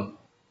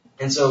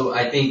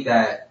I think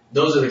that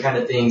those are the kind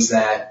of things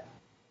that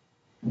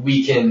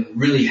we can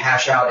really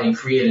hash out and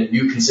create a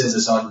new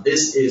consensus on.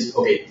 This is,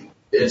 okay,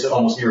 it's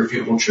almost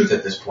irrefutable truth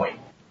at this point.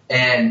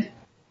 And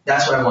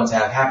that's what I want to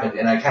have happen.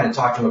 And I kind of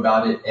talked to him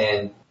about it,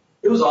 and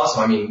it was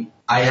awesome. I mean,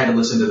 I had to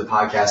listen to the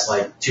podcast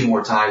like 2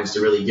 more times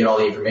to really get all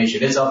the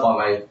information. It's up on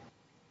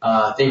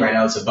my thing right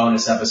now. It's a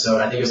bonus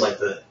episode. I think it was like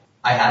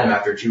I had him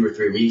after 2 or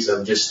 3 weeks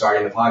of just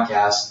starting the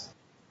podcast.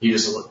 He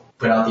just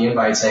put out the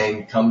invite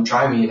saying, come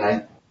try me. And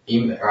I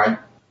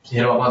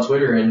hit him up on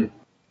Twitter, and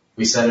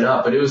we set it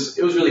up. But it was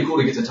really cool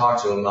to get to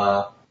talk to him.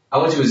 I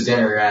went to his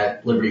dinner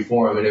at Liberty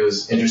Forum, and it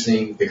was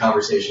interesting, the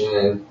conversation.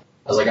 And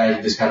I was like,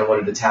 I just kind of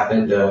wanted to tap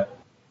into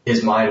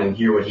his mind and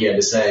hear what he had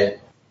to say.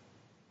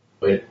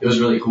 But it was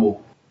really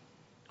cool.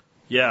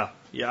 Yeah.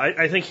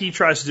 I think he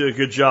tries to do a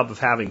good job of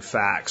having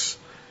facts.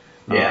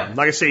 Yeah.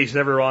 Like I say, he's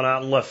never run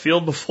out in left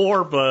field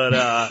before,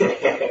 but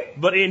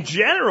but in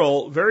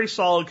general, very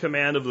solid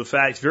command of the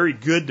facts. Very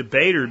good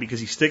debater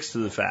because he sticks to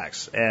the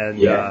facts. And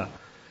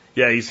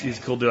Yeah, he's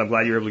a cool dude. I'm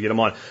glad you were able to get him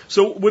on.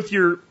 So with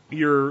your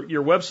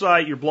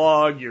website, your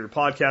blog, your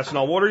podcast, and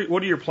all, what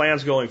are your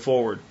plans going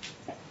forward?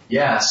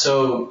 Yeah,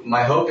 so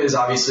my hope is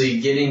obviously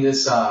getting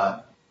this,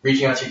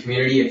 reaching out to your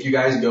community. If you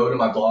guys go to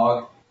my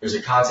blog, there's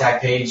a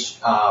contact page.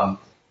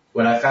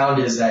 What I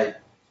found is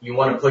that you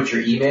want to put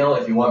your email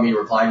if you want me to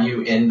reply to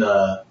you in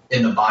the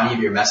body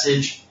of your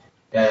message.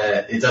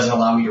 It doesn't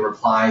allow me to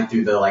reply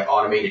through the like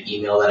automated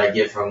email that I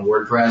get from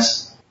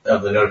WordPress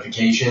of the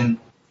notification,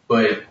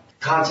 but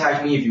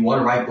contact me if you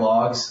want to write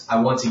blogs.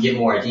 I want to get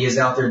more ideas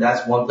out there.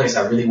 That's one place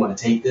I really want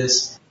to take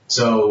this.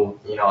 So,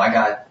 I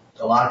got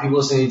a lot of people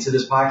listening to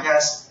this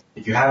podcast.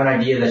 If you have an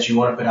idea that you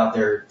want to put out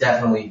there,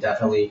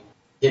 definitely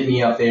hit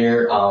me up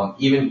there.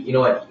 Even, you know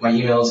what, my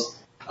email's,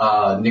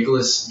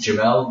 Nicholas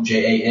Jamell,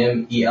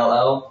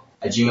 Jamell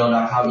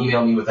 @gmail.com.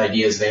 Email me with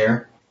ideas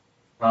there.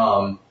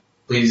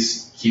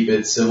 Please keep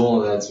it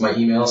civil. That's my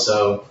email.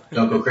 So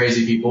don't go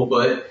crazy, people,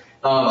 but,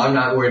 I'm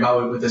not worried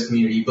about it with this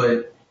community,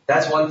 but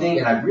that's one thing,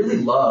 and I'd really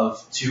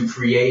love to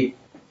create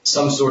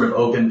some sort of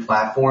open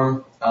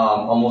platform,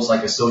 almost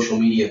like a social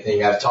media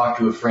thing. I've talked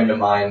to a friend of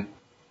mine,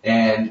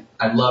 and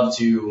I'd love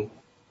to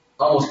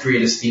almost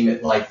create a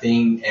Steam-like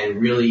thing and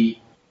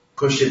really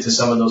push it to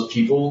some of those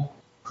people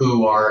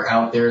who are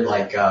out there.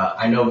 Like,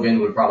 I know Vin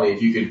would probably,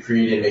 if you could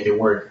create it and make it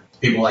work,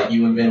 people like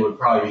you and Vin would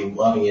probably be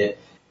loving it.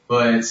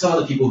 But some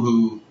of the people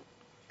who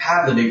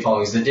have the big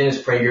followings, the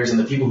Dennis Pragers and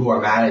the people who are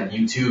mad at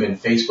YouTube and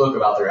Facebook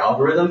about their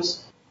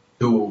algorithms,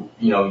 who,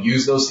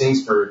 use those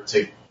things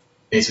to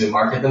basically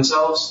market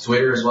themselves,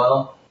 Twitter as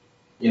well,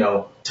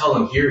 tell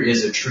them here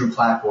is a true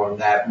platform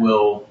that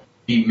will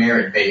be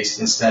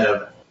merit-based instead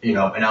of,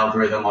 an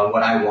algorithm on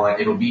what I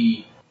want. It'll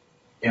be,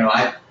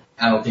 I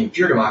don't think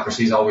pure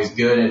democracy is always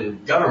good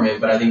in government,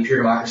 but I think pure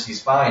democracy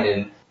is fine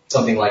in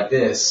something like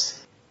this.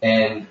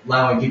 And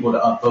allowing people to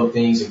upvote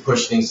things and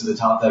push things to the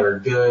top that are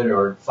good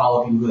or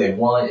follow people who they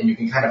want. And you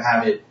can kind of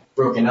have it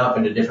broken up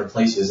into different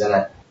places.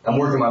 And I'm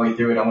working my way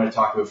through it. I'm going to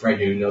talk to a friend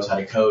who knows how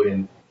to code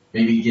and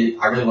maybe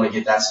I really want to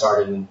get that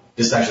started. And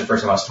this is actually the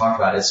first time I was talking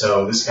about it.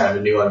 So this is kind of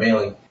a new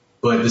unveiling,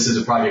 but this is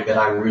a project that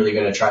I'm really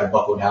going to try to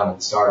buckle down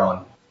and start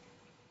on.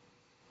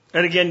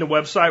 And again, the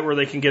website where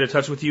they can get in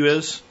touch with you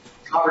is?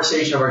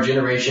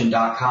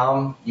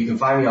 conversationofourgeneration.com. You can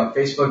find me on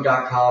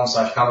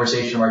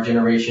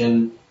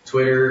facebook.com/conversationofourgeneration,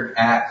 Twitter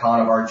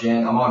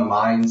 @ConOfOurGen. I'm on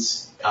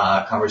Minds,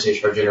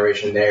 Conversation of Our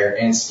Generation there,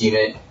 and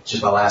Steemit,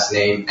 just my last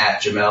name,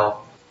 @Jamell.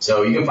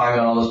 So you can find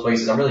me on all those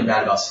places. I'm really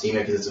bad about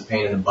Steemit because it's a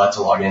pain in the butt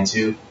to log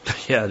into.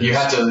 Yeah, you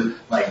have to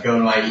go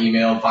to my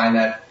email, find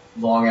that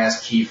long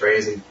ass key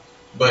phrase,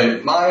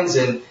 but Minds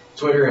and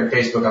Twitter and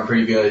Facebook, I'm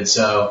pretty good.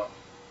 So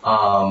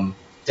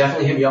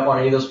definitely hit me up on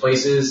any of those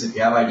places if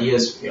you have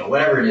ideas,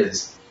 whatever it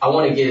is. I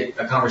want to get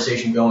a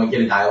conversation going,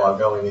 get a dialogue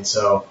going, and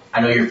so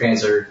I know your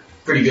fans are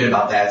pretty good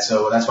about that.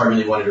 So that's why I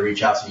really wanted to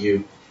reach out to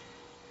you.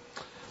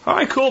 All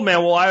right, cool,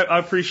 man. Well, I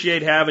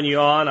appreciate having you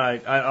on.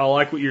 I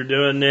like what you're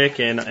doing, Nick,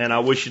 and I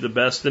wish you the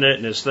best in it.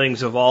 And as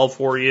things evolve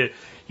for you,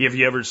 if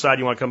you ever decide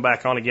you want to come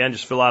back on again,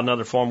 just fill out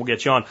another form. We'll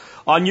get you on.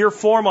 On your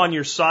form on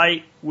your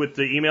site with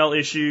the email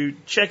issue,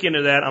 check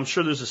into that. I'm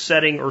sure there's a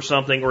setting or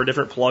something or a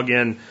different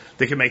plug-in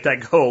that can make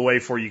that go away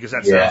for you because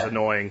that sounds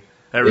annoying.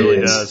 That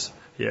really does.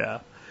 Yeah.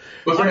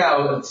 But for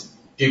now,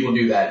 people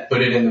do that.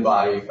 Put it in the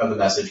body of the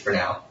message for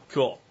now.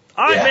 Cool.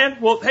 All right, man.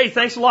 Well, hey,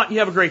 thanks a lot. You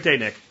have a great day,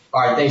 Nick. All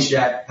right. Thanks,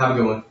 Jack. Have a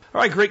good one.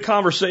 All right. Great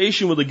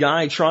conversation with a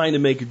guy trying to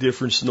make a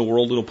difference in the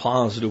world in a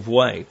positive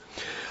way.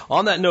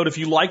 On that note, if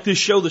you like this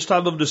show, this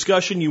type of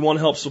discussion, you want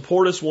to help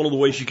support us, one of the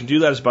ways you can do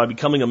that is by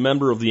becoming a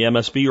member of the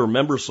MSB or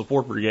Member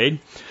Support Brigade.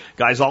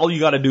 Guys, all you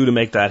got to do to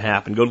make that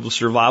happen, go to the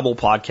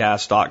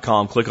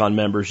survivalpodcast.com, click on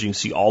members. You can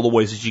see all the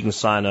ways that you can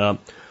sign up,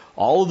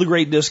 all of the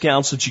great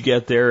discounts that you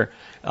get there.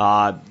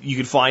 You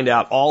can find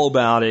out all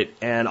about it,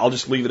 and I'll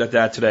just leave it at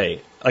that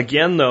today.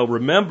 Again, though,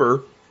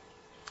 remember,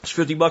 it's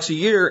 $50 a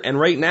year, and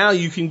right now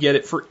you can get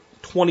it for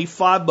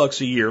 $25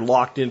 a year,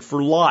 locked in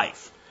for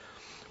life,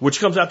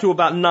 which comes out to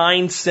about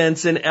 9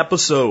 cents an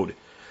episode.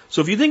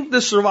 So if you think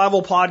this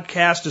survival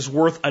podcast is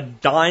worth a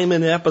dime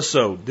an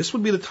episode, this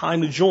would be the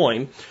time to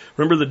join.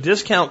 Remember, the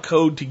discount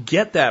code to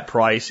get that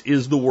price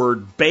is the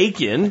word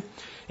BACON,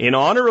 in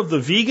honor of the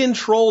vegan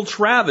troll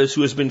Travis,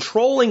 who has been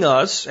trolling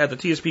us at the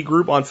TSP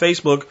group on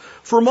Facebook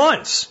for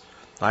months.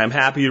 I am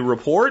happy to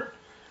report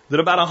that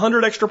about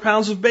 100 extra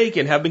pounds of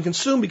bacon have been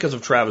consumed because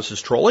of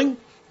Travis's trolling.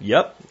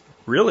 Yep,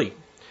 really.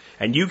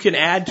 And you can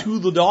add to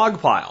the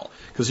dog pile,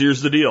 because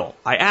here's the deal.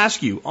 I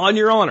ask you, on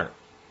your honor,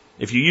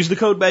 if you use the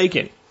code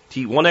BACON to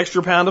eat 1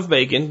 extra pound of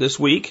bacon this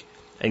week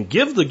and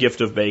give the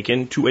gift of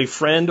bacon to a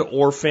friend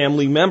or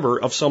family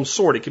member of some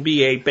sort. It can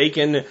be a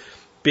bacon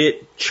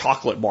bit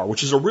chocolate bar,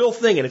 which is a real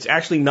thing, and it's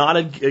actually not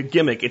a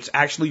gimmick. It's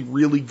actually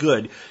really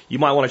good. You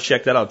might want to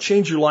check that out.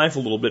 Change your life a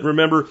little bit.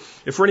 Remember,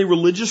 if for any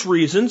religious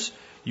reasons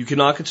you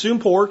cannot consume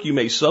pork, you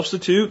may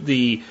substitute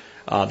the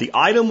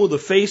item with the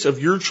face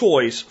of your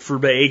choice for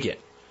bacon.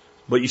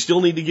 But you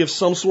still need to give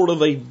some sort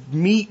of a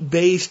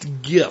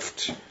meat-based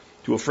gift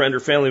to a friend or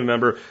family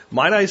member.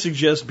 Might I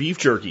suggest beef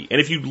jerky? And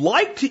if you'd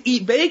like to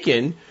eat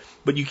bacon,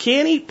 but you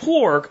can't eat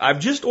pork, I've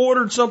just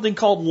ordered something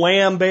called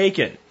lamb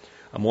bacon.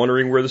 I'm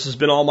wondering where this has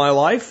been all my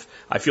life.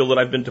 I feel that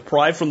I've been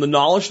deprived from the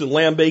knowledge that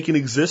lamb bacon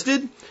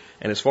existed.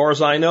 And as far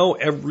as I know,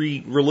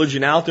 every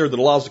religion out there that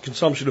allows the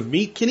consumption of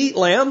meat can eat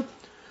lamb.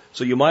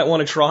 So you might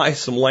want to try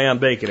some lamb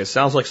bacon. It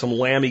sounds like some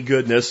lamby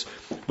goodness.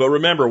 But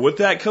remember, with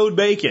that code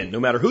BACON, no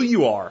matter who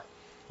you are,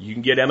 you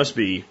can get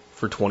MSB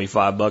for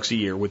 $25 a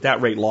year with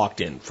that rate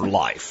locked in for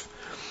life.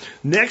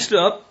 Next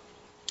up,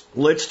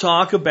 let's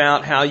talk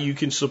about how you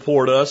can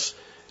support us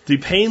the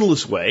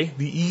painless way,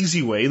 the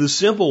easy way, the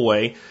simple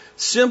way,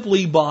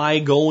 simply by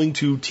going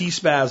to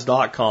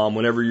tspaz.com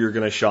whenever you're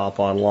going to shop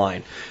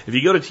online. If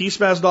you go to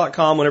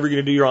tspaz.com whenever you're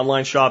going to do your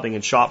online shopping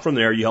and shop from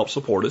there, you help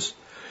support us.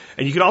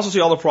 And you can also see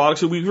all the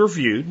products that we've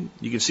reviewed.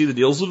 You can see the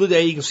deals of the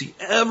day. You can see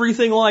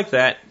everything like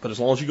that. But as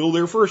long as you go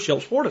there first, you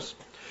help support us.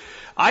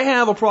 I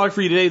have a product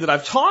for you today that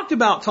I've talked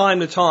about time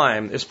to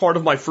time as part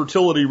of my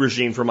fertility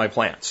regime for my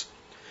plants.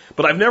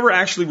 But I've never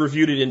actually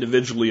reviewed it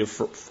individually,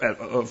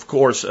 of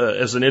course,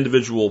 as an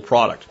individual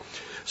product.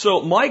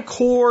 So my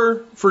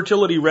core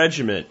fertility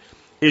regimen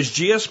is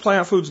GS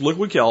Plant Foods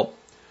Liquid Kelp,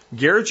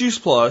 Garrett Juice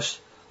Plus,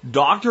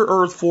 Dr.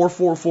 Earth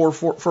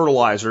 444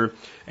 fertilizer,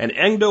 and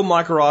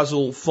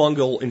endomycorrhizal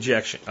fungal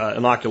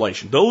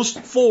inoculation. Those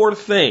four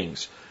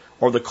things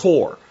are the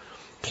core.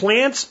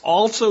 Plants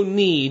also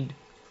need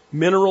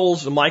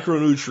minerals,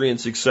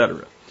 micronutrients,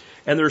 etc.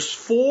 And there's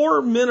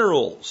four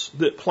minerals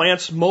that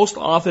plants most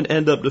often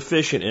end up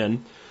deficient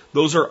in.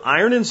 Those are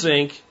iron and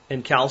zinc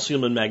and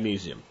calcium and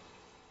magnesium.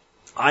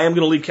 I am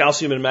going to leave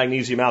calcium and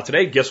magnesium out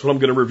today. Guess what I'm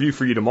going to review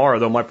for you tomorrow,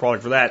 though, my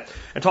product for that,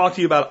 and talk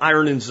to you about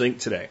iron and zinc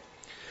today.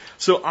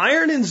 So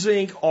iron and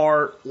zinc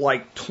are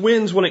like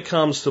twins when it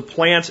comes to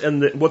plants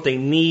and what they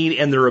need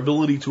and their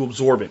ability to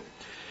absorb it.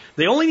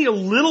 They only need a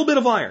little bit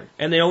of iron,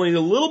 and they only need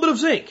a little bit of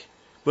zinc.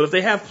 But if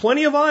they have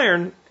plenty of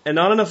iron and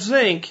not enough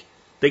zinc,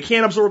 they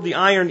can't absorb the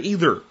iron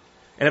either.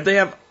 And if they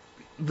have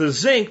the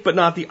zinc but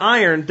not the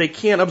iron, they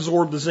can't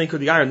absorb the zinc or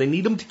the iron. They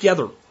need them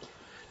together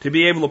to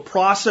be able to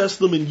process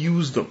them and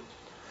use them.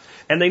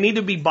 And they need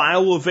to be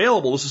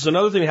bioavailable. This is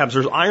another thing that happens.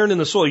 There's iron in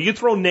the soil. You can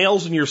throw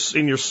nails in your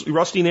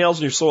rusty nails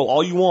in your soil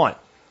all you want.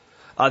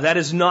 That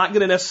is not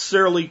going to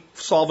necessarily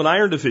solve an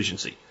iron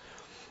deficiency.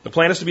 The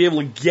plant has to be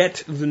able to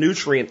get the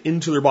nutrient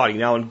into their body.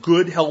 Now, in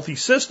good, healthy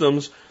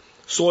systems,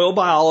 soil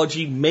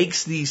biology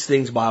makes these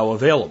things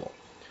bioavailable.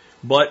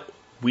 But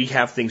we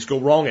have things go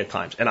wrong at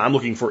times. And I'm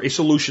looking for a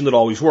solution that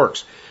always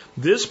works.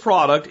 This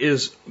product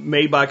is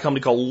made by a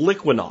company called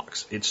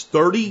Liquinox. It's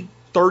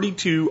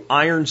 3032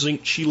 iron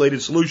zinc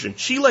chelated solution.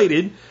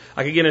 Chelated,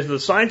 I can get into the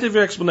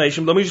scientific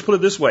explanation, but let me just put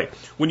it this way.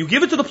 When you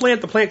give it to the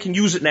plant can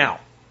use it now.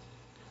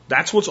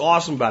 That's what's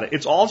awesome about it.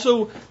 It's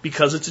also,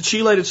 because it's a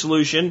chelated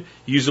solution,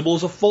 usable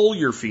as a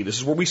foliar feed. This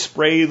is where we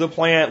spray the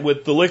plant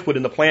with the liquid,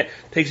 and the plant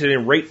takes it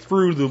in right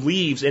through the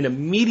leaves and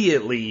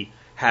immediately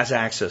has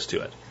access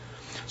to it.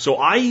 So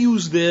I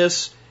use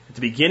this at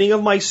the beginning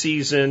of my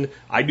season.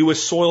 I do a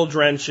soil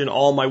drench in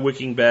all my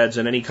wicking beds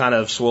and any kind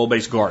of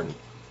soil-based garden.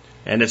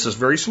 And it's a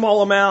very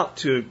small amount,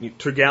 2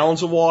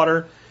 gallons of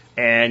water,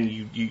 and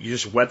you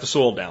just wet the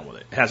soil down with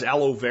it. It has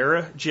aloe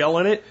vera gel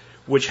in it,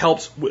 which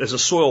helps as a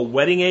soil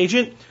wetting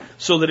agent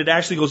so that it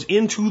actually goes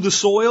into the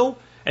soil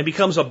and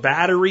becomes a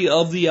battery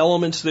of the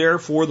elements there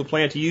for the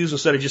plant to use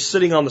instead of just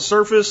sitting on the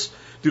surface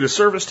due to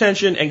surface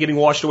tension and getting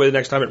washed away the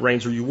next time it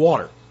rains or you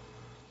water.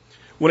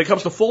 When it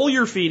comes to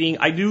foliar feeding,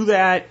 I do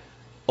that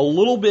a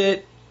little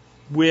bit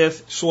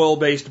with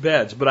soil-based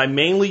beds, but I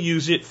mainly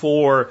use it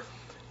for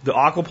the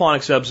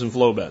aquaponics ebbs and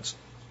flow beds.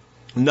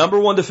 Number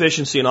one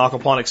deficiency in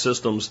aquaponic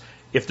systems,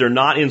 if they're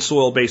not in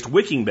soil-based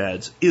wicking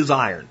beds, is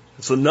iron.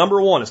 It's the number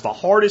one. It's the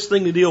hardest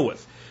thing to deal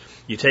with.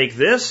 You take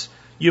this,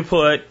 you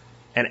put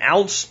an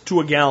ounce to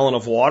a gallon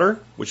of water,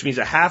 which means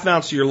a half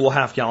ounce to your little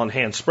half-gallon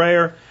hand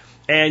sprayer,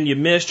 and you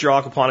mist your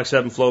aquaponics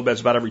ebb and flow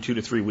beds about every 2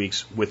 to 3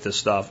 weeks with this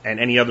stuff, and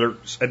any other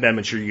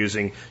amendments you're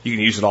using, you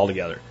can use it all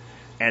together.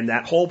 And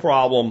that whole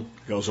problem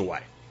goes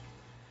away.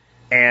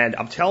 And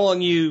I'm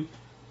telling you,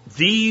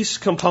 these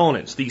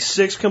components, these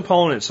 6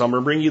 components, I'm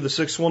going to bring you the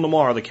 6th one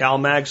tomorrow, the Cal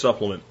Mag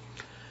supplement.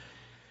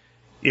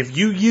 If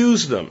you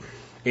use them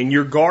in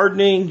your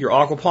gardening, your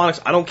aquaponics,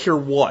 I don't care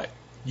what,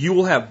 you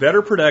will have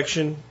better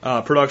production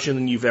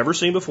than you've ever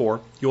seen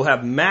before. You'll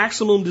have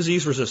maximum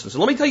disease resistance.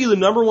 And let me tell you the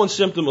number one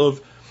symptom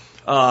of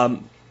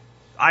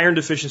iron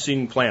deficiency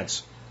in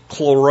plants,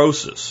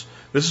 chlorosis.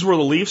 This is where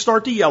the leaves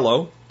start to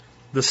yellow,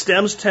 the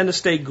stems tend to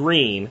stay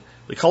green,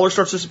 the color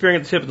starts disappearing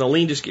at the tip, and the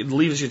leaves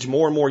get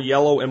more and more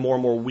yellow and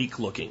more weak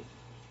looking.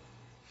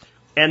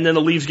 And then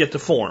the leaves get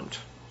deformed.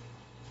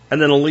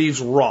 And then the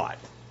leaves rot.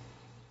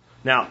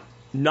 Now,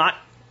 not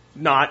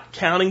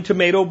counting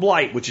tomato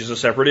blight, which is a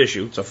separate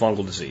issue. It's a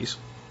fungal disease.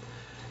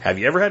 Have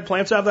you ever had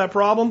plants have that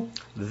problem?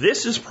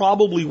 This is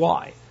probably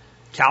why.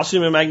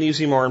 Calcium and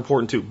magnesium are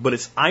important too, but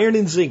it's iron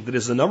and zinc that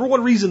is the number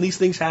one reason these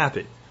things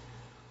happen.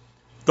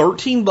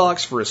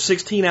 $13 for a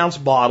 16-ounce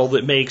bottle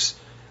that makes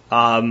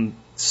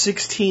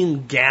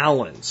 16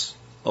 gallons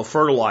of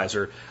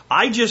fertilizer.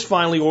 I just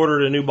finally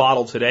ordered a new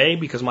bottle today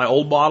because my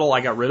old bottle,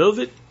 I got rid of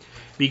it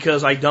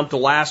because I dumped the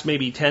last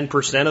maybe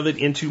 10% of it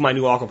into my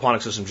new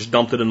aquaponics system. Just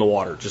dumped it in the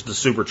water just to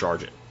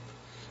supercharge it.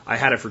 I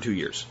had it for 2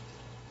 years.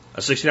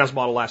 A 16-ounce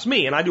bottle lasts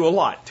me, and I do a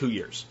lot, 2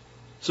 years.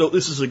 So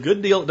this is a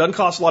good deal. It doesn't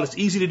cost a lot. It's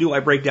easy to do. I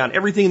break down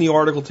everything in the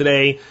article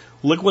today.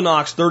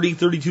 Liquinox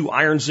 3032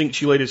 iron zinc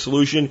chelated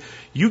solution.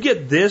 You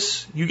get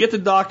this, you get the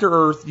Dr.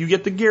 Earth, you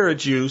get the Garrett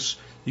juice,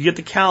 you get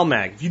the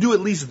CalMag. If you do at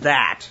least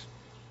that,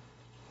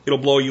 it'll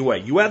blow you away.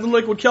 You add the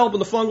liquid kelp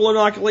and the fungal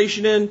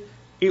inoculation in,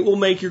 it will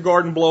make your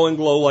garden glow and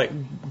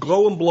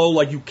blow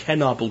like you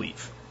cannot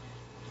believe.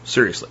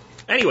 Seriously.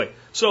 Anyway,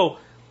 so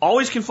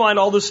always can find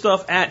all this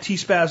stuff at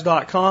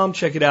tspaz.com.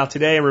 Check it out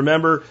today. And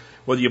remember,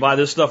 whether you buy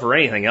this stuff or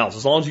anything else,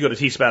 as long as you go to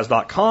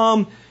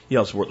tspaz.com, you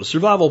help support the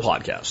Survival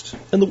Podcast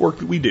and the work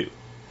that we do.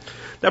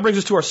 That brings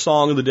us to our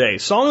song of the day.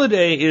 Song of the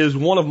day is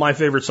one of my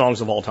favorite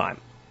songs of all time.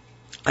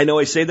 I know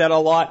I say that a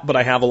lot, but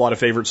I have a lot of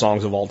favorite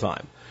songs of all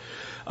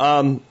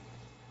time.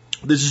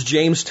 This is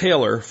James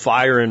Taylor,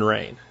 Fire and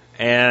Rain.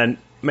 And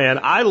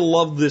man, I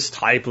love this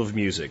type of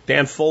music.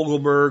 Dan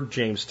Fogelberg,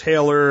 James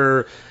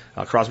Taylor,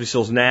 Crosby,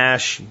 Stills,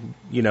 Nash,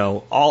 you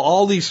know,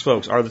 all these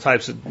folks are the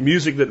types of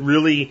music that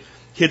really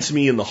hits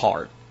me in the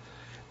heart.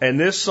 And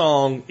this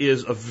song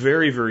is a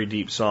very, very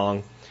deep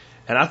song.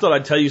 And I thought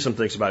I'd tell you some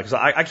things about it, because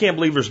I can't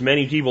believe there's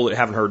many people that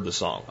haven't heard this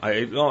song.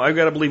 I've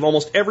got to believe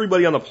almost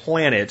everybody on the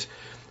planet,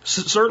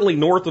 certainly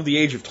north of the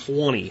age of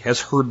 20, has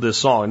heard this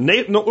song.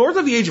 North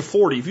of the age of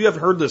 40, if you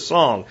haven't heard this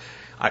song,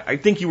 I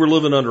think you were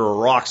living under a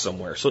rock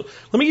somewhere. So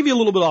let me give you a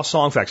little bit off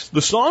song facts.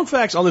 The song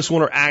facts on this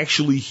one are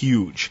actually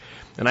huge.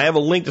 And I have a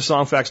link to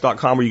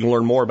songfacts.com where you can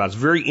learn more about it. It's a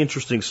very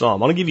interesting song. I'm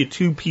going to give you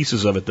 2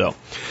 pieces of it, though.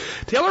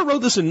 Taylor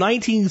wrote this in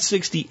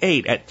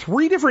 1968 at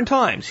 3 different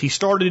times. He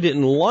started it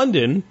in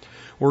London,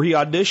 where he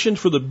auditioned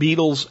for the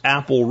Beatles'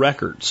 Apple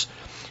Records.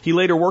 He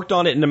later worked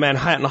on it in the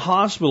Manhattan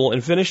Hospital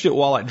and finished it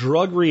while at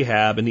drug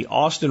rehab in the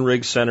Austin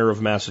Riggs Center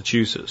of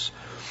Massachusetts.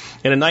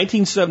 In a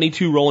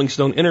 1972 Rolling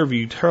Stone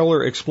interview,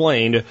 Taylor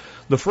explained,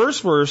 "The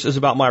first verse is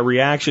about my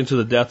reaction to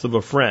the death of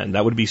a friend.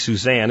 That would be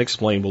Suzanne,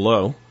 explained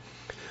below.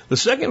 The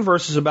second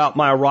verse is about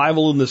my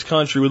arrival in this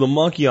country with a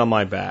monkey on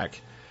my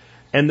back.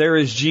 And there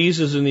is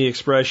Jesus in the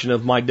expression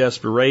of my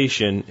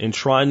desperation in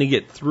trying to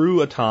get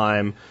through a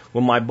time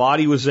when my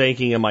body was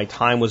aching and my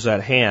time was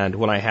at hand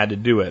when I had to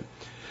do it.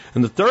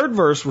 And the third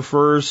verse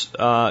refers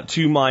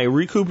to my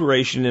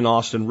recuperation in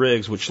Austin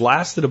Riggs, which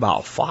lasted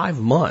about 5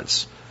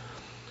 months.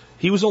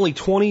 He was only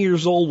 20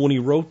 years old when he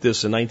wrote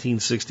this in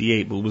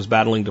 1968, but was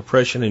battling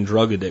depression and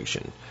drug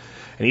addiction.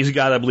 And he's a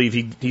guy that I believe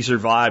he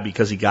survived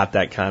because he got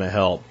that kind of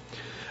help.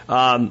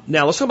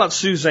 Now, let's talk about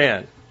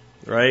Suzanne,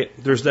 right?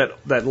 There's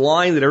that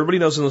line that everybody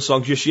knows in the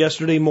song, just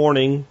yesterday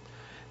morning,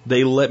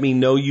 they let me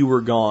know you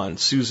were gone.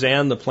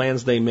 Suzanne, the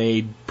plans they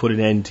made put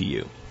an end to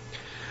you.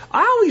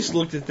 I always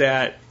looked at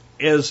that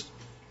as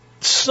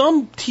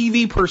some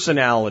TV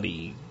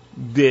personality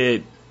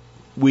that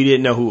we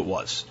didn't know who it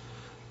was.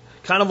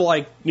 Kind of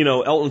like, you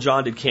know, Elton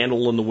John did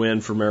Candle in the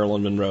Wind for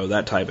Marilyn Monroe,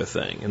 that type of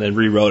thing, and then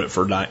rewrote it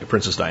for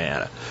Princess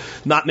Diana.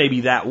 Not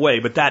maybe that way,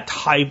 but that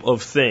type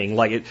of thing.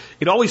 Like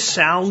it always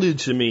sounded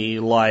to me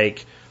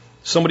like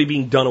somebody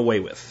being done away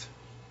with.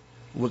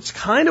 Well, it's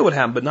kind of what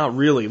happened, but not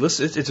really.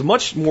 Listen, it's a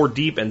much more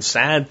deep and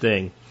sad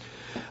thing.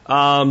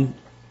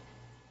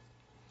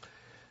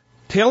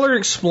 Taylor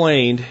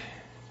explained,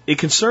 it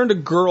concerned a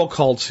girl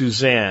called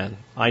Suzanne.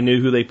 I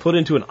knew who they put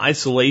into an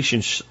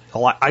isolation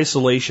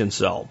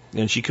cell,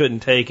 and she couldn't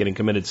take it and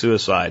committed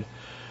suicide.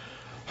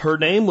 Her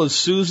name was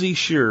Susie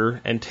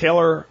Shearer, and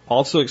Taylor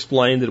also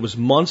explained that it was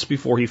months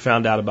before he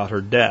found out about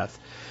her death.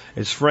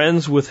 His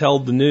friends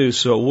withheld the news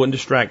so it wouldn't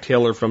distract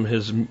Taylor from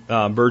his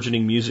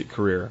burgeoning music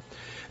career.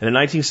 In a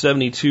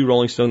 1972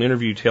 Rolling Stone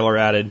interview, Taylor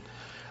added,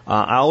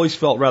 I always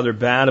felt rather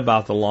bad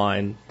about the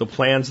line, the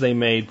plans they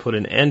made put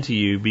an end to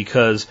you,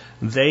 because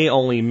they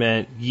only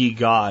meant ye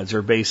gods,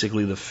 or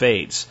basically the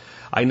fates.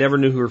 I never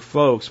knew her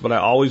folks, but I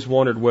always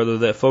wondered whether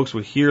that folks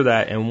would hear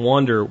that and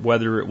wonder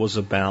whether it was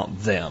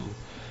about them.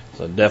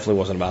 So it definitely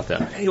wasn't about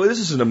them. Anyway, this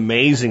is an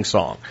amazing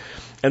song.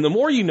 And the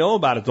more you know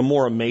about it, the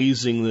more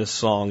amazing this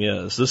song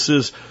is. This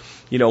is,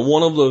 you know,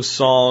 one of those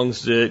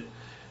songs that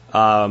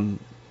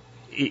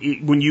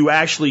when you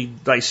actually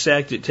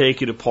dissect it,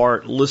 take it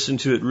apart, listen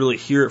to it, really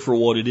hear it for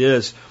what it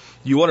is,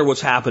 you wonder what's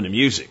happened to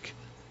music.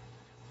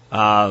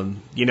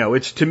 You know,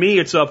 to me,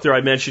 it's up there. I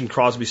mentioned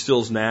Crosby,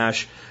 Stills,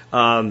 Nash.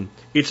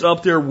 It's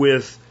up there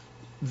with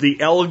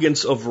the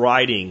elegance of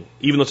writing,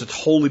 even though it's a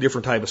totally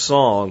different type of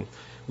song,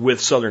 with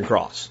Southern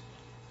Cross.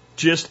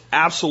 Just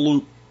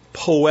absolute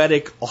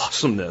poetic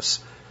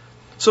awesomeness.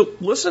 So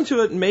listen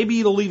to it, and maybe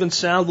it'll even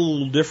sound a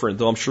little different,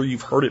 though I'm sure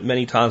you've heard it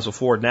many times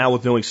before. Now,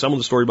 with knowing some of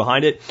the story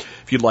behind it,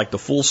 if you'd like the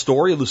full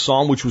story of the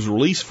song, which was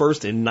released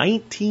first in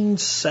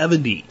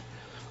 1970,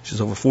 which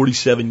is over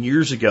 47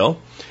 years ago,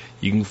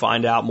 you can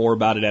find out more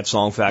about it at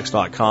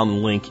songfacts.com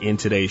and link in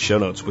today's show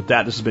notes. With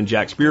that, this has been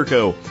Jack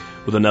Spirko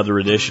with another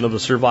edition of the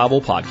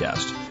Survival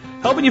Podcast,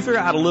 helping you figure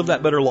out how to live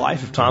that better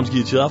life if times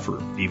get tough,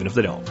 or even if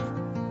they don't.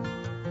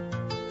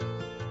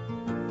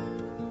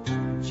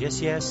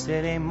 Just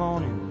yesterday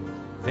morning,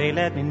 they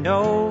let me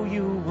know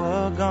you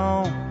were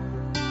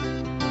gone.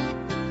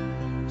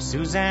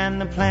 Suzanne,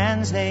 the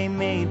plans they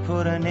made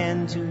put an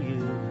end to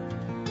you.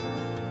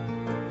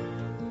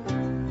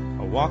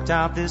 I walked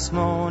out this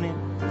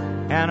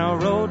morning and I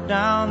wrote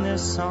down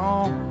this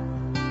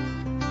song.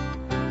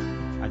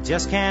 I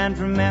just can't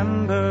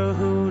remember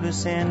who to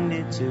send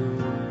it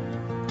to.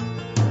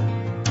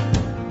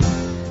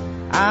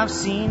 I've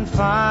seen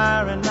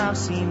fire and I've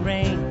seen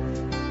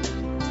rain.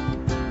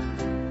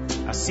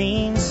 I've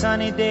seen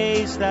sunny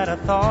days that I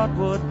thought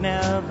would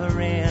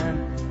never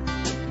end.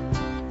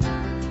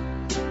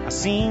 I've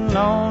seen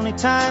lonely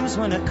times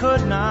when I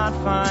could not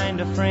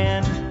find a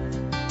friend.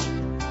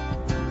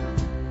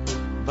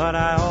 But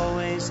I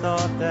always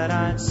thought that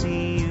I'd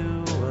see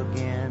you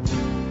again.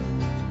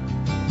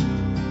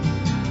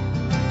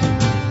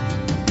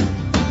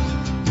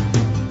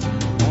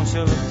 Won't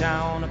you look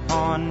down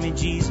upon me,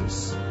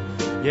 Jesus?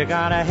 You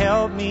gotta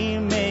help me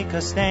make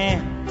a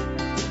stand.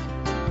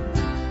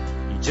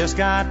 You just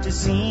got to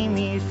see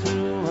me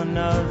through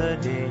another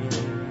day.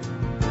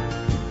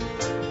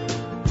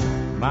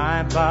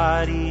 My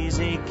body's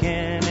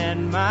aching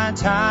and my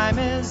time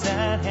is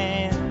at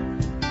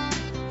hand.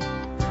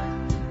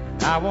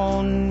 I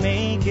won't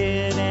make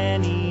it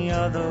any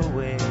other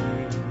way.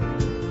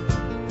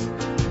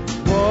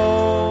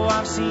 Whoa,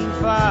 I've seen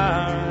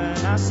fire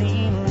and I've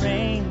seen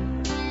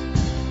rain.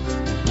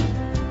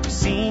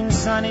 Seen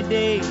sunny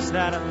days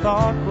that I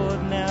thought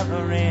would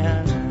never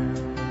end.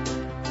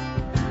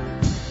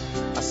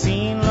 I've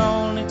seen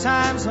lonely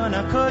times when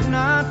I could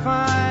not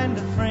find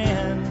a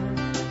friend.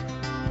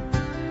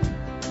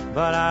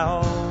 But I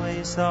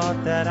always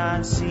thought that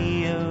I'd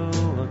see you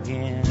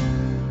again.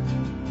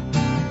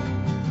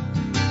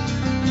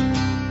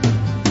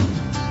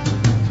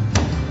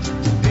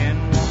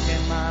 Been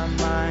walking my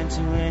mind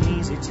to an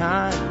easy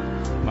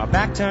time, my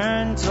back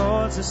turned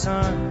towards the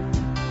sun.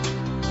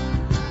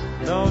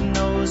 Lord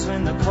knows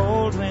when the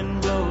cold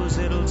wind blows,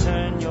 it'll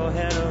turn your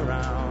head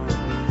around.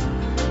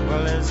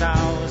 Well, there's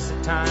hours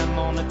of time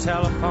on the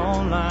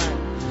telephone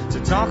line to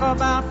talk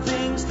about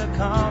things to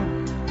come.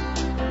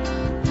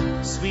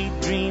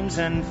 Sweet dreams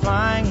and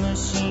flying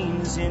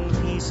machines in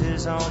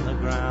pieces on the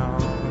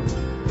ground.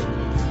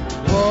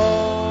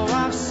 Whoa,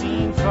 I've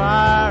seen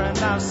fire and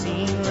I've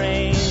seen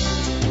rain.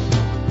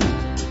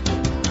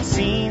 I've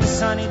seen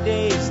sunny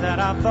days that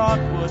I thought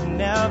would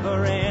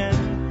never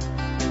end.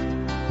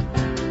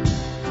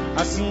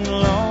 I've seen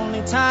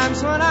lonely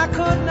times when I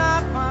could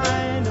not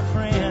find a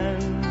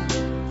friend.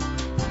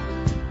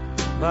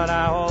 But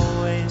I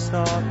always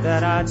thought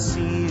that I'd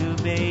see you,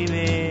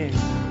 baby,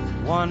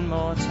 one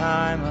more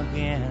time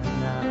again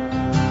now.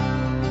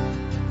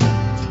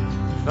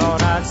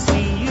 Thought I'd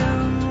see you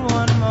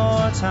one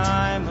more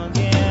time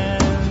again.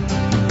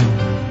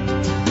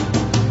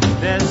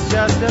 There's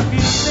just a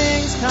few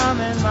things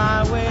coming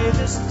my way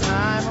this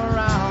time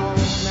around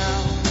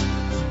now.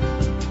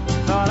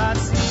 Thought I'd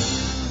see